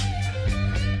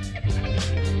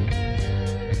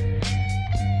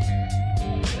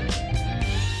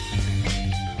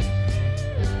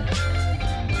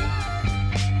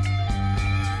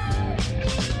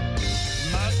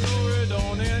 My story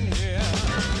don't end here,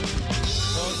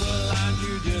 'cause the lines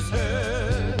you just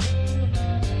heard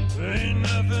ain't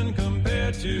nothing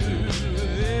compared to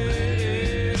the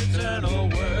eternal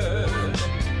word.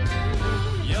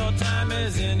 Your time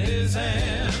is in His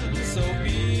hands, so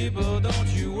people, don't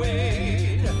you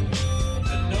wait.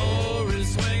 The door is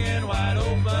swinging wide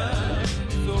open,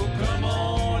 so come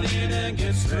on in and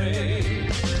get straight.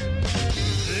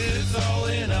 It's all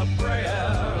in a prayer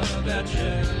that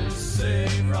you say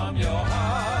from your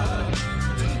heart.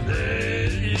 Today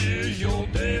is your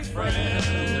day,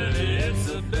 friend. It's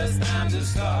the best time to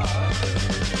start.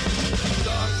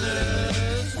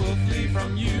 Darkness will flee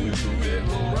from you. It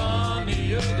will run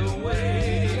the other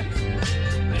way.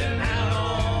 And out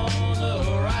on the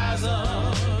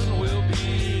horizon will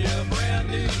be a brand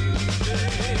new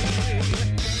day.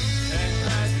 And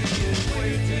Christ is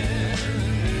waiting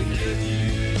to give you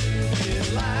His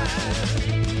life.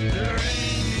 There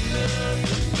ain't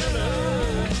nothing better.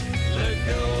 Let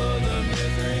go of the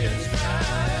misery and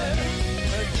strife.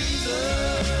 But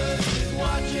Jesus is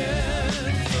watching,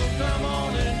 so come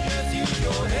on and just use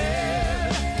your head.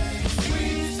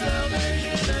 Sweet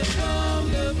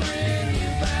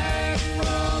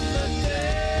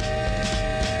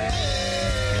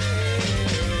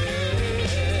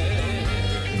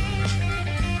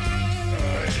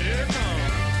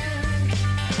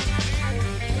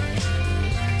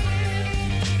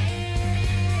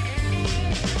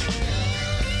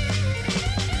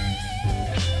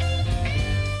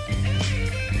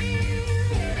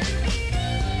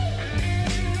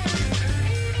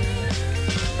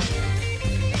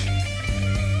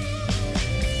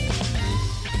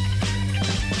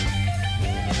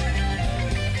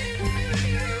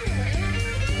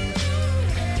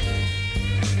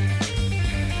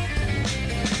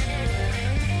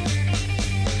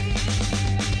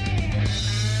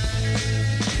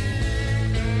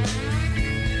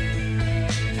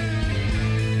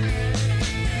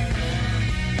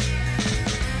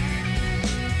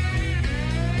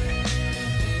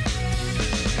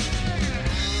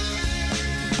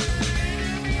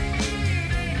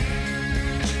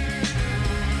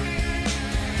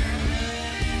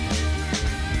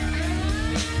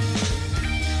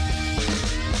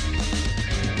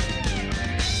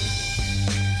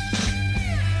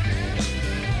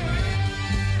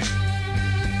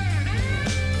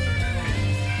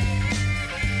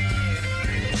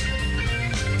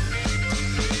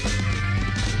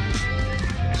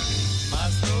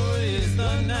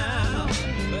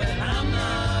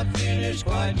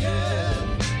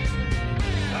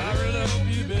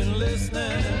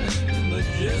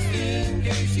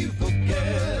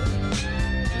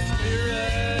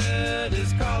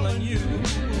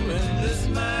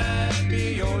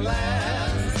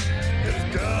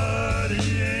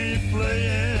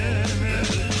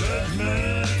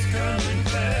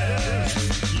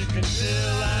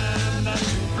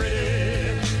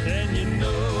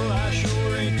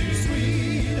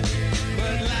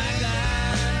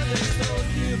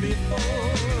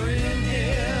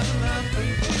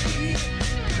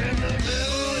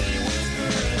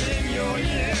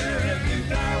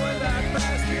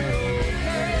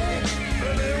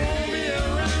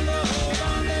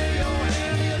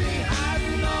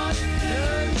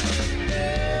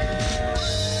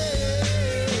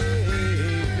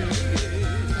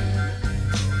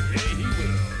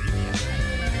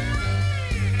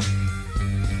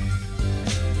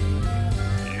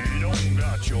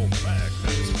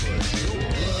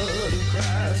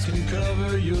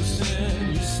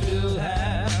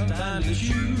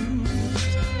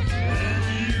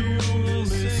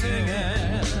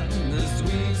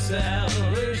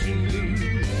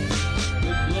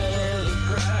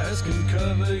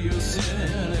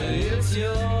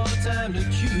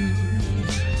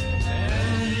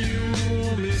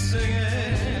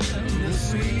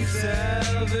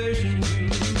salvation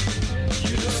juice.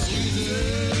 Just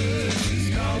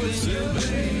Jesus, call it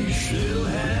salvation. Still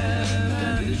have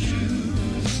time to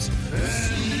choose.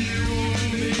 And you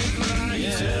won't be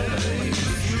crying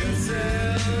sweet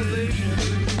salvation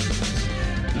juice.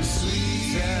 The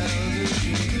sweet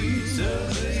salvation juice. Sweet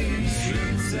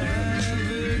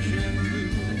salvation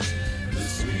juice. The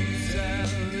sweet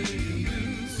salvation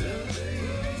juice.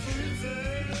 Salvation,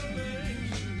 salvation.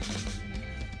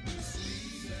 The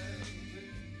sweet salvation.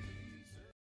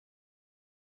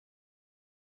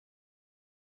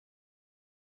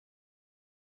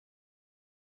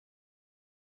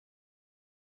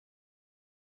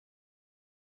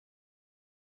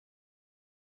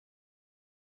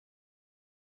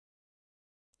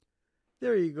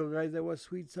 There you go, guys. That was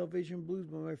Sweet Salvation Blues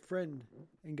by my friend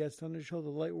and guest on the show, The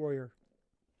Light Warrior.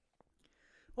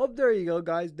 Well, there you go,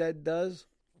 guys. That does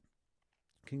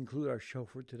conclude our show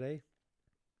for today.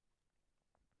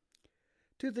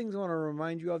 Two things I want to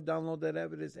remind you of. Download that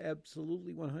app. It is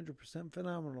absolutely 100%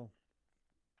 phenomenal.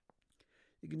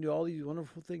 You can do all these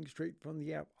wonderful things straight from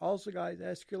the app. Also, guys,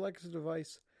 ask your Alexa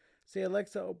device. Say,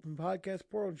 Alexa, open podcast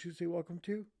portal, and she'll say, welcome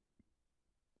to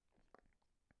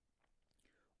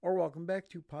or welcome back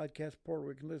to Podcast Portal.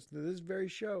 We can listen to this very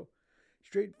show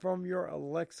straight from your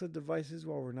Alexa devices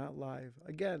while we're not live.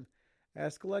 Again,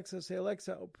 ask Alexa, say,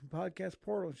 Alexa, open Podcast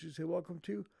Portal, and she'll say, welcome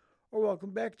to or welcome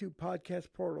back to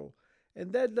Podcast Portal.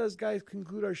 And that does, guys,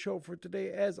 conclude our show for today.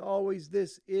 As always,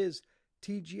 this is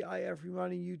TGIF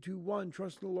reminding you to 1,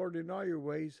 trust in the Lord in all your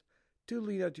ways, 2,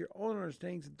 lean out to your own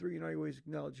understandings, and 3, in all your ways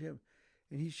acknowledge Him,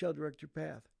 and He shall direct your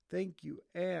path. Thank you,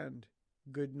 and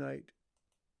good night.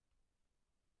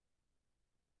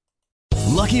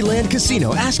 Lucky Land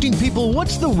Casino, asking people,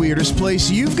 what's the weirdest place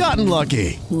you've gotten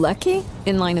lucky? Lucky?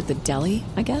 In line at the deli,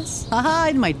 I guess? Aha,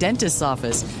 in my dentist's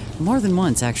office. More than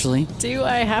once, actually. Do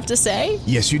I have to say?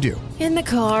 Yes, you do. In the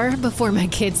car before my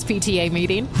kids' PTA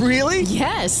meeting. Really?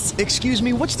 Yes. Excuse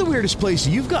me, what's the weirdest place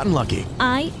you've gotten lucky?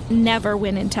 I never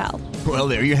win and tell. Well,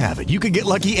 there you have it. You can get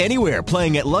lucky anywhere,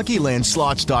 playing at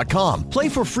LuckyLandSlots.com. Play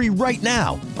for free right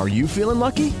now. Are you feeling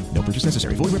lucky? No purchase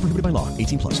necessary. Void where prohibited by law.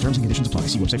 18+. Terms and conditions apply.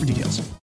 See website for details.